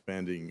think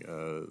expanding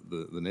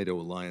the NATO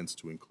alliance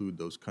to include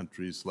those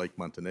countries like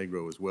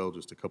Montenegro as well,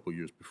 just a couple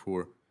years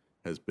before,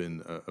 has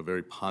been a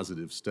very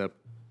positive step.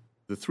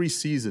 The 3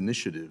 Cs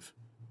initiative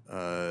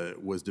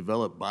was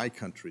developed by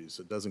countries,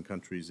 a dozen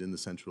countries in the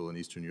Central and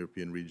Eastern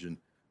European region,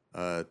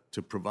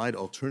 to provide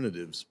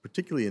alternatives,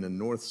 particularly in a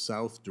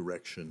north-south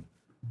direction,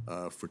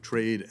 for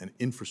trade and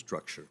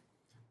infrastructure.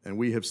 And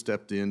we have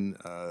stepped in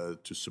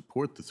to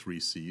support the 3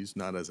 Cs,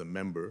 not as a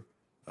member,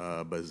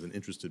 but as an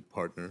interested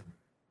partner.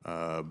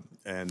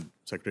 And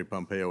Secretary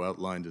Pompeo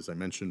outlined, as I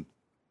mentioned,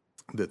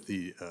 that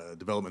the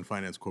Development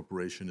Finance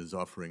Corporation is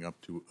offering up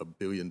to $1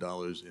 billion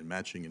in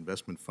matching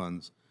investment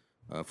funds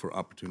for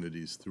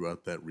opportunities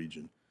throughout that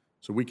region.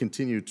 So we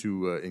continue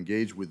to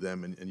engage with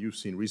them, and you've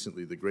seen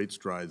recently the great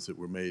strides that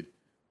were made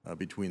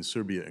between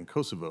Serbia and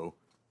Kosovo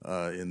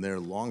in their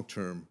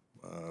long-term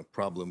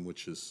problem,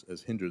 which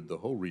has hindered the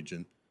whole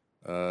region,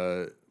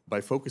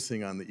 by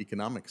focusing on the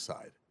economic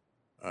side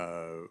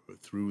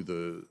through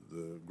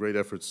the great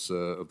efforts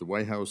of the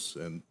White House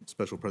and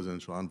Special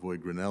Presidential Envoy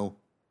Grenell,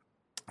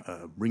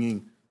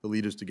 bringing the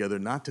leaders together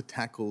not to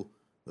tackle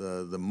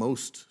the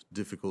most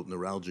difficult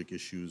neuralgic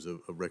issues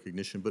of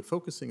recognition, but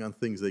focusing on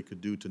things they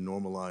could do to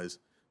normalize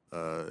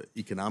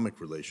economic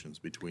relations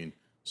between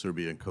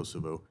Serbia and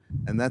Kosovo.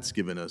 And that's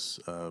given us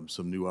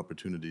some new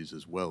opportunities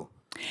as well.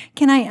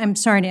 I'm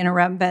sorry to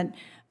interrupt, but,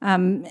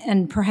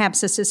 and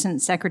perhaps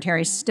Assistant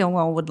Secretary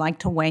Stilwell would like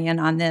to weigh in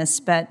on this,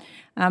 but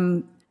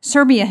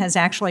Serbia has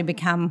actually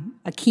become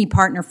a key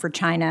partner for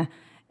China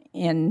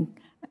and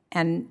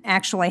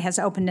actually has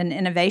opened an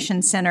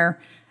innovation center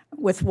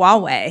with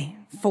Huawei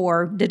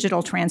for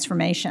digital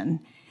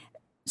transformation.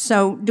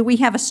 So do we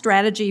have a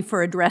strategy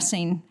for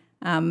addressing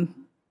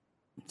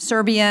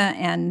Serbia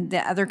and the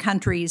other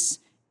countries'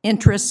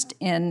 interest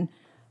in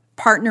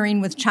partnering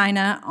with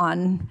China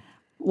on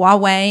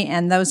Huawei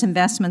and those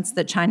investments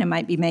that China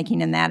might be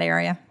making in that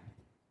area?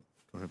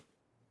 Go ahead.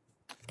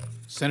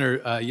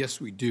 Senator,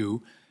 yes, we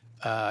do.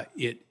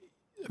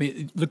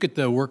 Look at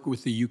the work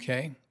with the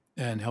UK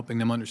and helping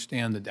them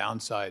understand the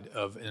downside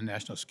of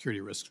international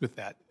security risks with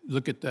that.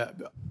 Look at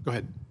the, go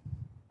ahead.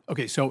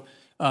 Okay, so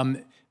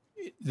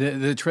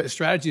the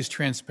strategy is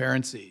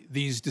transparency.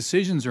 These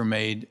decisions are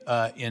made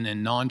in a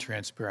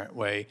non-transparent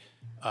way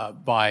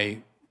by,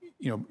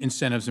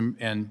 incentives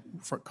and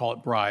call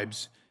it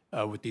bribes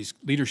with these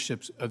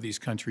leaderships of these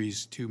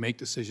countries to make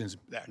decisions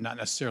that are not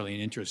necessarily in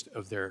interest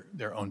of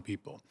their own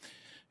people.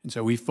 And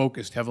so we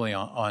focused heavily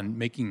on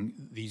making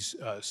these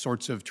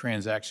sorts of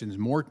transactions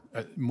more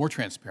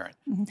transparent.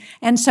 Mm-hmm.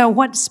 And so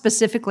what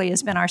specifically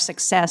has been our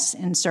success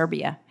in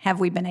Serbia? Have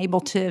we been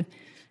able to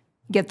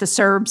get the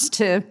Serbs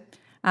to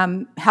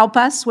help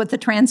us with the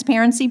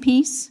transparency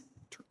piece?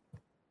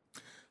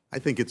 I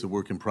think it's a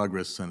work in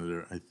progress,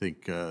 Senator. I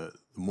think the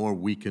more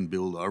we can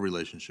build our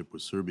relationship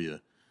with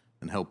Serbia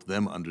and help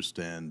them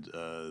understand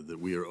that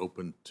we are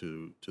open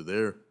to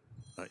their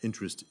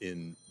interest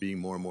in being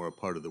more and more a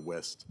part of the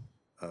West,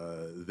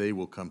 they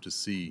will come to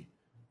see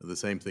the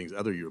same things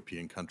other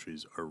European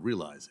countries are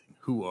realizing.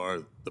 Who are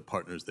the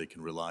partners they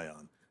can rely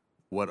on?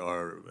 What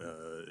are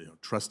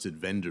trusted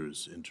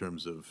vendors in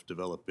terms of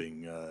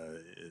developing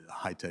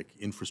high-tech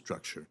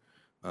infrastructure?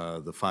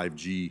 The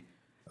 5G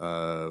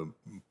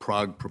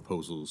Prague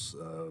proposals,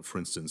 for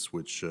instance,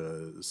 which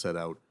set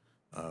out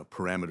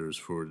parameters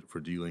for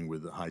dealing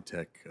with the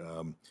high-tech.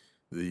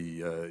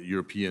 The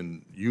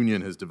European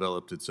Union has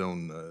developed its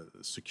own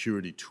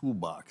security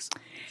toolbox.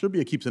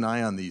 Serbia keeps an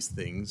eye on these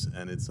things,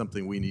 and it's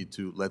something we need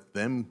to let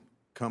them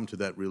come to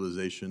that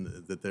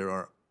realization that there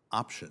are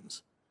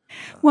options.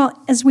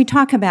 Well, as we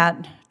talk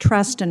about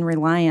trust and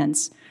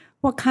reliance,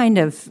 what kind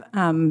of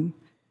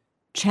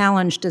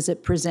challenge does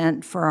it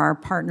present for our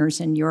partners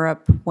in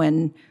Europe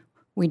when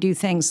we do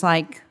things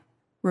like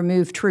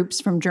remove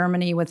troops from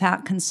Germany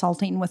without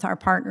consulting with our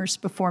partners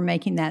before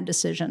making that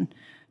decision?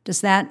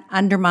 Does that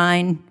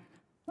undermine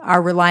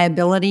our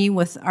reliability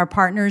with our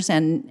partners,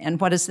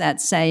 and what does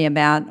that say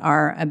about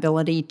our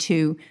ability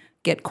to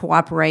get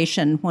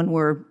cooperation when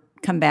we're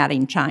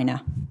combating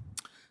China?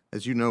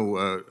 As you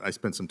know, I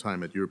spent some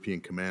time at European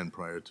Command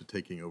prior to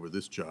taking over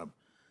this job,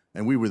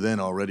 and we were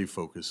then already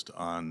focused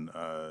on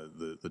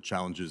the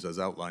challenges as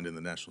outlined in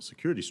the National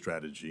Security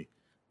Strategy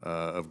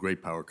of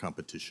great power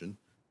competition,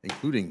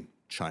 including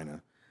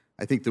China.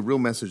 I think the real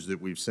message that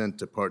we've sent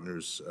to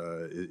partners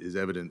is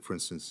evident, for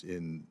instance,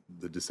 in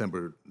the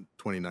December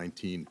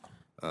 2019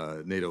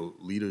 NATO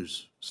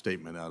leaders'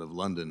 statement out of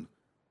London,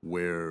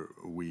 where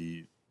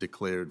we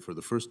declared for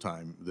the first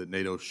time that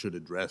NATO should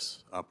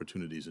address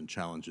opportunities and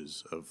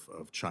challenges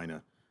of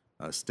China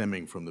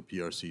stemming from the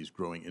PRC's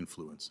growing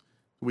influence.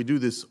 We do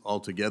this all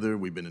together.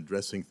 We've been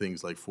addressing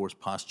things like force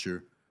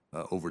posture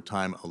over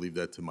time. I'll leave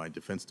that to my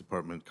Defense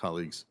Department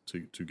colleagues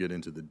to get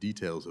into the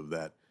details of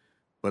that.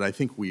 But I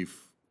think we've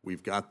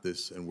got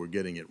this, and we're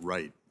getting it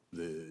right.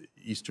 The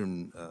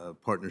Eastern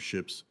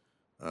partnerships,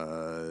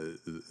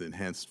 the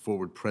enhanced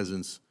forward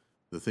presence,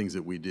 the things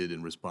that we did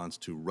in response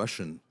to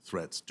Russian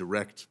threats,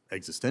 direct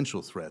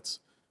existential threats.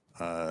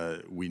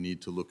 We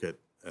need to look at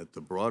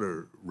the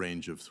broader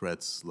range of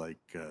threats like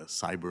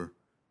cyber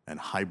and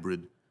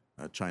hybrid,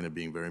 China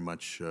being very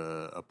much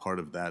a part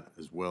of that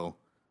as well.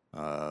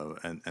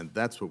 And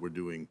that's what we're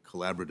doing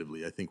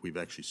collaboratively. I think we've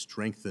actually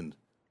strengthened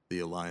the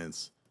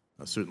alliance.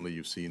 Certainly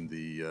you've seen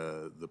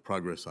the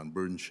progress on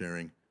burden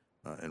sharing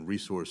and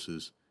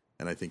resources,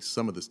 and I think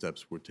some of the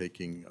steps we're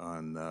taking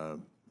on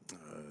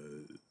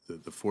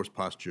the force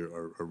posture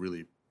are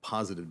really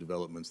positive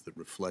developments that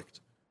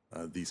reflect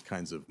these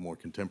kinds of more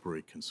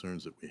contemporary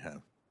concerns that we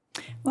have.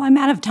 Well, I'm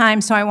out of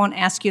time, so I won't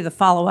ask you the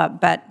follow-up,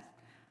 but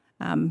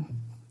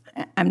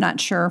I'm not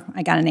sure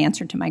I got an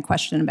answer to my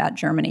question about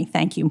Germany.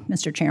 Thank you,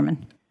 Mr.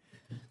 Chairman.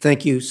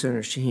 Thank you,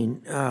 Senator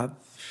Shaheen.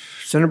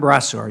 Senator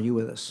Barrasso, are you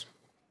with us?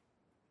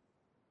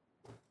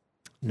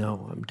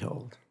 No, I'm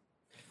told.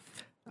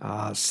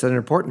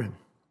 Senator Portman?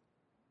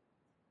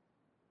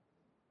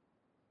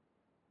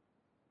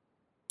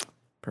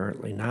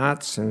 Apparently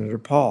not. Senator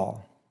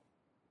Paul?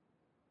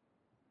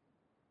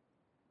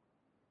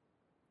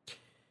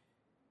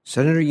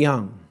 Senator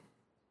Young?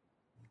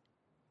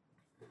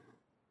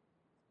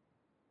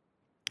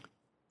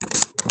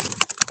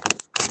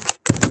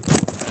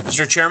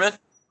 Mr. Chairman?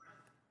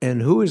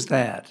 And who is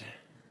that?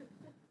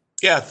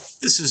 Yeah,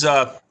 this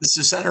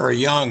is Senator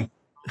Young.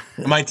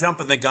 Am I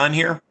jumping the gun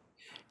here?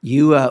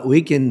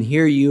 We can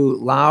hear you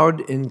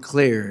loud and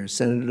clear.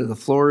 Senator, the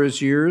floor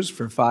is yours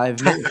for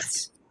 5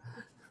 minutes.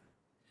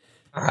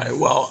 All right.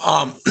 Well,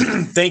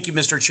 thank you,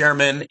 Mr.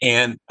 Chairman.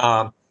 And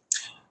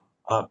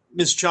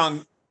Ms.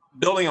 Chung,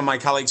 building on my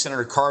colleague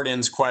Senator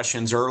Cardin's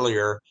questions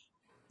earlier,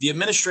 the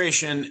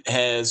administration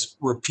has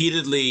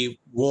repeatedly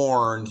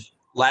warned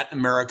Latin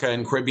America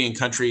and Caribbean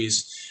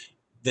countries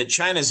that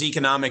China's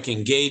economic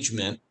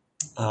engagement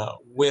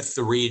with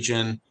the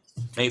region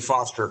may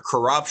foster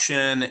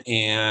corruption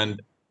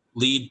and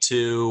lead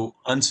to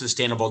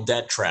unsustainable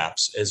debt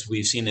traps, as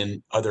we've seen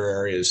in other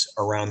areas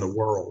around the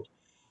world.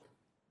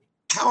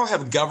 How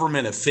have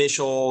government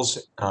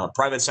officials,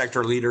 private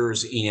sector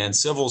leaders, and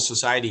civil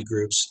society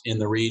groups in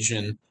the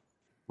region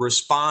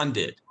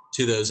responded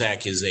to those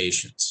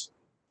accusations?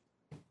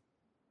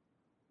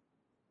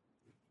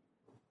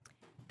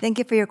 Thank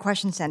you for your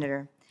question,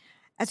 Senator.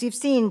 As we've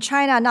seen,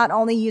 China not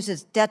only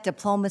uses debt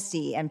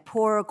diplomacy and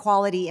poor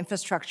quality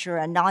infrastructure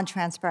and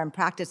non-transparent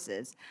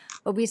practices,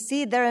 but we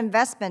see their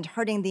investment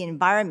hurting the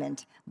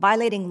environment,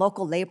 violating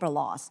local labor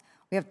laws.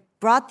 We have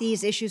brought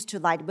these issues to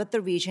light with the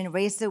region,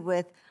 raised it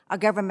with our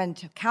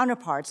government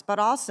counterparts, but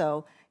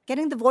also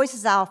getting the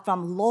voices out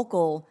from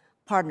local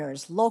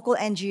partners, local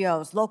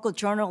NGOs, local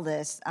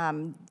journalists,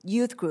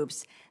 youth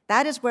groups.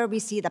 That is where we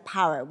see the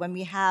power, when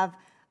we have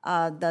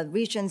the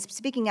regions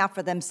speaking out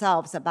for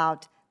themselves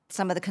about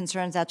some of the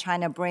concerns that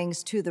China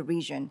brings to the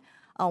region.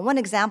 One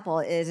example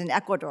is in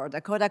Ecuador, the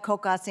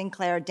Cotacoca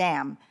Sinclair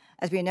Dam.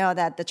 as we know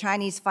that the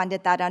Chinese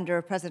funded that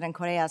under President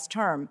Correa's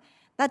term.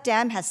 That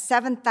dam has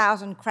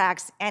 7,000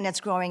 cracks, and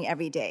it's growing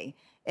every day.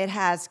 It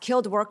has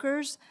killed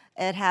workers.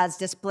 It has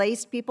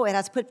displaced people. It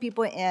has put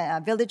people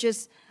in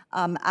villages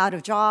out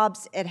of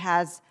jobs. It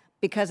has,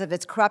 because of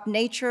its corrupt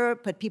nature,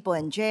 put people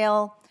in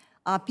jail.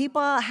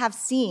 People have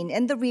seen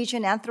in the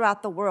region and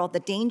throughout the world the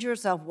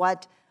dangers of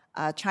what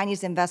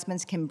Chinese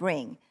investments can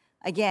bring.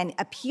 Again,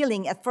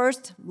 appealing at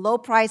first, low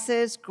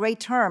prices, great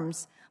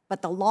terms,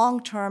 but the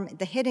long term,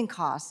 the hidden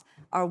costs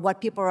are what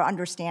people are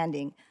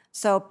understanding.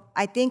 So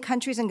I think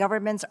countries and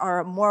governments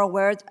are more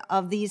aware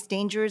of these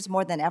dangers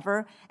more than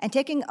ever and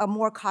taking a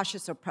more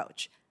cautious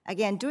approach.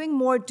 Again, doing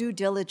more due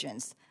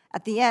diligence.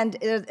 At the end,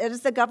 it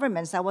is the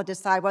governments that will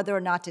decide whether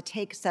or not to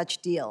take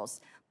such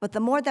deals. But the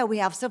more that we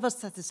have civil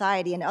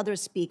society and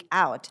others speak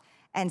out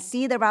and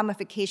see the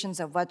ramifications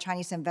of what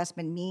Chinese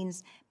investment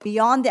means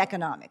beyond the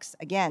economics,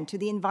 again, to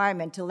the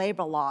environment, to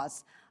labor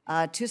laws,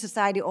 to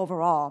society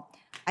overall,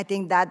 I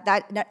think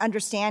that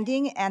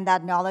understanding and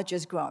that knowledge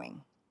is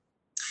growing.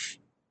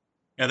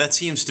 Yeah, that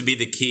seems to be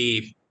the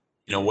key,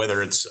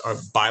 whether it's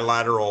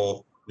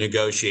bilateral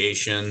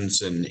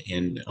negotiations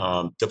and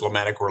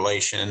diplomatic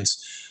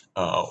relations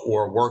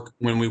or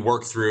when we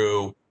work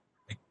through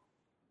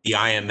the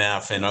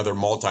IMF and other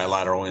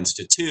multilateral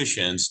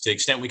institutions, to the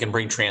extent we can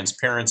bring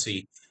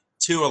transparency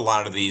to a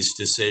lot of these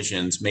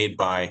decisions made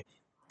by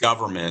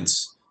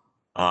governments,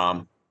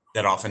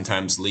 that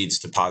oftentimes leads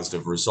to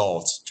positive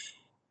results.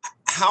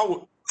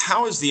 How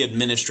is the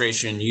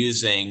administration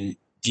using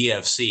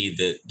DFC,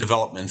 the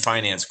Development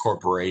Finance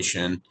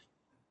Corporation,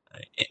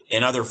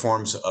 and other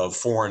forms of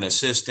foreign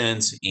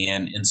assistance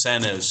and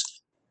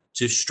incentives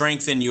to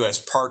strengthen U.S.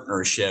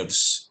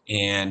 partnerships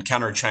and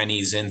counter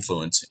Chinese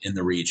influence in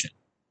the region?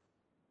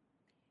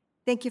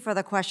 Thank you for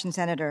the question,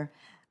 Senator.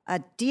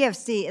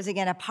 DFC is,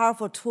 again, a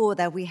powerful tool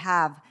that we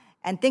have,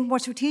 and think more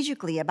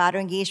strategically about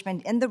our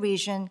engagement in the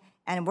region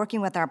and working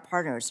with our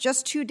partners.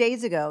 Just 2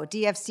 days ago,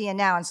 DFC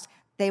announced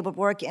they would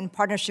work in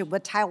partnership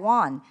with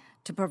Taiwan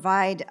to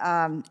provide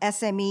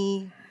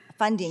SME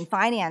funding,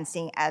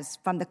 financing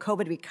from the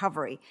COVID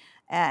recovery.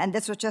 And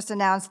this was just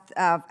announced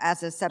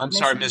as a submission. I'm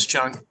sorry, Ms.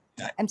 Chung.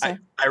 I'm sorry.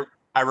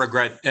 I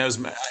regret,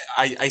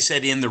 I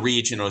said in the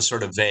region, it was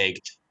sort of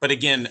vague. But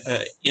again,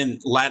 in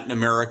Latin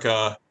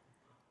America,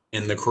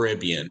 in the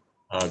Caribbean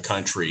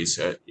countries,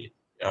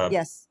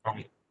 yes.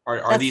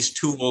 Are these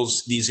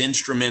tools, these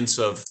instruments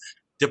of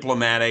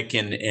diplomatic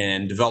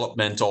and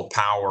developmental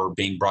power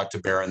being brought to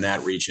bear in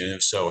that region?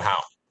 If so,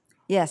 how?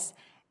 Yes.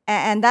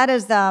 And that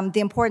is the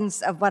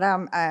importance of what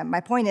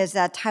my point is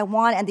that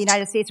Taiwan and the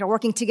United States are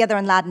working together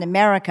in Latin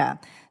America.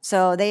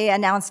 So they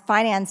announced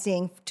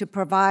financing to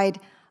provide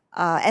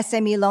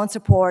SME loan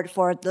support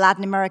for the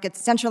Latin America,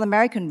 Central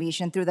American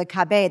region through the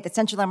CABE, the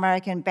Central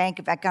American Bank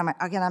of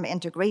Economic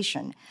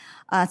Integration.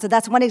 So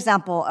that's one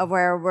example of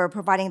where we're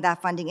providing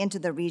that funding into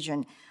the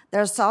region.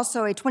 There's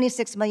also a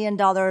 $26 million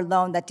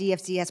loan that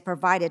DFC has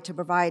provided to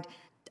provide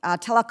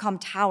telecom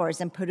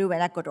towers in Peru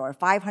and Ecuador,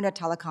 500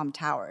 telecom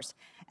towers.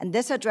 And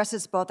this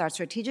addresses both our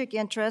strategic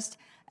interest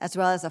as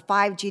well as a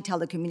 5G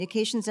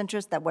telecommunications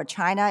interest where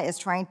China is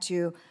trying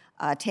to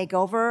take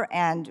over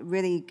and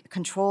really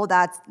control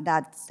that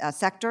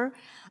sector.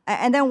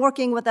 And then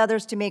working with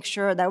others to make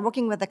sure that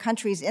working with the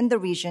countries in the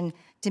region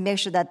to make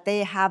sure that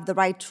they have the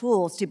right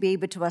tools to be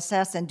able to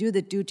assess and do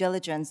the due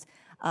diligence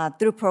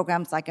through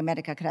programs like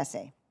America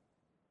Crece.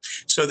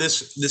 So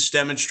this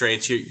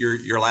demonstrates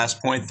your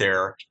last point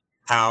there,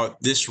 how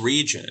this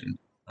region,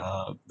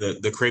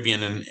 the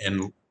Caribbean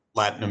and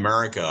Latin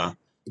America,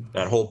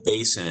 that whole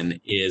basin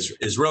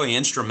is really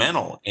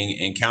instrumental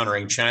in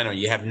countering China.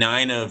 You have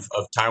 9 of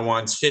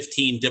Taiwan's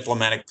 15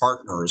 diplomatic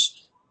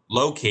partners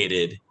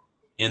located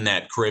in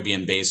that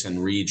Caribbean basin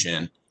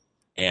region.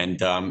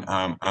 And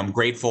I'm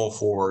grateful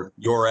for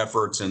your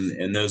efforts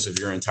and those of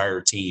your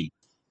entire team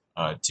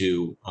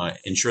to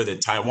ensure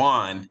that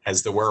Taiwan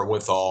has the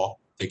wherewithal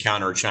to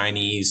counter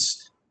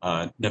Chinese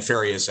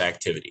nefarious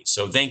activities.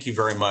 So thank you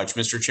very much,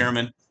 Mr.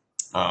 Chairman.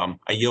 I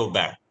yield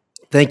back.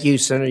 Thank you,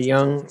 Senator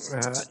Young,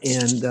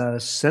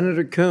 and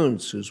Senator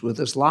Coons, who's with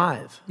us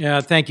live. Yeah,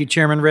 thank you,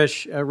 Chairman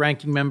Risch,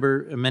 Ranking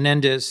Member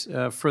Menendez,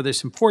 for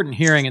this important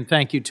hearing, and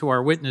thank you to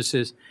our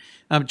witnesses.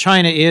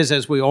 China is,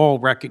 as we all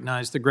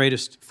recognize, the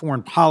greatest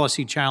foreign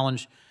policy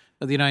challenge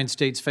the United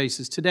States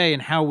faces today,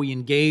 and how we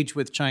engage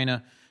with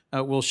China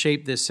will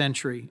shape this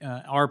century,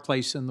 our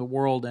place in the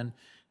world and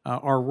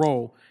our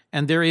role.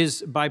 And there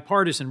is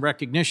bipartisan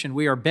recognition.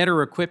 We are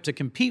better equipped to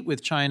compete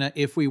with China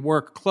if we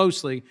work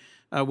closely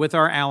with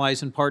our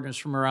allies and partners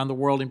from around the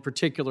world, in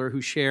particular, who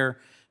share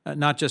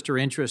not just our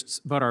interests,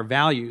 but our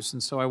values.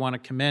 And so I want to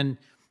commend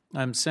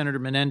Senator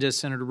Menendez,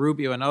 Senator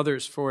Rubio, and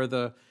others for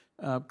the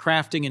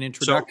crafting and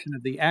introduction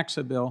of the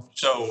AXA bill.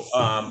 So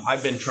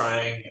I've been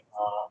trying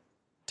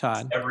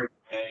Todd. every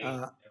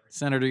day.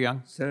 Senator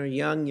Young. Senator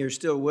Young, you're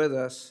still with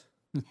us.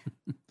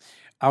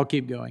 I'll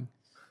keep going,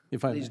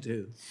 if I may. Please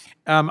do.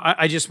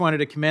 I just wanted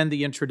to commend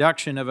the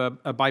introduction of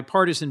a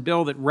bipartisan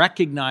bill that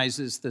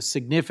recognizes the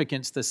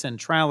significance, the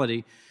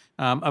centrality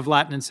of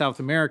Latin and South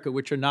America,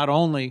 which are not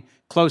only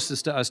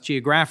closest to us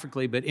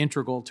geographically, but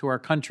integral to our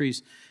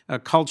country's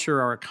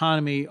culture, our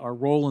economy, our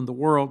role in the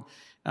world.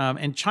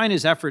 And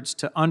China's efforts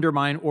to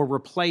undermine or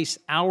replace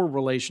our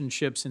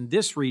relationships in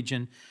this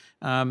region,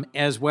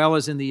 as well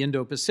as in the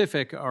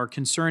Indo-Pacific, are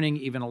concerning,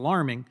 even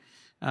alarming.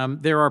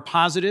 There are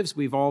positives.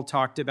 We've all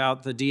talked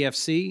about the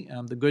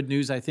DFC. The good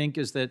news, I think,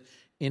 is that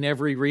in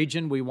every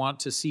region, we want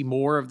to see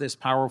more of this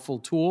powerful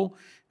tool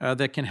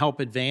that can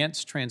help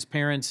advance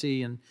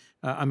transparency and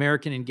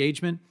American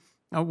engagement.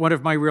 One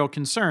of my real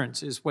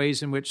concerns is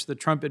ways in which the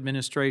Trump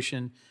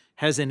administration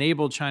has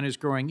enabled China's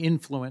growing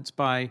influence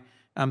by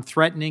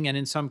threatening and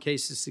in some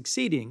cases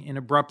succeeding in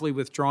abruptly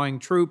withdrawing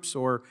troops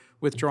or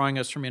withdrawing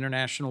us from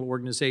international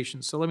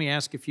organizations. So let me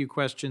ask a few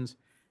questions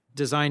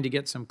designed to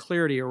get some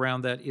clarity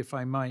around that, if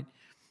I might.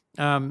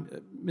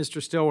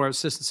 Mr. Stilwell,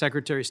 Assistant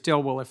Secretary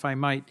Stilwell, if I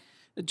might,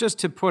 just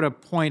to put a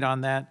point on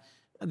that,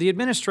 the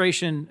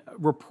administration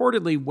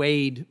reportedly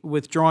weighed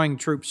withdrawing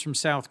troops from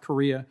South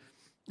Korea,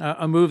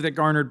 a move that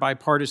garnered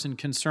bipartisan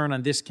concern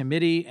on this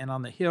committee and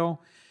on the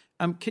Hill.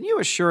 Can you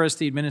assure us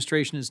the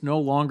administration is no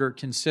longer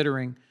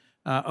considering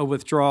a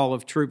withdrawal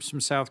of troops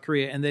from South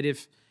Korea, and that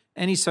if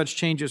any such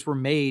changes were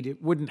made,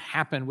 it wouldn't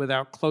happen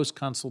without close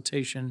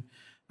consultation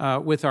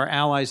with our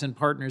allies and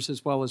partners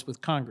as well as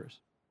with Congress?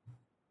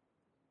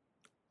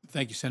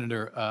 Thank you,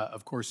 Senator.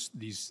 Of course,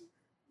 these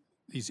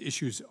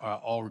issues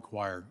all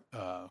require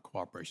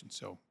cooperation,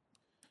 so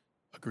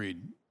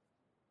agreed.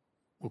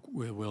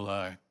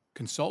 We'll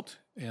consult,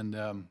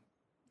 and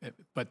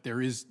but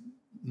there is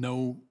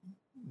no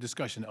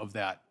discussion of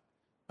that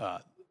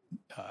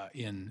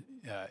in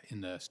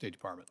the State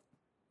Department.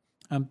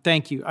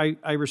 Thank you.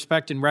 I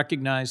respect and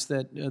recognize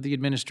that the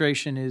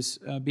administration is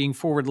being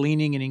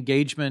forward-leaning in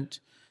engagement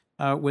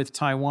with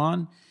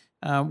Taiwan.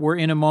 We're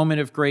in a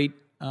moment of great,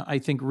 I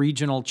think,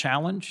 regional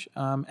challenge,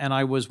 and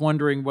I was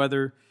wondering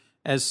whether,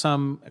 as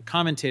some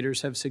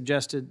commentators have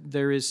suggested,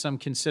 there is some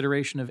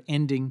consideration of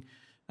ending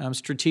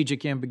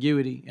strategic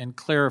ambiguity and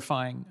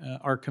clarifying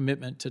our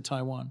commitment to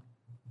Taiwan,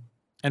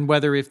 and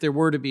whether if there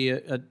were to be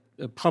a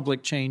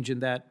public change in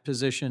that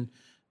position,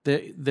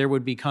 there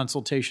would be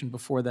consultation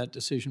before that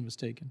decision was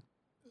taken.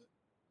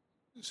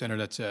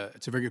 Senator,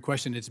 it's a very good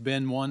question. It's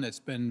been one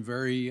that's been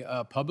very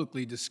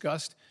publicly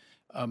discussed.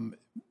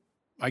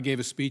 I gave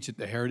a speech at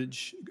the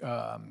Heritage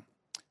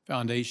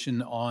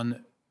Foundation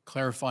on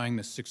clarifying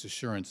the 6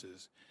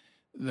 assurances.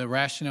 The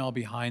rationale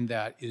behind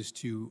that is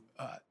to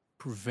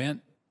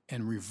prevent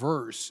and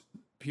reverse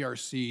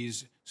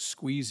PRC's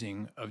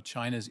squeezing of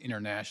China's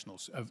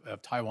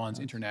of Taiwan's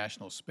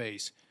international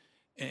space,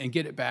 and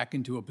get it back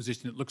into a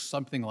position that looks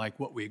something like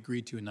what we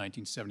agreed to in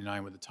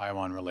 1979 with the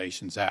Taiwan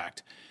Relations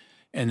Act.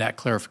 And that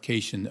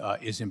clarification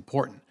is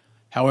important.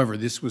 However,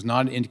 this was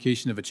not an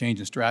indication of a change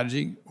in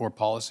strategy or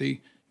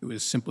policy. It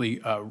was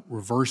simply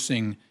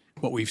reversing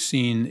what we've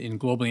seen in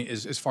globally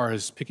as far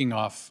as picking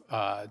off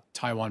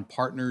Taiwan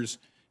partners,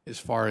 as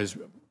far as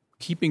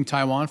keeping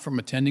Taiwan from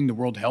attending the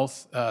World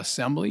Health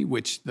Assembly,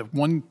 which the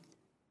one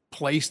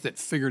place that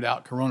figured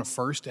out Corona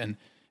first and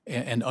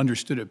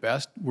understood it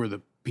best were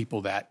the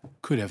people that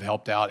could have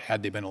helped out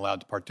had they been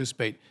allowed to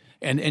participate,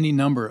 and any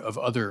number of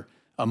other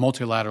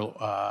multilateral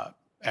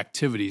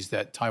activities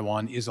that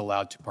Taiwan is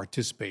allowed to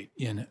participate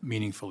in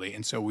meaningfully.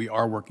 And so we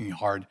are working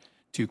hard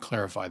to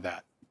clarify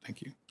that.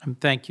 Thank you.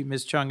 Thank you.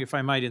 Ms. Chung, if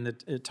I might, in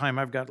the time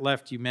I've got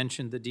left, you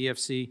mentioned the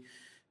DFC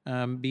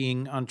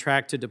being on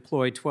track to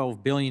deploy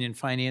 $12 billion in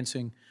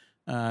financing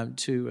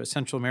to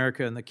Central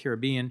America and the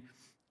Caribbean.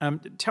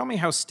 Tell me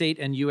how state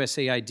and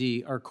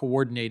USAID are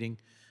coordinating.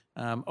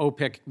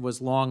 OPEC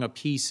was long a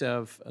piece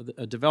of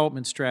a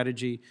development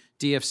strategy.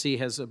 DFC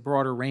has a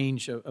broader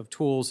range of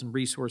tools and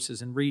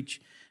resources and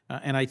reach.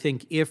 And I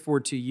think if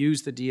we're to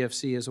use the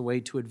DFC as a way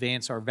to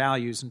advance our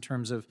values in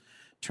terms of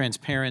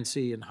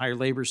transparency and higher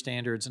labor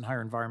standards and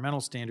higher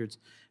environmental standards,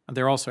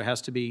 there also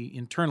has to be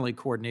internally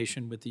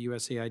coordination with the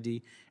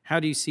USAID. How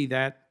do you see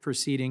that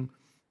proceeding?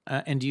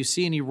 And do you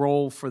see any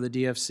role for the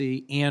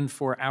DFC and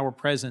for our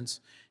presence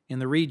in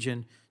the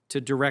region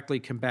to directly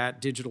combat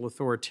digital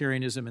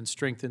authoritarianism and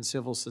strengthen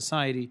civil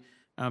society,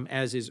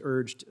 as is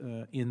urged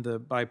in the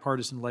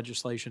bipartisan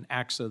legislation,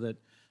 AXA,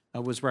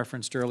 that was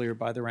referenced earlier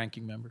by the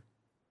ranking member?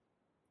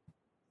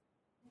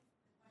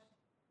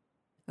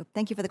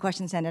 Thank you for the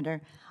question,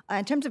 Senator.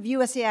 In terms of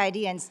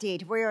USAID and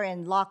state, we are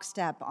in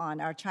lockstep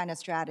on our China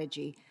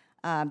strategy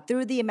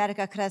through the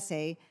America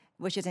Crece,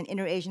 which is an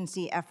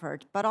interagency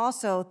effort, but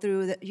also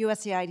through the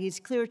USAID's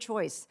Clear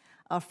Choice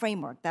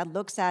framework that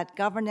looks at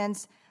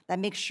governance, that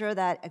makes sure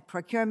that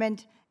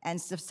procurement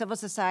and civil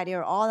society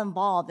are all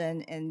involved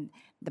in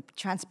the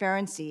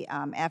transparency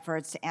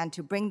efforts and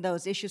to bring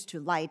those issues to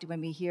light when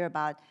we hear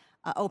about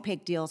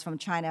opaque deals from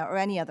China or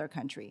any other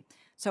country.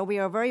 So we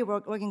are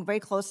working very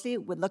closely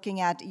with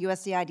looking at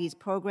USAID's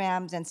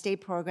programs and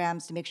state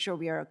programs to make sure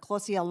we are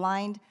closely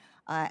aligned.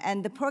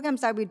 And the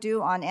programs that we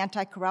do on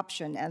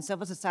anti-corruption and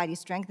civil society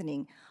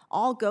strengthening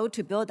all go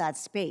to build that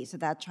space so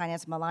that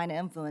China's malign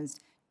influence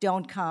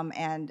don't come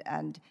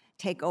and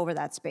take over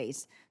that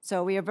space.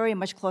 So we are very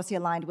much closely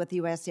aligned with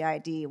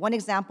USAID. One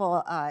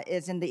example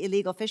is in the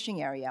illegal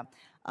fishing area,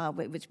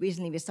 which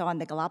recently we saw in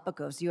the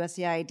Galapagos.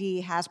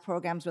 USAID has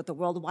programs with the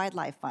World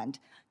Wildlife Fund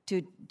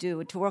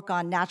to work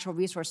on natural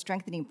resource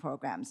strengthening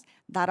programs.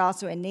 That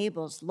also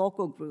enables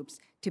local groups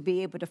to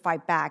be able to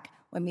fight back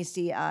when we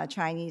see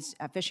Chinese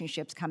fishing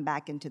ships come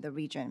back into the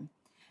region.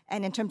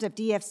 And in terms of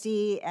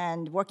DFC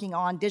and working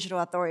on digital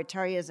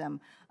authoritarianism,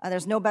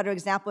 there's no better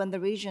example in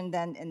the region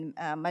than in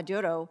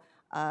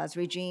Maduro's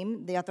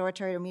regime, the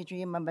authoritarian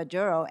regime of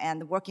Maduro,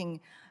 and working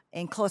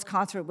in close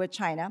concert with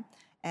China.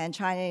 And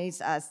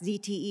China's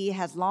ZTE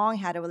has long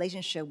had a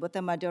relationship with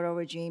the Maduro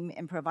regime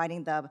in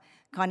providing the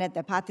Carnet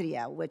de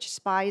Patria, which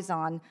spies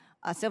on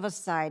civil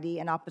society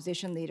and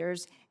opposition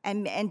leaders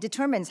and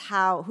determines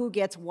who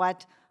gets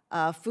what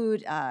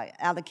food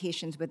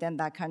allocations within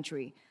that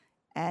country.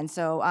 And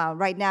so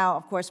right now,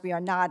 of course, we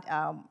are not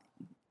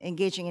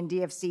engaging in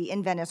DFC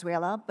in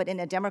Venezuela, but in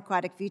a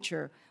democratic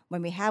future,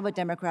 when we have a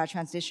democratic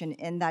transition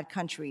in that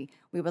country,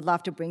 we would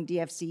love to bring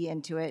DFC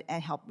into it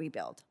and help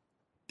rebuild.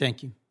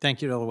 Thank you.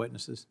 Thank you to all the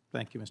witnesses.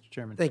 Thank you, Mr.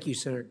 Chairman. Thank you,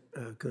 Senator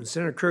Coons.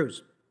 Senator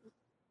Cruz.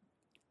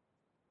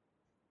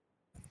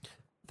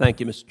 Thank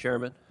you, Mr.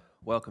 Chairman.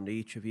 Welcome to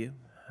each of you.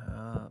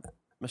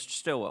 Mr.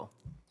 Stilwell,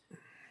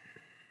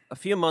 a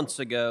few months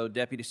ago,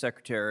 Deputy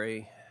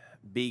Secretary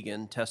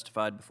Began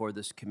testified before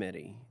this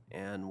committee,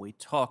 and we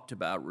talked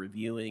about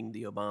reviewing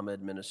the Obama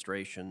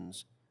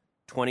administration's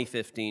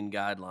 2015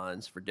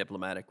 guidelines for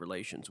diplomatic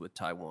relations with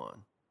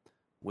Taiwan,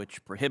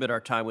 which prohibit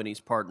our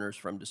Taiwanese partners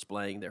from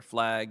displaying their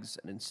flags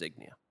and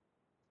insignia.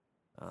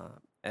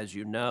 As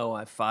you know,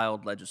 I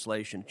filed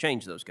legislation to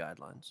change those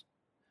guidelines.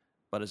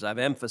 But as I've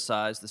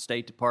emphasized, the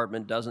State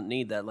Department doesn't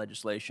need that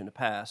legislation to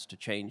pass to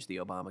change the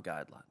Obama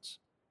guidelines.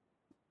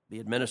 The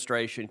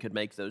administration could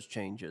make those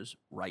changes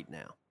right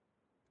now.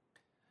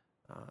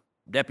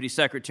 Deputy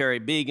Secretary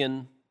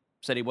Began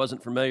said he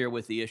wasn't familiar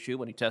with the issue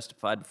when he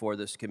testified before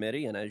this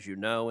committee, and as you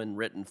know, in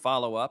written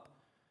follow-up,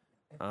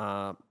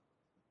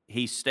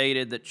 he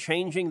stated that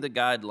changing the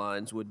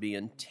guidelines would be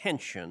in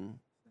tension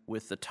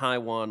with the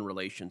Taiwan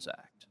Relations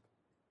Act.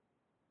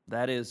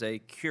 That is a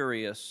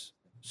curious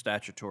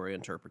statutory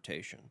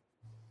interpretation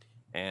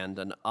and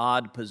an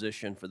odd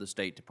position for the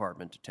State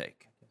Department to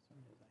take.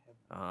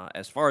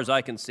 As far as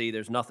I can see,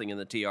 there's nothing in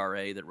the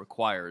TRA that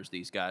requires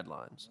these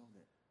guidelines.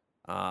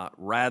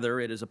 Rather,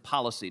 it is a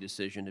policy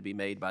decision to be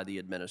made by the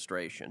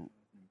administration.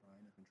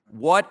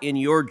 What, in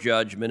your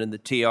judgment, in the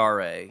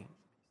TRA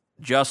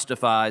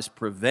justifies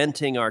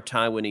preventing our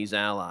Taiwanese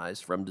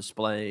allies from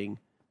displaying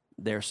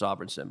their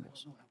sovereign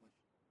symbols?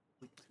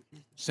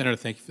 Senator,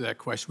 thank you for that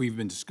question. We've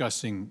been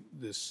discussing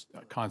this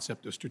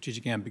concept of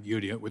strategic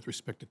ambiguity with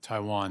respect to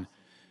Taiwan,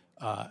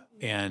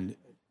 and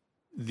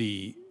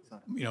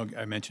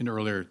I mentioned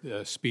earlier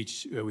the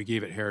speech we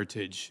gave at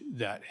Heritage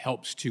that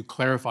helps to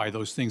clarify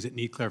those things that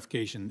need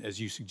clarification, as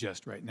you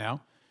suggest right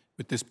now,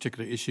 with this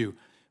particular issue.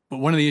 But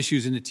one of the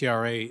issues in the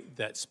TRA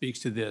that speaks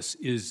to this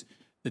is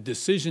the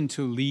decision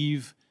to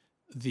leave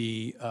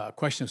the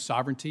question of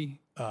sovereignty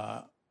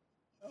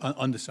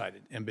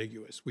undecided,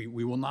 ambiguous. We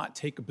will not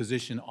take a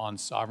position on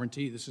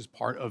sovereignty. This is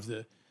part of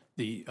the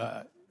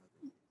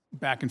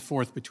back and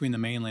forth between the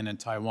mainland and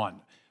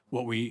Taiwan.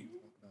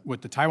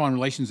 What the Taiwan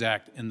Relations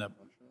Act and the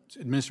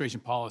administration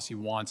policy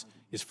wants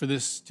is for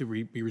this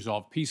to be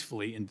resolved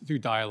peacefully and through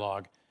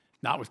dialogue,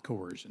 not with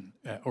coercion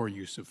or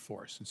use of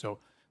force. And so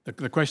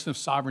the question of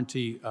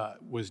sovereignty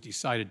was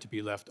decided to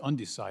be left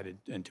undecided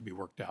and to be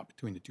worked out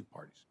between the two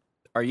parties.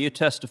 Are you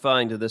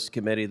testifying to this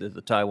committee that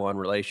the Taiwan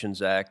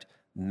Relations Act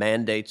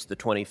mandates the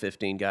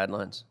 2015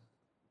 guidelines?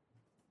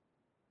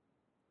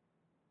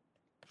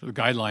 So the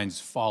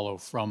guidelines follow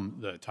from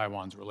the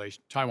Taiwan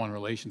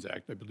Relations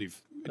Act, I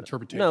believe,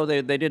 interpretation. No,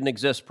 they didn't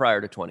exist prior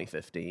to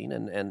 2015,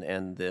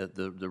 and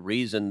the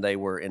reason they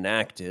were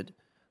enacted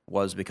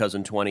was because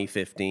in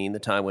 2015 the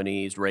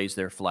Taiwanese raised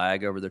their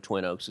flag over their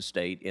Twin Oaks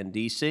estate in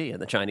D.C.,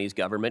 and the Chinese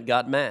government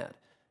got mad,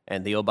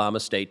 and the Obama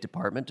State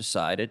Department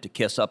decided to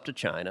kiss up to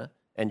China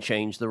and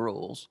change the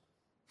rules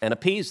and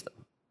appease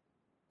them.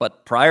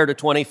 But prior to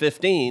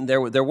 2015, there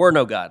were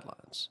no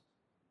guidelines.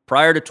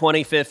 Prior to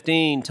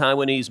 2015,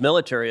 Taiwanese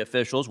military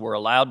officials were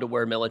allowed to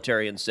wear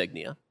military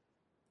insignia.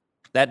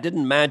 That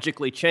didn't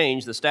magically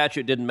change. The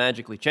statute didn't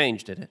magically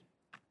change, did it?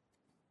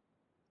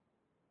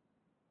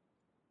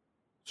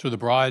 So the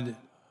broad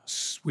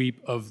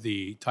sweep of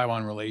the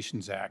Taiwan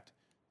Relations Act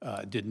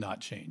did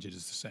not change. It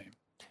is the same.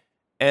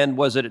 And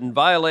was it in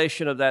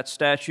violation of that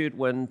statute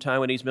when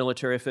Taiwanese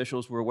military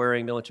officials were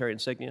wearing military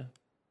insignia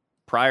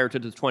prior to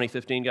the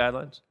 2015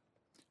 guidelines?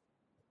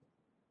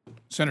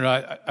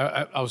 Senator,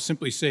 I'll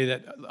simply say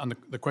that on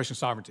the question of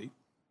sovereignty,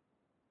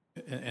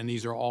 and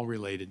these are all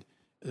related,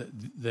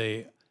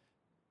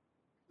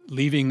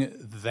 leaving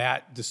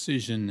that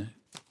decision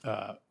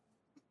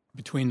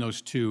between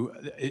those two,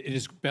 it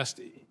is best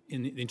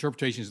in the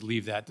interpretation is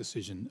leave that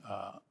decision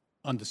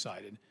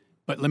undecided.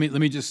 But let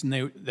me just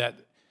note that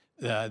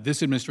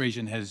this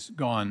administration has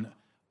gone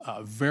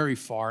very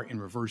far in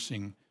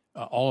reversing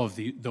all of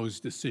those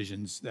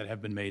decisions that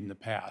have been made in the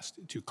past,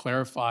 to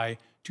clarify,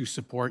 to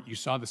support. You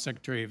saw the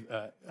Secretary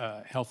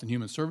of Health and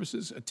Human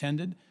Services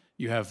attended.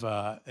 You have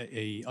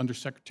a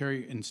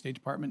Undersecretary in the State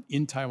Department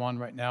in Taiwan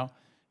right now.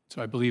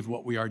 So I believe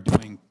what we are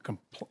doing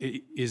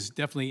is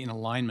definitely in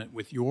alignment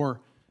with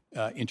your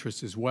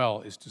interests as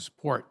well, is to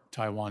support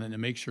Taiwan and to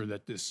make sure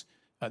that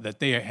that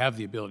they have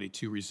the ability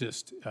to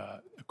resist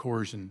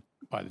coercion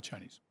by the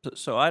Chinese.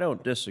 So I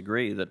don't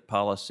disagree that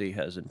policy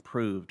has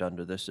improved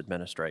under this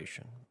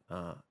administration.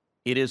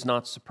 It is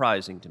not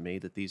surprising to me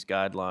that these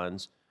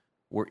guidelines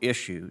were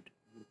issued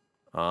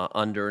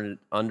under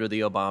the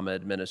Obama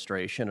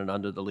administration and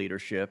under the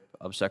leadership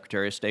of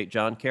Secretary of State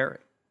John Kerry.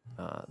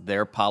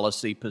 Their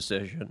policy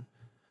position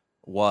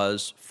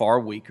was far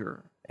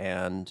weaker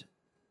and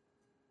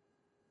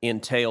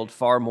entailed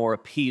far more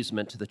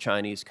appeasement to the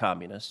Chinese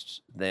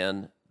communists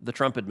than the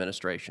Trump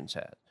administration's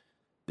had.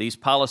 These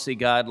policy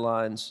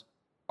guidelines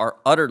are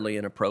utterly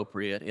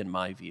inappropriate, in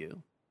my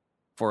view,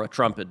 for a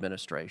Trump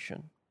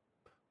administration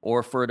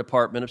or for a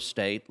Department of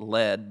State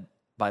led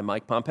by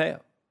Mike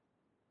Pompeo.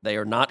 They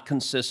are not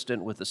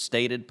consistent with the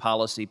stated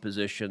policy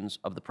positions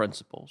of the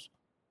principals.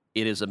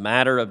 It is a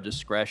matter of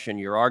discretion.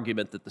 Your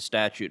argument that the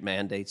statute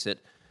mandates it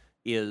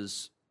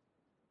is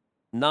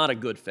not a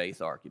good faith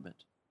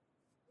argument.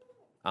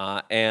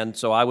 And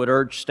so I would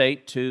urge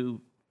State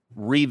to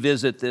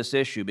revisit this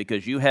issue,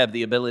 because you have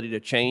the ability to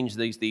change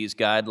these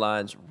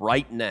guidelines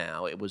right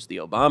now. It was the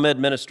Obama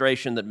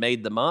administration that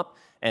made them up,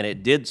 and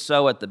it did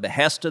so at the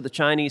behest of the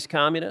Chinese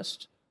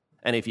communists.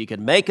 And if you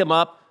can make them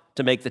up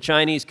to make the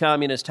Chinese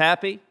communists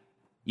happy,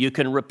 you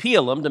can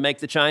repeal them to make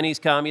the Chinese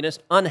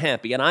communists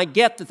unhappy. And I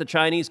get that the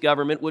Chinese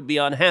government would be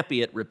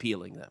unhappy at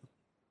repealing them.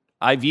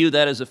 I view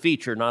that as a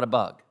feature, not a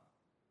bug.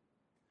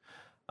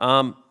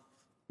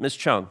 Ms.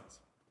 Chung,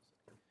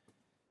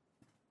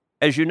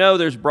 as you know,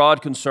 there's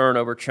broad concern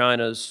over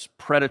China's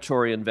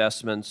predatory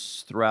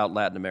investments throughout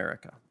Latin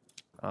America,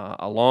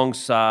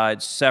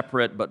 alongside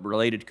separate but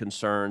related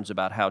concerns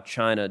about how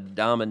China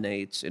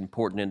dominates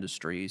important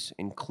industries,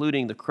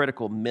 including the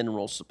critical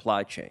mineral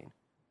supply chain.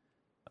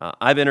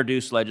 I've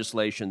introduced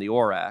legislation, the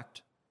OR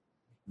Act,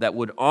 that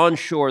would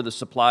onshore the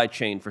supply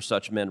chain for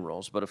such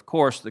minerals, but of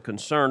course the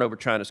concern over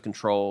China's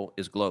control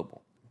is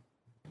global.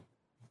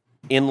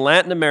 In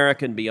Latin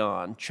America and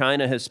beyond,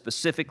 China has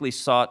specifically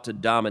sought to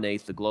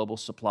dominate the global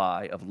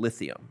supply of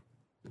lithium.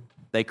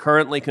 They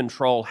currently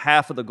control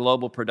half of the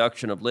global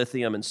production of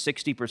lithium and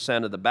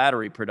 60% of the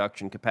battery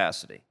production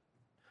capacity.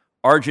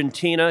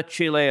 Argentina,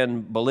 Chile,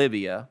 and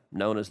Bolivia,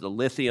 known as the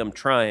Lithium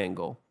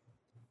Triangle,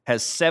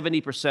 has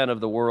 70%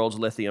 of the world's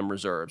lithium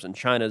reserves, and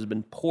China has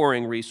been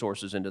pouring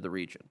resources into the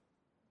region.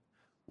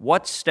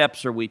 What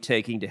steps are we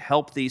taking to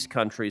help these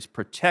countries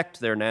protect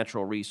their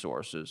natural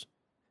resources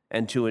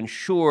and to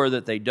ensure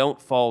that they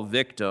don't fall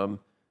victim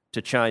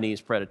to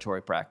Chinese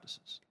predatory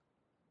practices?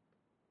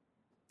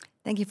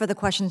 Thank you for the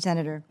question,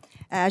 Senator.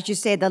 As you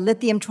say, the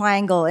Lithium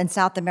Triangle in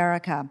South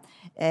America,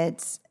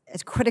 it's a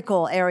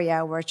critical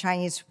area where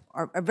Chinese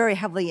are very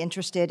heavily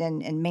interested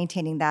in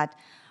maintaining that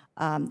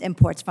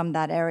imports from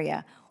that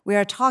area. We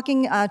are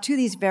talking to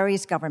these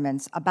various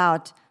governments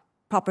about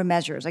proper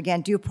measures, again,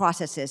 due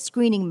processes,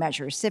 screening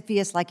measures,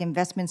 CFIUS-like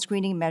investment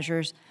screening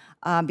measures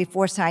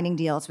before signing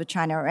deals with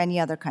China or any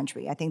other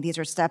country. I think these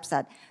are steps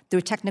that,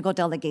 through technical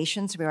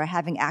delegations, we are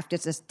having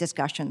active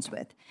discussions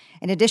with.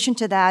 In addition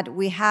to that,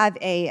 we have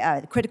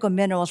a critical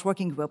minerals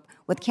working group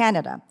with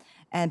Canada,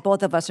 and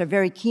both of us are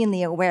very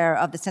keenly aware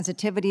of the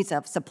sensitivities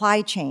of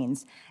supply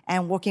chains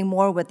and working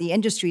more with the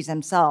industries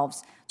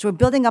themselves. So we're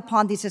building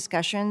upon these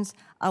discussions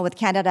with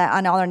Canada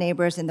and all our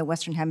neighbors in the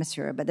Western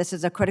Hemisphere, but this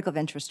is a critical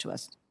interest to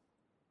us.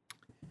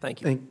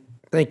 Thank you.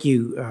 Thank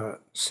you,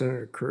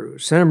 Senator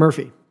Cruz. Senator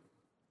Murphy.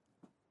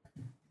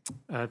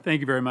 Thank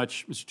you very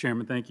much, Mr.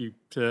 Chairman. Thank you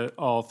to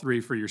all three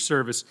for your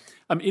service.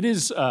 It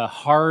is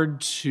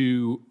hard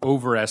to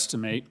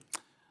overestimate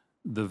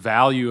the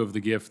value of the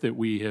gift that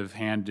we have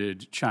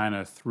handed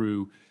China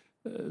through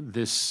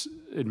this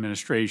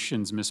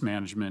administration's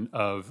mismanagement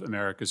of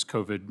America's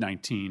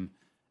COVID-19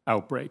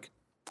 outbreak.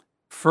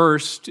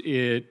 First,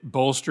 it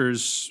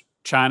bolsters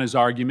China's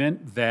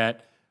argument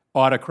that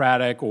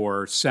autocratic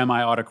or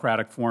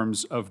semi-autocratic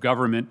forms of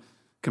government,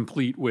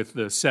 complete with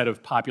the set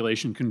of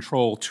population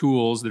control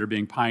tools that are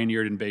being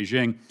pioneered in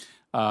Beijing,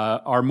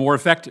 are more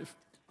effective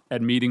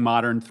at meeting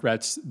modern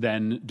threats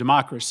than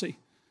democracy.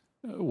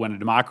 When a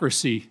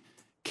democracy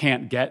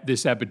can't get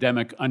this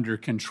epidemic under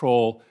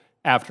control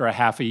after a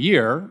half a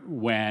year,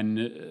 when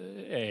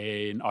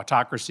an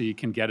autocracy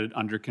can get it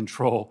under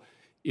control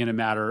in a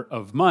matter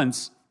of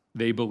months,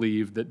 they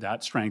believe that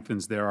that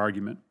strengthens their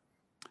argument.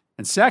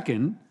 And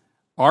second,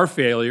 our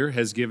failure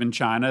has given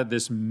China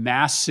this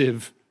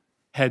massive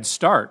head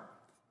start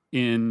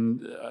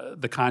in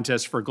the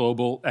contest for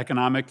global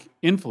economic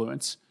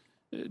influence.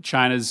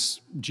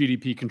 China's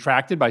GDP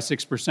contracted by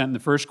 6% in the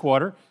first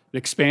quarter. It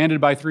expanded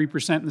by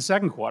 3% in the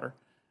second quarter.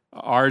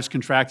 Ours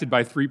contracted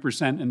by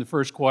 3% in the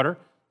first quarter.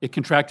 It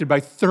contracted by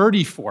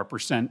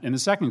 34% in the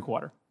second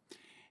quarter.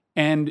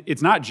 And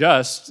it's not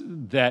just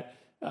that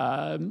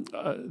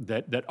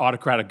that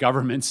autocratic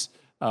governments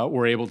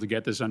were able to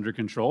get this under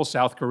control.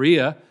 South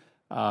Korea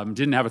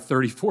didn't have a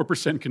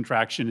 34%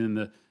 contraction in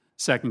the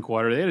second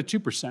quarter. They had a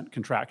 2%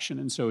 contraction.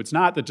 And so it's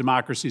not that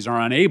democracies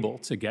are unable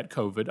to get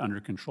COVID under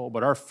control,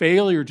 but our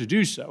failure to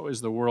do so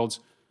as the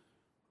world's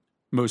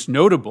most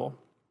notable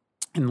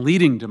and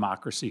leading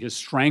democracy has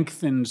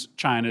strengthened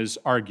China's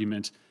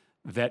argument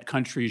that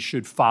countries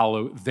should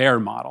follow their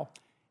model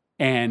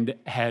and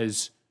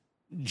has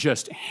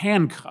just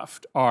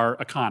handcuffed our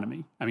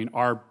economy. I mean,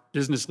 our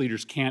business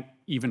leaders can't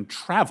even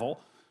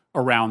travel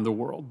around the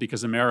world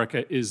because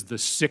America is the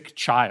sick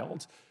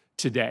child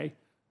today,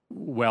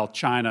 while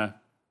China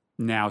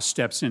now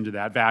steps into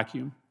that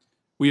vacuum.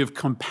 We have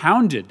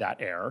compounded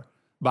that error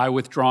by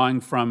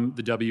withdrawing from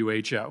the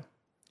WHO.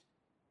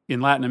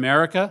 In Latin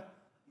America,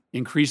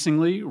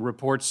 increasingly,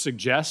 reports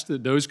suggest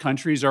that those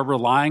countries are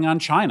relying on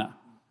China,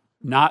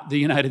 not the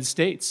United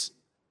States,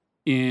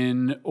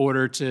 in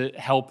order to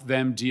help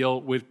them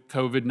deal with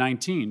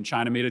COVID-19.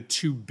 China made a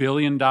 $2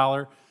 billion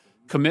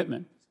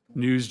commitment.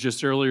 News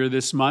just earlier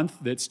this month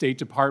that State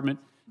Department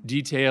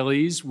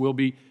detailees will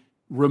be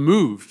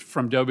removed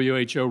from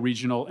WHO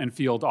regional and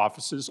field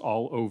offices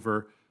all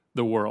over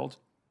the world.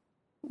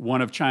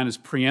 One of China's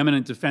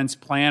preeminent defense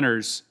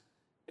planners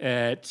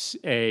at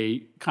a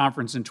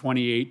conference in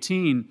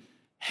 2018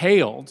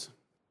 hailed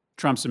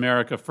Trump's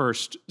America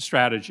First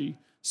strategy,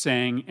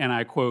 saying, and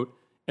I quote,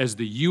 "As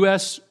the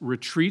U.S.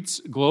 retreats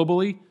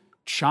globally,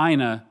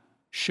 China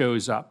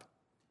shows up."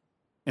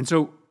 And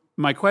so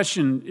my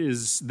question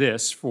is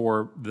this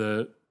for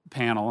the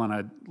panel, and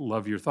I'd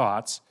love your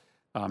thoughts.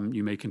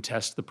 You may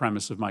contest the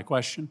premise of my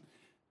question.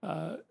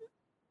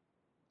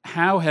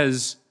 How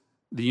has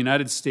the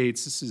United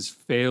States'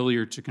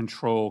 failure to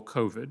control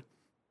COVID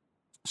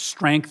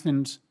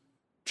strengthened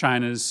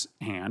China's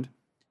hand,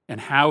 and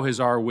how has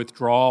our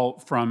withdrawal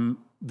from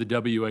the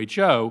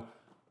WHO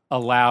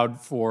allowed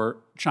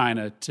for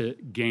China to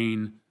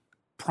gain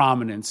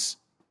prominence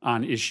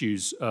on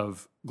issues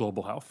of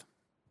global health?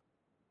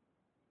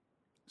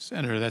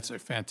 Senator, that's a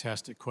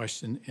fantastic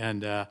question,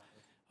 and I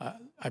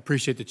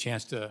appreciate the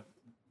chance to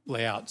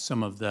lay out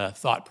some of the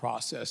thought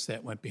process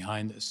that went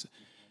behind this.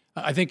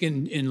 I think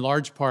in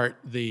large part,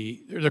 there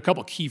are a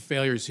couple key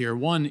failures here.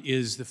 One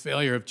is the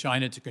failure of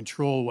China to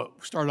control what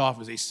started off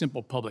as a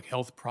simple public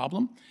health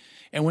problem.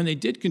 And when they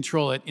did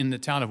control it in the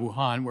town of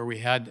Wuhan, where we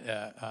had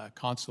a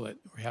consulate,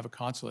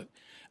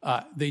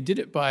 they did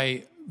it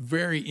by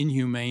very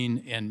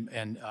inhumane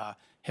and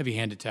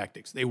heavy-handed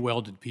tactics. They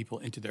welded people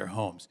into their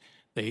homes.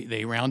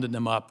 They rounded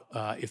them up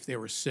if they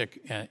were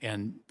sick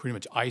and pretty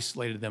much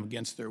isolated them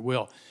against their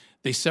will.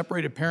 They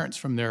separated parents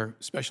from their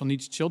special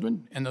needs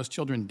children, and those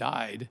children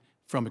died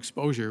from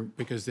exposure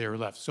because they were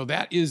left. So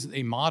that is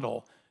a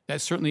model,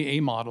 that's certainly a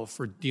model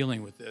for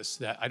dealing with this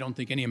that I don't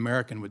think any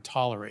American would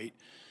tolerate.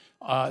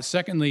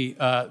 Secondly,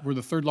 we're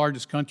the third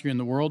largest country in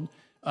the world.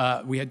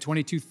 We had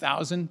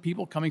 22,000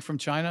 people coming from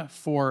China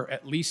for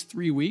at least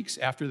 3 weeks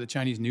after the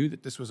Chinese knew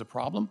that this was a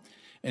problem.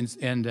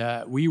 And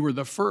we were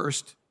the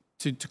first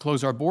to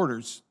close our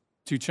borders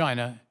to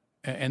China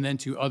and then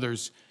to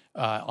others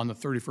on the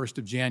 31st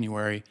of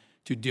January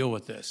to deal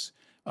with this.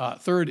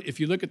 Third, if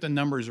you look at the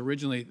numbers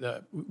originally,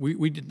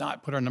 we did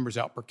not put our numbers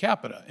out per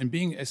capita. And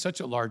being such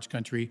a large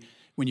country,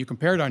 when you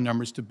compared our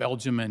numbers to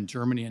Belgium and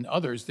Germany and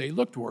others, they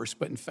looked worse,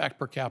 but in fact,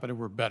 per capita,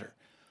 we're better.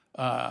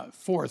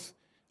 Fourth,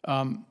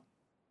 we're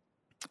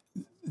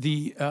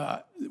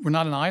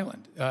not an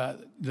island.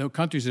 The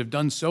countries that have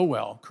done so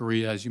well,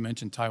 Korea, as you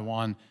mentioned,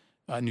 Taiwan,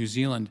 New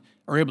Zealand,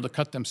 are able to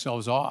cut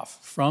themselves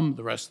off from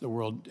the rest of the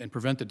world and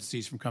prevent the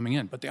disease from coming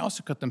in. But they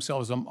also cut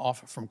themselves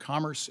off from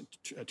commerce,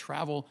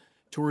 travel,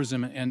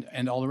 tourism,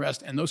 and all the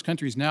rest. And those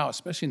countries now,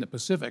 especially in the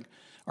Pacific,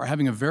 are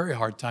having a very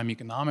hard time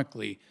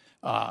economically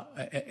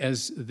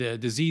as the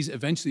disease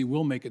eventually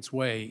will make its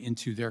way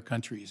into their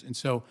countries. And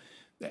so,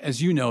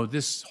 as you know,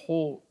 this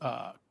whole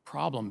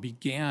problem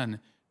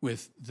began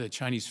with the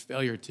Chinese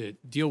failure to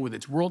deal with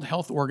its World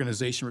Health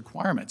Organization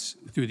requirements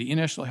through the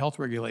international health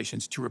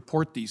regulations to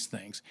report these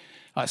things.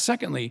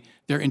 Secondly,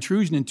 their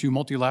intrusion into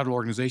multilateral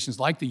organizations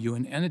like the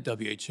UN and the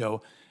WHO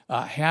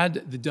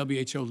had the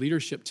WHO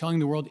leadership telling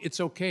the world,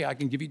 it's okay, I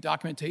can give you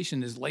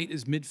documentation as late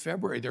as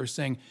mid-February. They were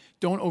saying,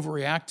 don't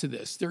overreact to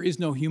this. There is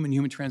no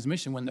human-human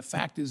transmission, when the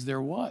fact is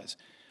there was.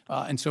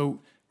 And so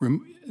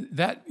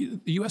that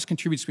the U.S.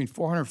 contributes between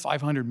 $400 and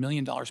 $500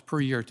 million per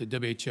year to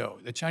WHO.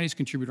 The Chinese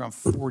contribute around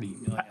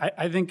 $40 million.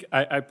 I think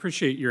I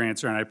appreciate your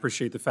answer, and I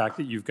appreciate the fact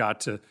that you've got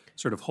to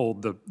sort of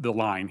hold the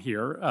line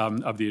here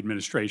of the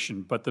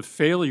administration. But the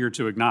failure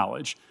to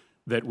acknowledge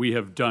that we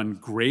have done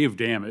grave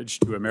damage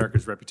to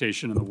America's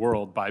reputation in the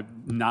world by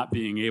not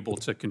being able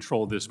to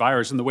control this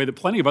virus in the way that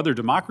plenty of other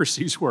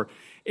democracies were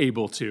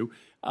able to,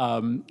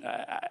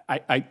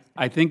 I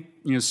think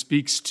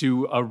speaks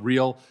to a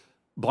real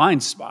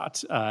blind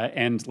spot.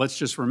 And let's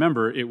just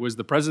remember, it was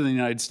the President of the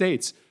United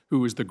States who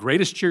was the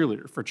greatest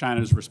cheerleader for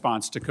China's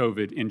response to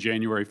COVID in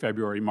January,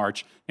 February,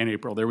 March, and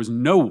April. There was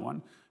no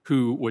one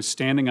who was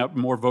standing up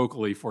more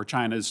vocally for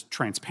China's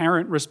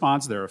transparent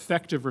response, their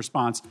effective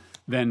response,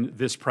 than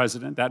this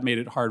president. That made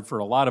it hard for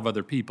a lot of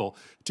other people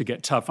to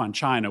get tough on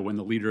China when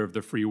the leader of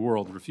the free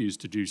world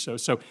refused to do so.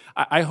 So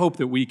I hope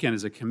that we can,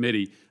 as a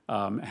committee,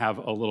 have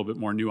a little bit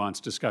more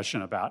nuanced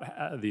discussion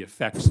about the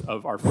effects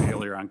of our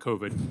failure on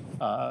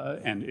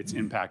COVID and its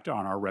impact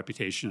on our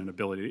reputation and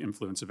ability to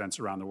influence events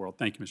around the world.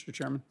 Thank you, Mr.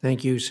 Chairman.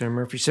 Thank you, Senator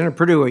Murphy. Senator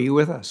Perdue, are you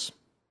with us?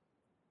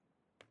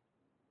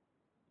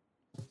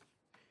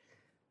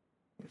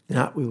 If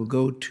not, we will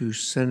go to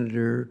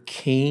Senator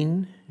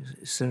Kane.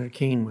 Is Senator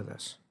Kane with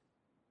us?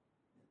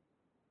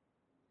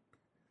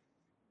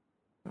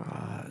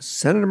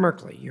 Senator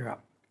Merkley, you're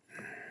up.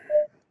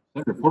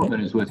 Senator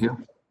Portman is with you.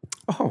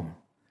 Oh,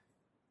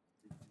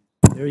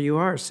 there you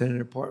are,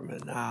 Senator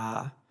Portman.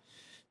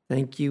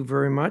 Thank you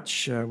very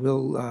much.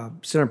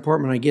 Senator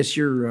Portman, I guess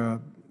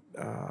you're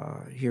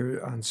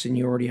here on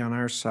seniority on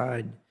our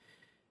side.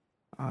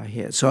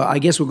 So I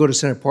guess we'll go to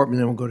Senator Portman,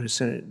 then we'll go to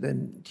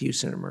to you,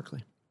 Senator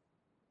Merkley.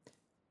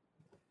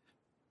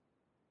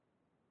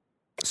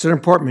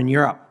 Senator Portman,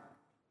 you're up.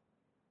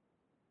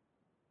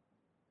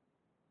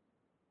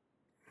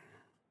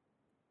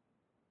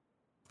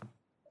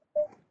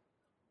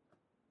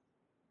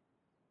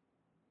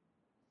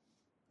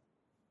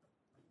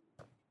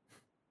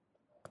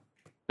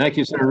 Thank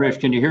you, Senator Risch.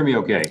 Can you hear me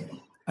okay?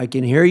 I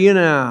can hear you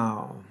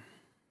now.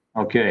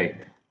 Okay.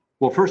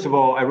 Well, first of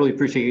all, I really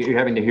appreciate you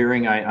having the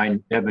hearing. I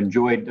have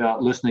enjoyed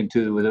listening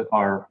to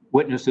our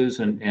witnesses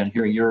and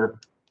hearing your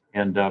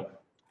and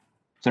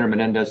Senator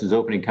Menendez's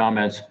opening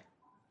comments.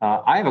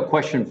 I have a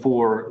question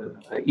for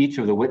each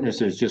of the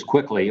witnesses, just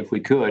quickly, if we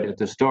could, at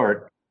the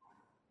start.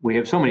 We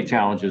have so many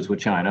challenges with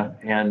China,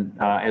 and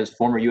as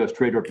former U.S.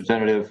 Trade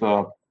Representative,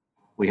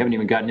 we haven't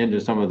even gotten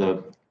into some of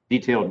the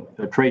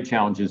detailed trade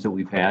challenges that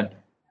we've had.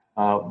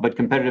 But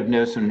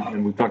competitiveness,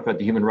 and we've talked about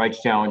the human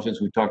rights challenges,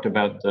 we've talked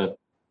about the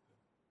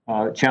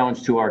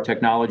challenge to our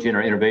technology and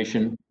our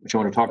innovation, which I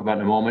want to talk about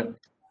in a moment.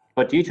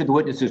 But to each of the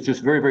witnesses,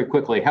 just very, very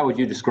quickly, how would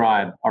you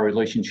describe our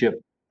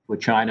relationship with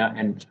China?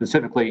 And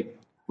specifically,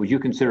 would you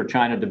consider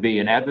China to be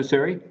an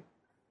adversary,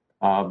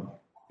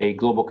 a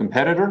global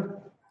competitor,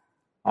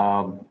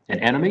 an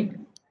enemy?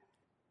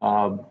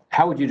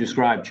 How would you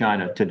describe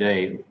China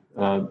today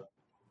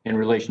in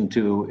relation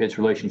to its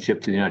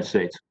relationship to the United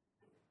States?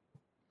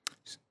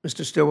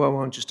 Mr. Stilwell,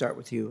 why don't you start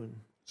with you?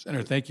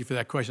 Senator, thank you for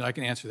that question. I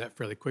can answer that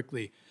fairly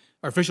quickly.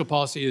 Our official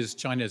policy is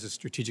China as a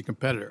strategic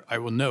competitor. I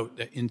will note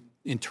that in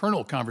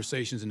internal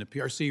conversations in the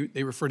PRC,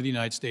 they refer to the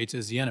United States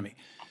as the enemy.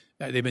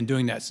 They've been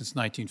doing that since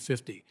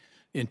 1950.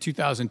 In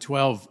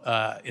 2012,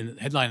 in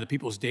the headline of the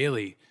People's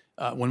Daily,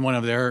 when one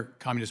of their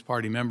Communist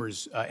Party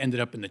members ended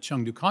up in the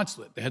Chengdu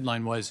consulate, the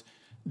headline was,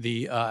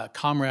 the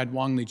comrade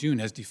Wang Lijun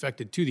has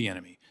defected to the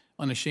enemy,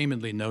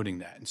 unashamedly noting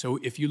that. And so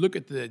if you look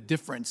at the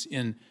difference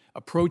in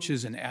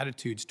approaches and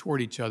attitudes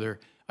toward each other,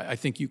 I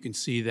think you can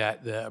see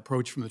that the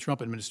approach from the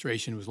Trump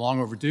administration was long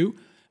overdue,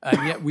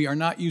 and yet we are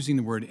not using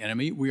the word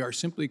enemy. We are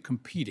simply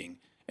competing.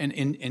 And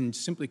in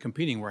simply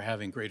competing, we're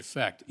having great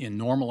effect in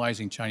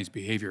normalizing Chinese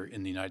behavior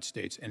in the United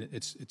States and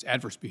its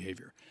adverse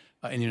behavior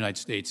in the United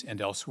States and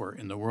elsewhere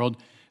in the world.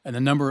 And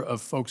the number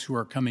of folks who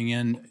are coming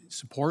in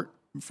support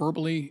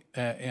verbally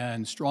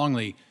and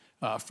strongly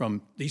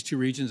from these two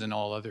regions and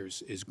all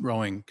others is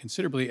growing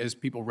considerably as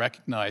people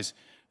recognize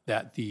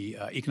that the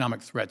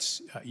economic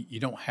threats, you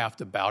don't have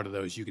to bow to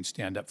those. You can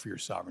stand up for your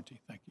sovereignty.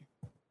 Thank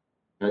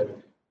you. Okay.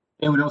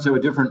 Anyone else have a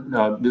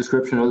different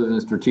description other than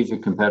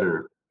strategic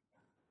competitor?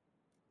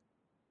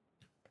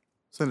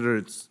 Senator,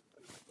 it's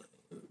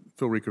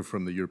Phil Rieker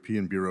from the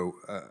European Bureau.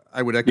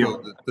 I would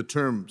echo the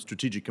term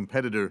strategic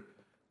competitor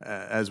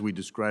as we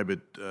describe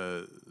it,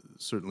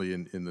 certainly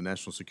in the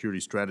national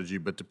security strategy,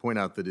 but to point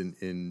out that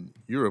in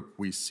Europe,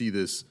 we see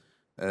this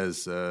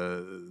as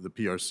the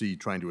PRC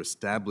trying to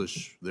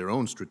establish their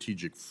own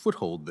strategic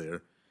foothold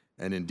there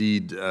and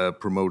indeed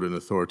promote an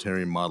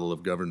authoritarian model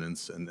of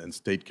governance and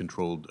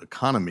state-controlled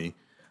economy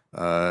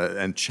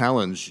and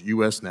challenge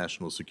U.S.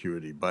 national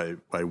security by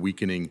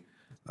weakening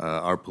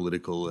our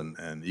political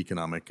and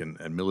economic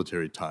and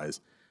military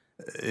ties.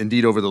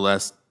 Indeed, over the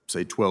last,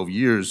 say, 12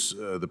 years,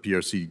 the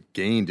PRC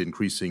gained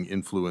increasing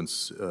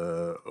influence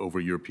over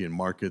European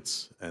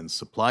markets and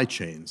supply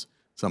chains,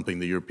 something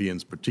the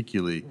Europeans,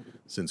 particularly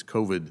since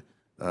COVID,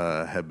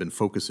 have been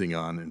focusing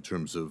on in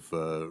terms of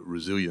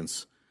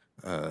resilience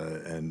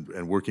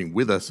and working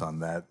with us on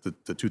that.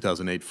 The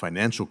 2008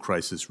 financial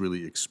crisis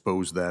really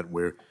exposed that,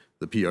 where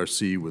the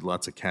PRC, with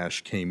lots of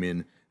cash, came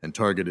in and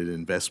targeted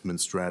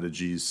investment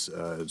strategies,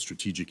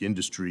 strategic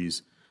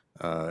industries,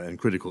 and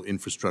critical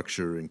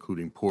infrastructure,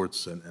 including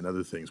ports and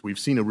other things. We've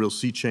seen a real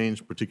sea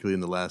change, particularly in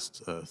the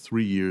last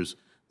 3 years,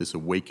 this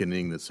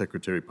awakening that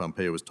Secretary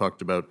Pompeo has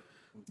talked about,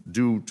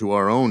 due to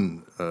our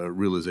own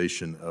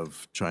realization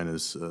of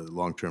China's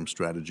long-term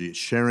strategy,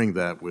 sharing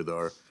that with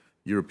our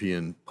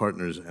European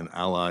partners and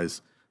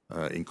allies,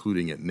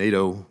 including at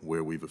NATO,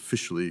 where we've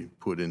officially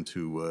put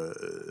into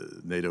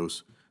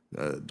NATO's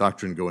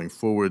doctrine going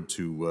forward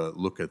to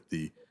look at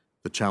the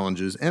the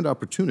challenges and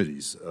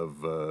opportunities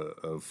of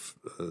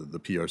the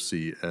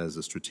PRC as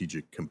a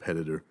strategic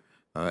competitor.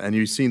 And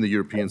you've seen the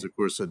Europeans, of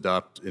course,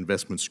 adopt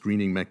investment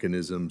screening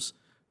mechanisms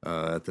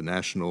at the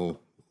national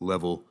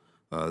level.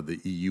 The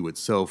EU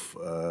itself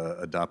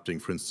adopting,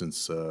 for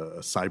instance, a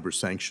cyber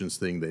sanctions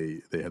thing.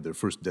 They had their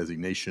first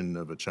designation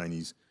of a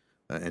Chinese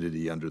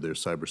entity under their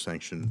cyber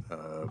sanction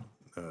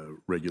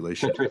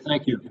regulation. Secretary,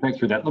 thank you. Thanks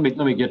for that.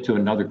 Let me get to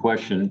another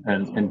question.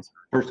 And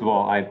first of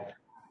all, I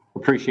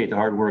appreciate the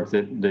hard work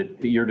that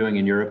you're doing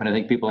in Europe, and I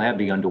think people have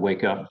begun to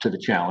wake up to the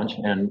challenge.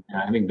 And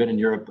having been in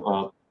Europe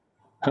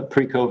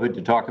pre-COVID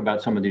to talk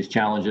about some of these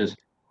challenges,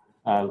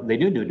 they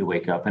do need to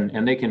wake up.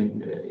 And they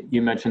can,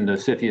 you mentioned the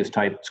CFIUS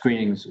type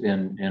screenings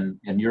in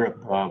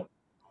Europe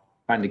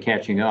finally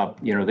catching up.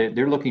 You know,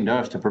 they're looking to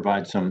us to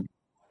provide some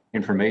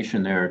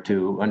information there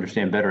to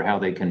understand better how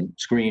they can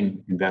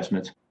screen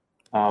investments.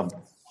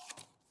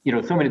 You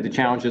know, so many of the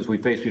challenges we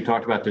face, we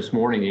talked about this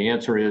morning, the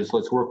answer is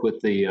let's work with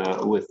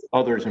with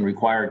others and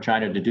require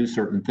China to do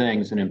certain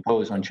things and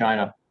impose on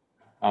China,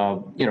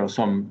 you know,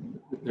 some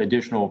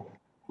additional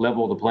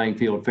level of the playing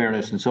field,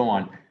 fairness, and so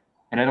on.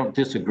 And I don't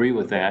disagree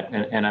with that.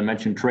 And I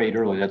mentioned trade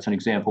earlier. That's an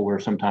example where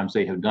sometimes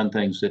they have done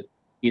things that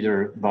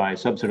either by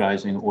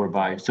subsidizing or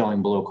by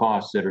selling below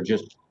costs that are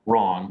just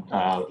wrong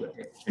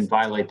and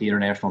violate the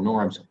international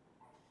norms.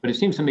 But it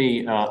seems to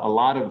me a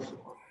lot of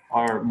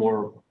our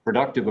more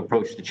productive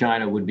approach to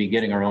China would be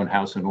getting our own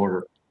house in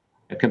order.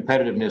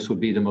 Competitiveness would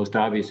be the most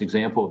obvious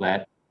example of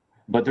that.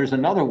 But there's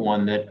another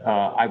one that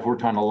I've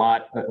worked on a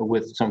lot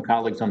with some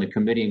colleagues on the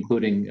committee,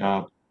 including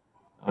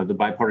the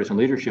bipartisan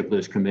leadership of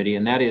this committee,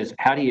 and that is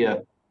how do you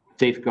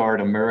safeguard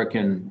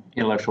American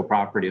intellectual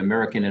property,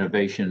 American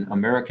innovation,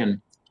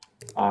 American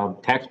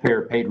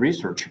taxpayer-paid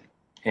research.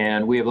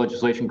 And we have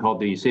legislation called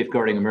the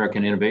Safeguarding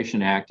American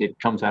Innovation Act. It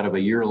comes out of a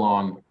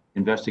year-long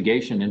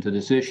investigation into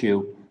this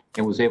issue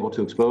and was able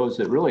to expose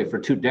that really for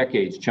 2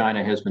 decades,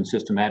 China has been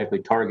systematically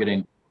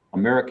targeting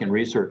American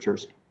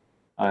researchers,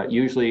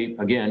 usually,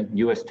 again,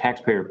 U.S.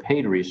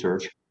 taxpayer-paid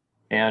research,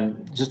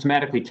 and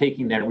systematically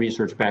taking that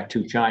research back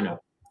to China.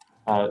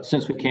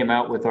 Since we came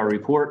out with our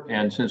report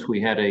and since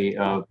we had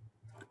a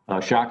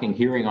shocking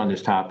hearing on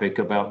this topic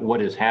about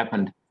what has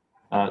happened,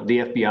 the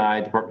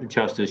FBI, Department of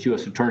Justice,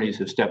 U.S. attorneys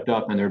have stepped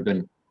up, and there have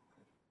been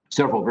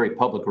several very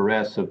public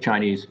arrests of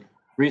Chinese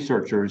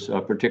researchers,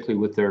 particularly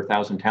with their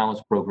 1,000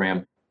 Talents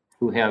program,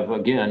 who have,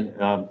 again,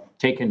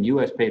 taken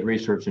U.S. paid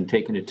research and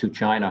taken it to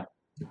China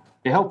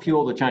to help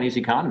fuel the Chinese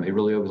economy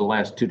really over the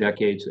last 2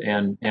 decades,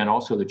 and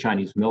also the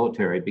Chinese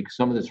military, because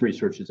some of this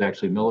research is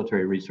actually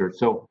military research.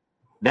 So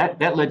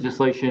that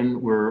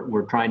legislation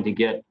we're trying to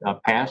get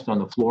passed on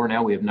the floor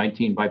now. We have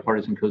 19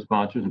 bipartisan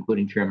co-sponsors,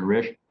 including Chairman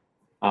Risch.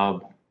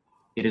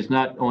 It is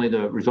not only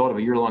the result of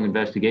a year-long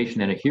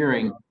investigation and a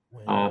hearing,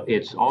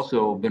 it's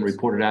also been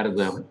reported out of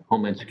the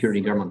Homeland Security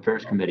and Government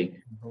Affairs Committee.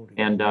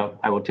 And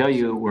I will tell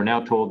you, we're now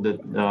told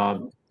that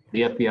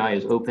the FBI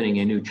is opening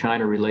a new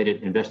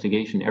China-related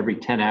investigation every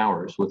 10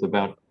 hours with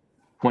about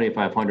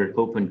 2,500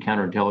 open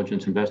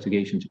counterintelligence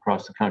investigations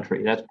across the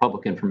country. That's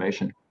public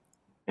information.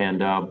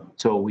 And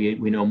so we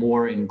know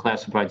more in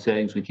classified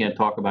settings we can't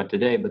talk about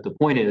today. But the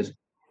point is,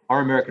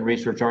 our American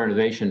research, our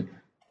innovation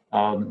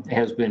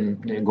has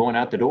been going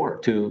out the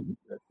door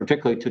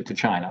particularly to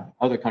China,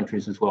 other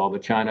countries as well.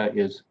 But China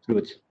is, through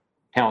its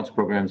talents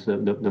programs,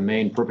 the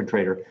main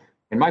perpetrator.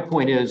 And my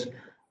point is,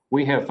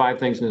 we have 5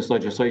 things in this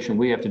legislation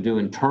we have to do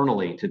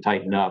internally to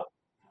tighten up.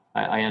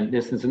 And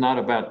this is not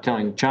about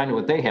telling China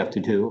what they have to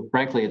do.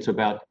 Frankly, it's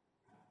about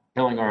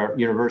telling our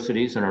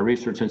universities and our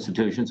research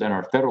institutions and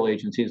our federal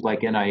agencies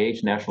like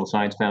NIH, National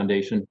Science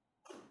Foundation,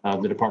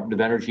 the Department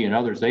of Energy, and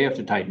others, they have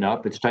to tighten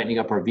up. It's tightening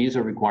up our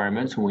visa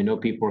requirements. When we know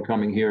people are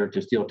coming here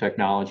to steal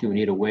technology, we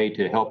need a way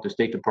to help the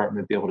State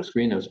Department be able to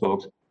screen those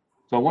folks.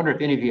 So I wonder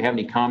if any of you have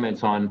any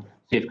comments on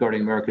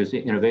Safeguarding America's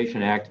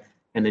Innovation Act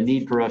and the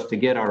need for us to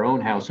get our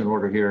own house in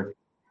order here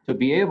to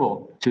be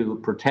able to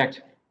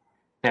protect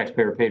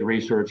taxpayer-paid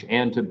research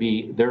and to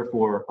be,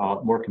 therefore,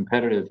 more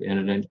competitive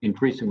in an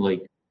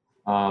increasingly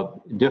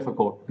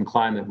difficult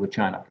climate with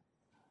China.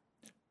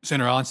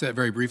 Senator, I'll answer that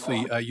very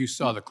briefly. You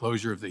saw the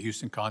closure of the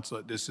Houston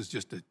consulate. This is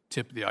just the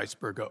tip of the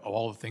iceberg of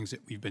all the things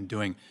that we've been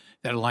doing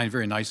that align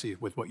very nicely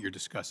with what you're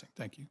discussing.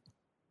 Thank you.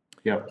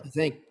 Yeah.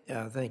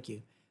 Thank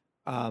you.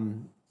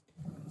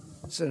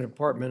 Senator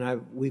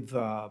Portman,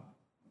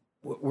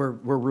 we're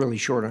really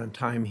short on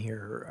time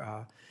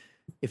here.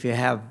 If you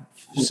have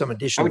some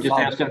additional, I would just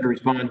ask them to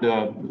respond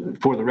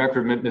for the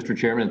record, Mr.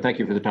 Chairman, and thank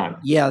you for the time.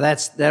 Yeah,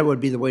 that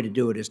would be the way to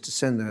do it, is to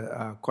send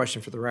the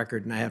question for the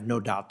record, and I have no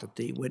doubt that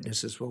the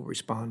witnesses will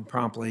respond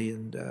promptly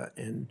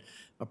and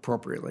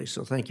appropriately.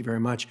 So thank you very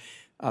much.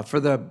 For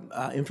the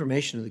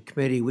information of the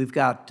committee, we've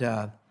got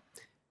a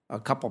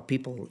couple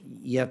people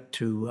yet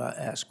to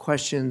ask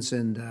questions,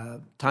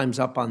 and time's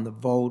up on the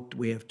vote.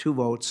 We have 2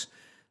 votes.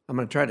 I'm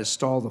going to try to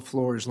stall the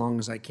floor as long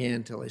as I can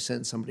until I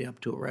send somebody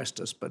up to arrest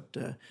us. But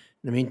in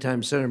the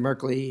meantime, Senator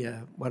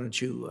Merkley, why don't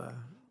you?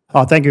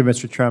 Thank you,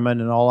 Mr.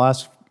 Chairman, and I'll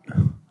ask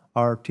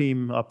our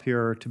team up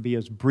here to be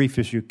as brief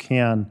as you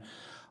can.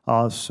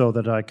 so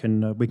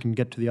that we can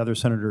get to the other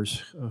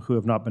senators who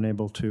have not been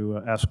able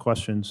to ask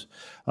questions.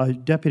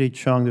 Deputy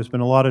Chung, there's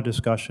been a lot of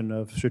discussion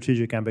of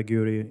strategic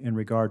ambiguity in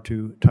regard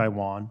to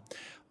Taiwan.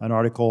 An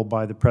article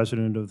by the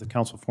president of the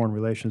Council of Foreign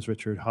Relations,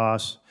 Richard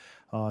Haass,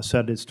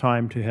 said it's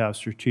time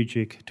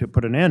to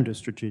put an end to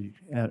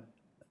strategic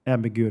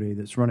ambiguity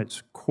that's run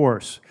its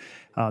course.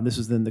 This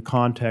is in the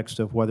context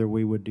of whether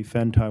we would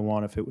defend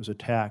Taiwan if it was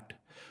attacked.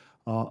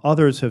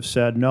 Others have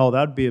said, no,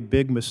 that would be a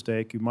big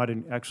mistake. You might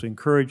actually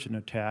encourage an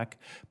attack,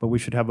 but we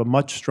should have a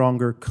much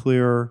stronger,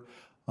 clear,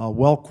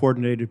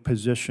 well-coordinated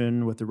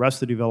position with the rest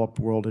of the developed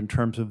world in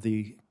terms of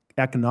the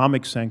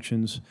economic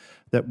sanctions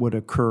that would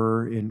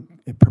occur,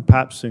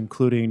 perhaps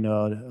including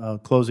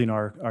closing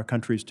our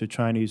countries to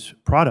Chinese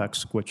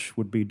products, which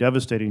would be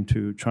devastating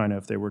to China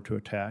if they were to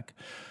attack.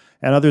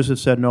 And others have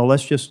said, no,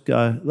 let's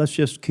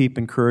just keep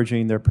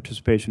encouraging their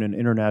participation in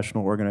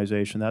international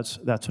organization.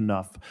 That's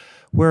enough.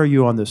 Where are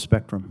you on this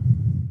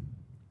spectrum?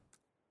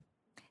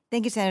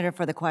 Thank you, Senator,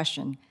 for the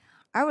question.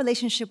 Our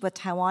relationship with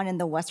Taiwan in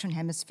the Western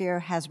Hemisphere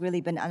has really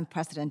been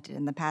unprecedented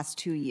in the past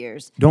 2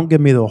 years. Don't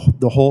give me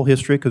the whole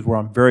history because we're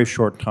on very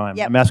short time.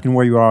 Yep. I'm asking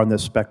where you are on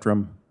this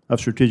spectrum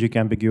of strategic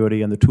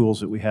ambiguity and the tools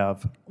that we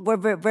have.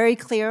 We're very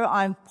clear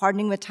on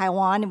partnering with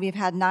Taiwan. We've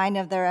had 9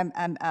 of their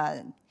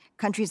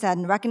countries that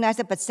recognize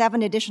it, but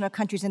 7 additional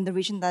countries in the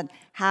region that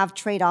have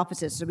trade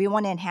offices. So we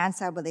want to enhance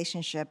that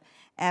relationship,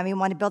 and we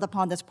want to build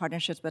upon those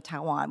partnerships with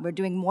Taiwan. We're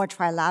doing more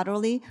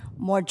trilaterally,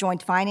 more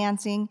joint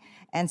financing,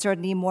 and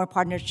certainly more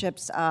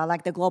partnerships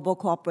like the Global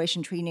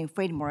Cooperation Treaty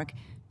Framework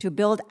to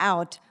build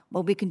out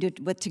what we can do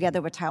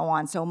together with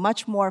Taiwan. So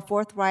much more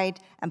forthright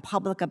and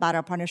public about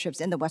our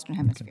partnerships in the Western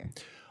Hemisphere.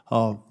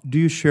 Do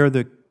you share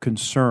the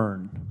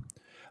concern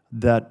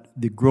that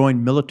the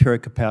growing military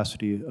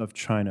capacity of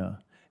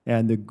China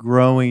and the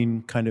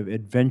growing kind of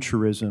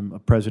adventurism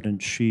of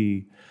President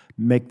Xi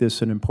make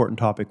this an important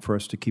topic for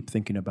us to keep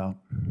thinking about?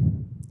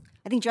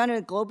 I think, John,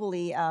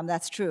 globally,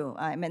 that's true.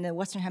 In the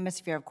Western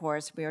Hemisphere, of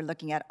course, we are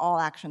looking at all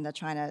action that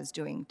China is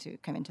doing to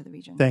come into the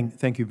region.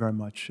 Thank you very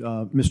much.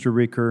 Mr.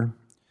 Rieker,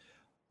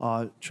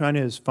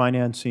 China is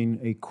financing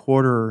a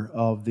quarter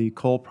of the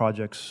coal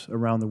projects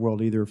around the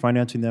world, either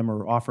financing them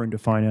or offering to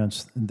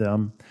finance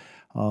them,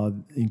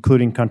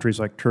 including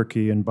countries like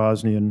Turkey and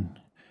Bosnia and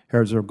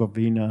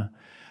Herzegovina.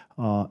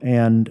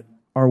 And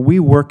are we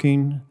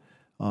working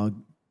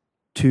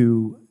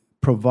to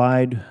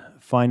provide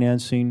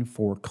financing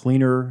for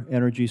cleaner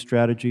energy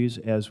strategies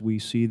as we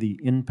see the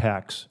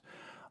impacts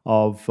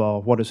of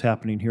what is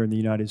happening here in the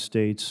United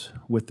States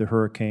with the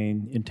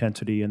hurricane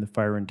intensity and the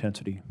fire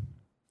intensity?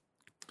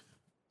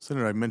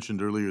 Senator, I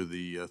mentioned earlier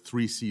the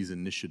 3 Cs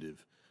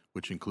initiative,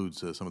 which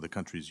includes some of the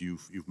countries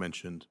you've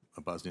mentioned,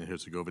 Bosnia and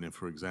Herzegovina,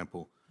 for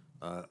example.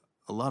 A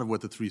lot of what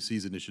the 3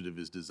 Cs initiative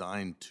is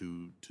designed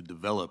to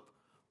develop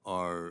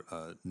are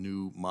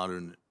new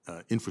modern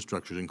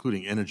infrastructures,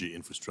 including energy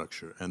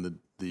infrastructure. And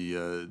the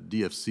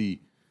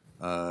DFC,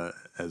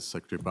 as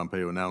Secretary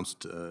Pompeo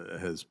announced,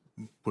 has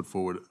put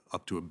forward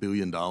up to $1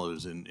 billion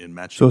in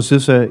matching. So is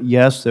this a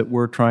yes, that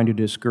we're trying to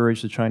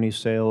discourage the Chinese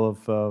sale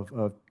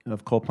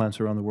of coal plants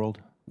around the world?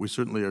 We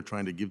certainly are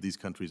trying to give these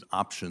countries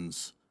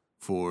options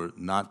for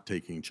not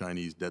taking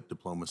Chinese debt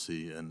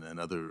diplomacy and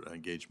other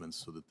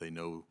engagements so that they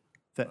know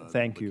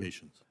Thank you.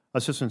 implications.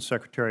 Assistant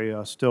Secretary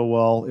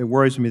Stilwell, it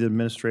worries me the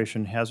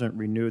administration hasn't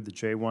renewed the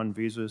J-1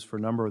 visas for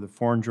a number of the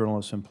foreign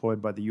journalists employed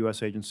by the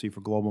U.S. Agency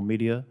for Global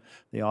Media.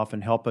 They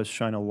often help us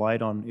shine a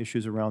light on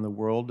issues around the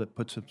world that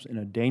puts us in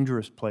a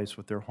dangerous place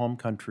with their home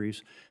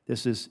countries.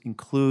 This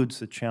includes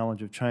the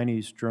challenge of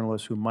Chinese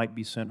journalists who might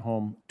be sent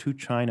home to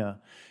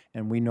China,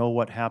 and we know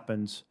what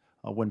happens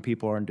when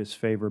people are in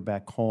disfavor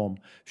back home.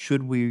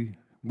 Should we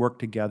work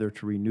together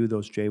to renew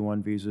those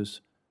J-1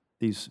 visas?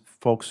 These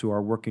folks who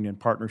are working in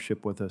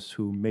partnership with us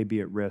who may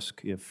be at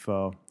risk if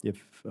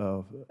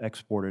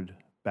exported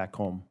back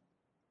home.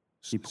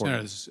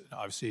 Senator, this is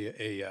obviously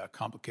a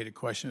complicated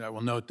question. I will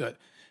note that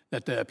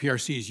the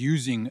PRC is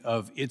using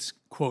of its,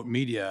 quote,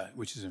 media,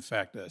 which is in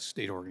fact a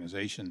state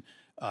organization,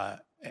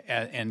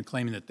 and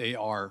claiming that they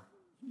are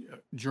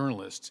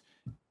journalists,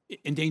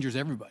 endangers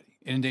everybody.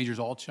 It endangers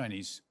all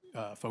Chinese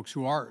folks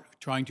who are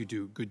trying to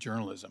do good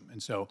journalism.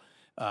 And so,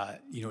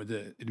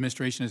 the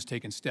administration has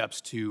taken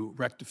steps to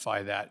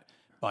rectify that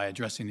by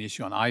addressing the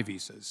issue on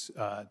I-visas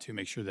to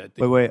make sure that...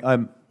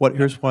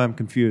 Here's why I'm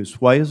confused.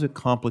 Why is it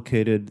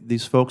complicated?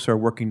 These folks are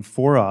working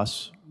for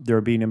us.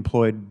 They're being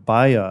employed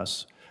by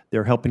us.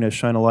 They're helping us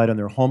shine a light on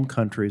their home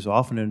countries,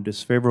 often in a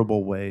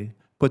disfavorable way,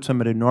 puts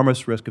them at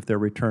enormous risk if they're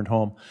returned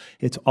home.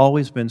 It's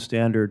always been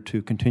standard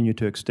to continue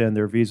to extend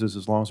their visas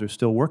as long as they're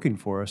still working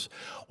for us.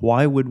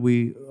 Why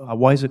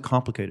is it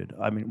complicated?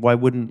 I mean, why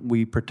wouldn't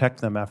we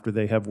protect them after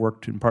they have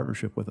worked in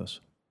partnership with us?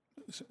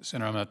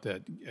 Senator, I'm going to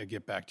have to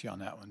get back to you on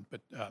that one.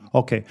 But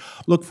okay,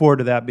 look forward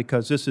to that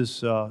because this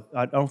is,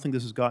 I don't think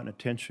this has gotten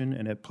attention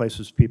and it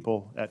places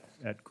people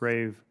at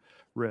grave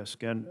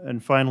risk.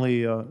 And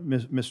finally,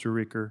 Mr.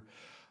 Rieker,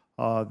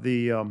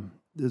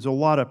 there's a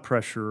lot of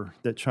pressure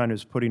that China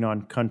is putting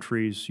on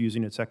countries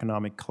using its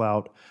economic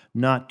clout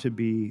not to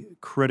be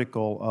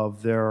critical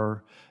of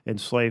their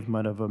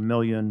enslavement of 1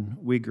 million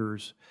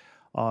Uyghurs.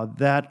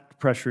 That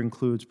pressure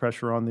includes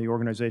pressure on the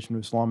Organization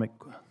of Islamic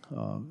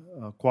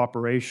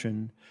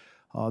Cooperation.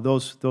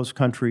 Those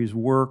countries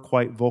were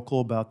quite vocal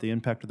about the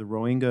impact of the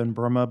Rohingya in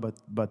Burma,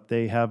 but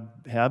they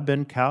have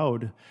been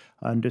cowed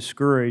and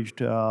discouraged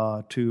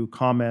to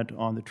comment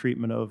on the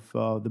treatment of the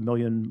 1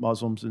 million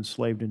Muslims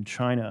enslaved in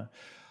China.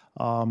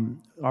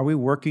 Are we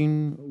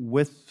working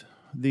with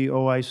the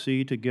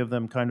OIC to give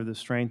them kind of the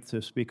strength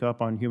to speak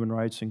up on human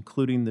rights,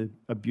 including the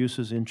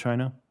abuses in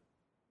China?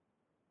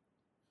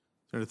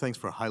 Senator, thanks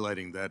for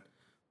highlighting that.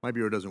 My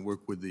bureau doesn't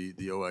work with the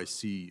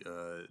OIC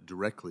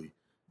directly,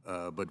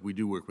 but we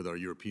do work with our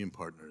European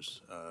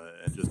partners.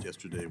 And just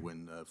yesterday,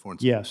 when Foreign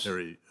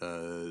Secretary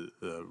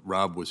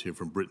Rob was here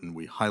from Britain,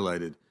 we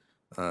highlighted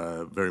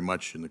very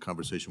much in the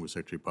conversation with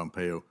Secretary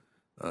Pompeo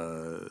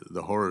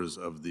the horrors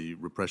of the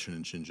repression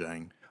in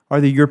Xinjiang. Are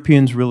the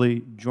Europeans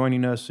really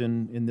joining us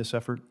in this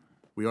effort?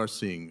 We are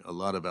seeing a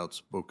lot of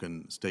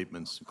outspoken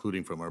statements,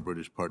 including from our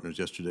British partners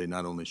yesterday,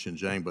 not only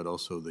Xinjiang, but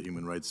also the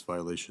human rights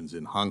violations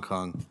in Hong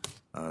Kong,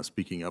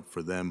 speaking up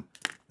for them.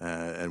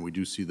 And we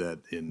do see that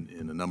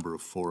in a number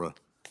of fora.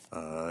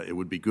 It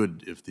would be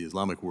good if the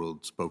Islamic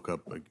world spoke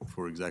up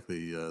for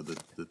exactly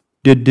the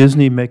Did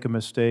Disney make a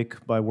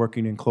mistake by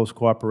working in close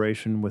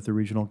cooperation with the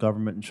regional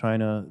government in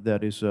China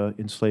that is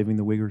enslaving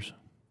the Uyghurs?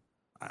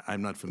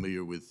 I'm not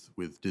familiar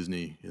with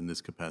Disney in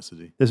this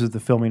capacity. This is the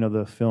filming of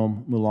the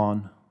film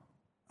Mulan.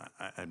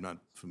 I'm not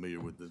familiar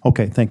with the...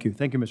 Okay, thank you.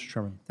 Thank you, Mr.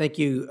 Chairman. Thank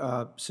you,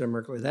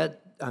 Senator Merkley.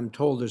 That, I'm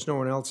told there's no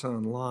one else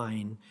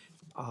online.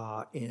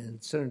 And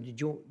Senator,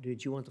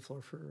 did you want the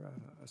floor for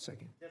a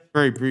second?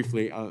 Very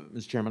briefly,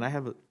 Mr. Chairman, I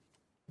have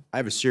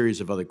a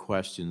series of other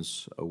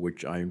questions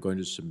which I am going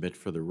to submit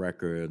for the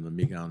record on the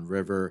Mekong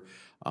River,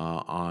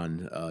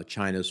 on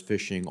China's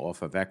fishing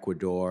off of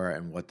Ecuador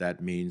and what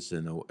that means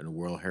in a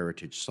World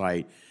Heritage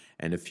Site,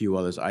 and a few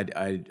others.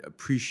 I'd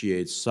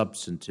appreciate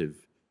substantive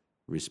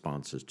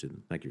responses to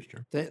them. Thank you, Mr.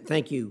 Chairman.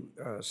 Thank you,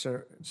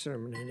 Senator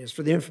Menendez.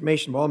 For the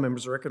information of all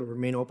members, the record will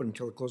remain open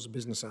until the close of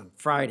business on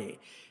Friday.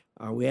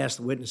 We ask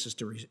the witnesses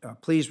to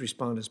please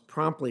respond as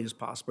promptly as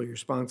possible. Your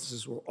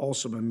responses will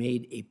also be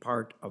made a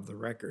part of the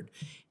record.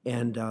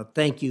 And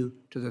thank you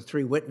to the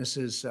three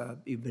witnesses.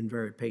 You've been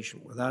very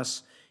patient with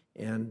us,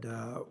 and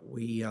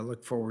we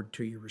look forward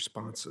to your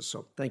responses.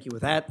 So thank you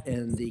with that,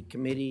 and the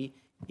committee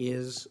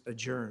is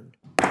adjourned.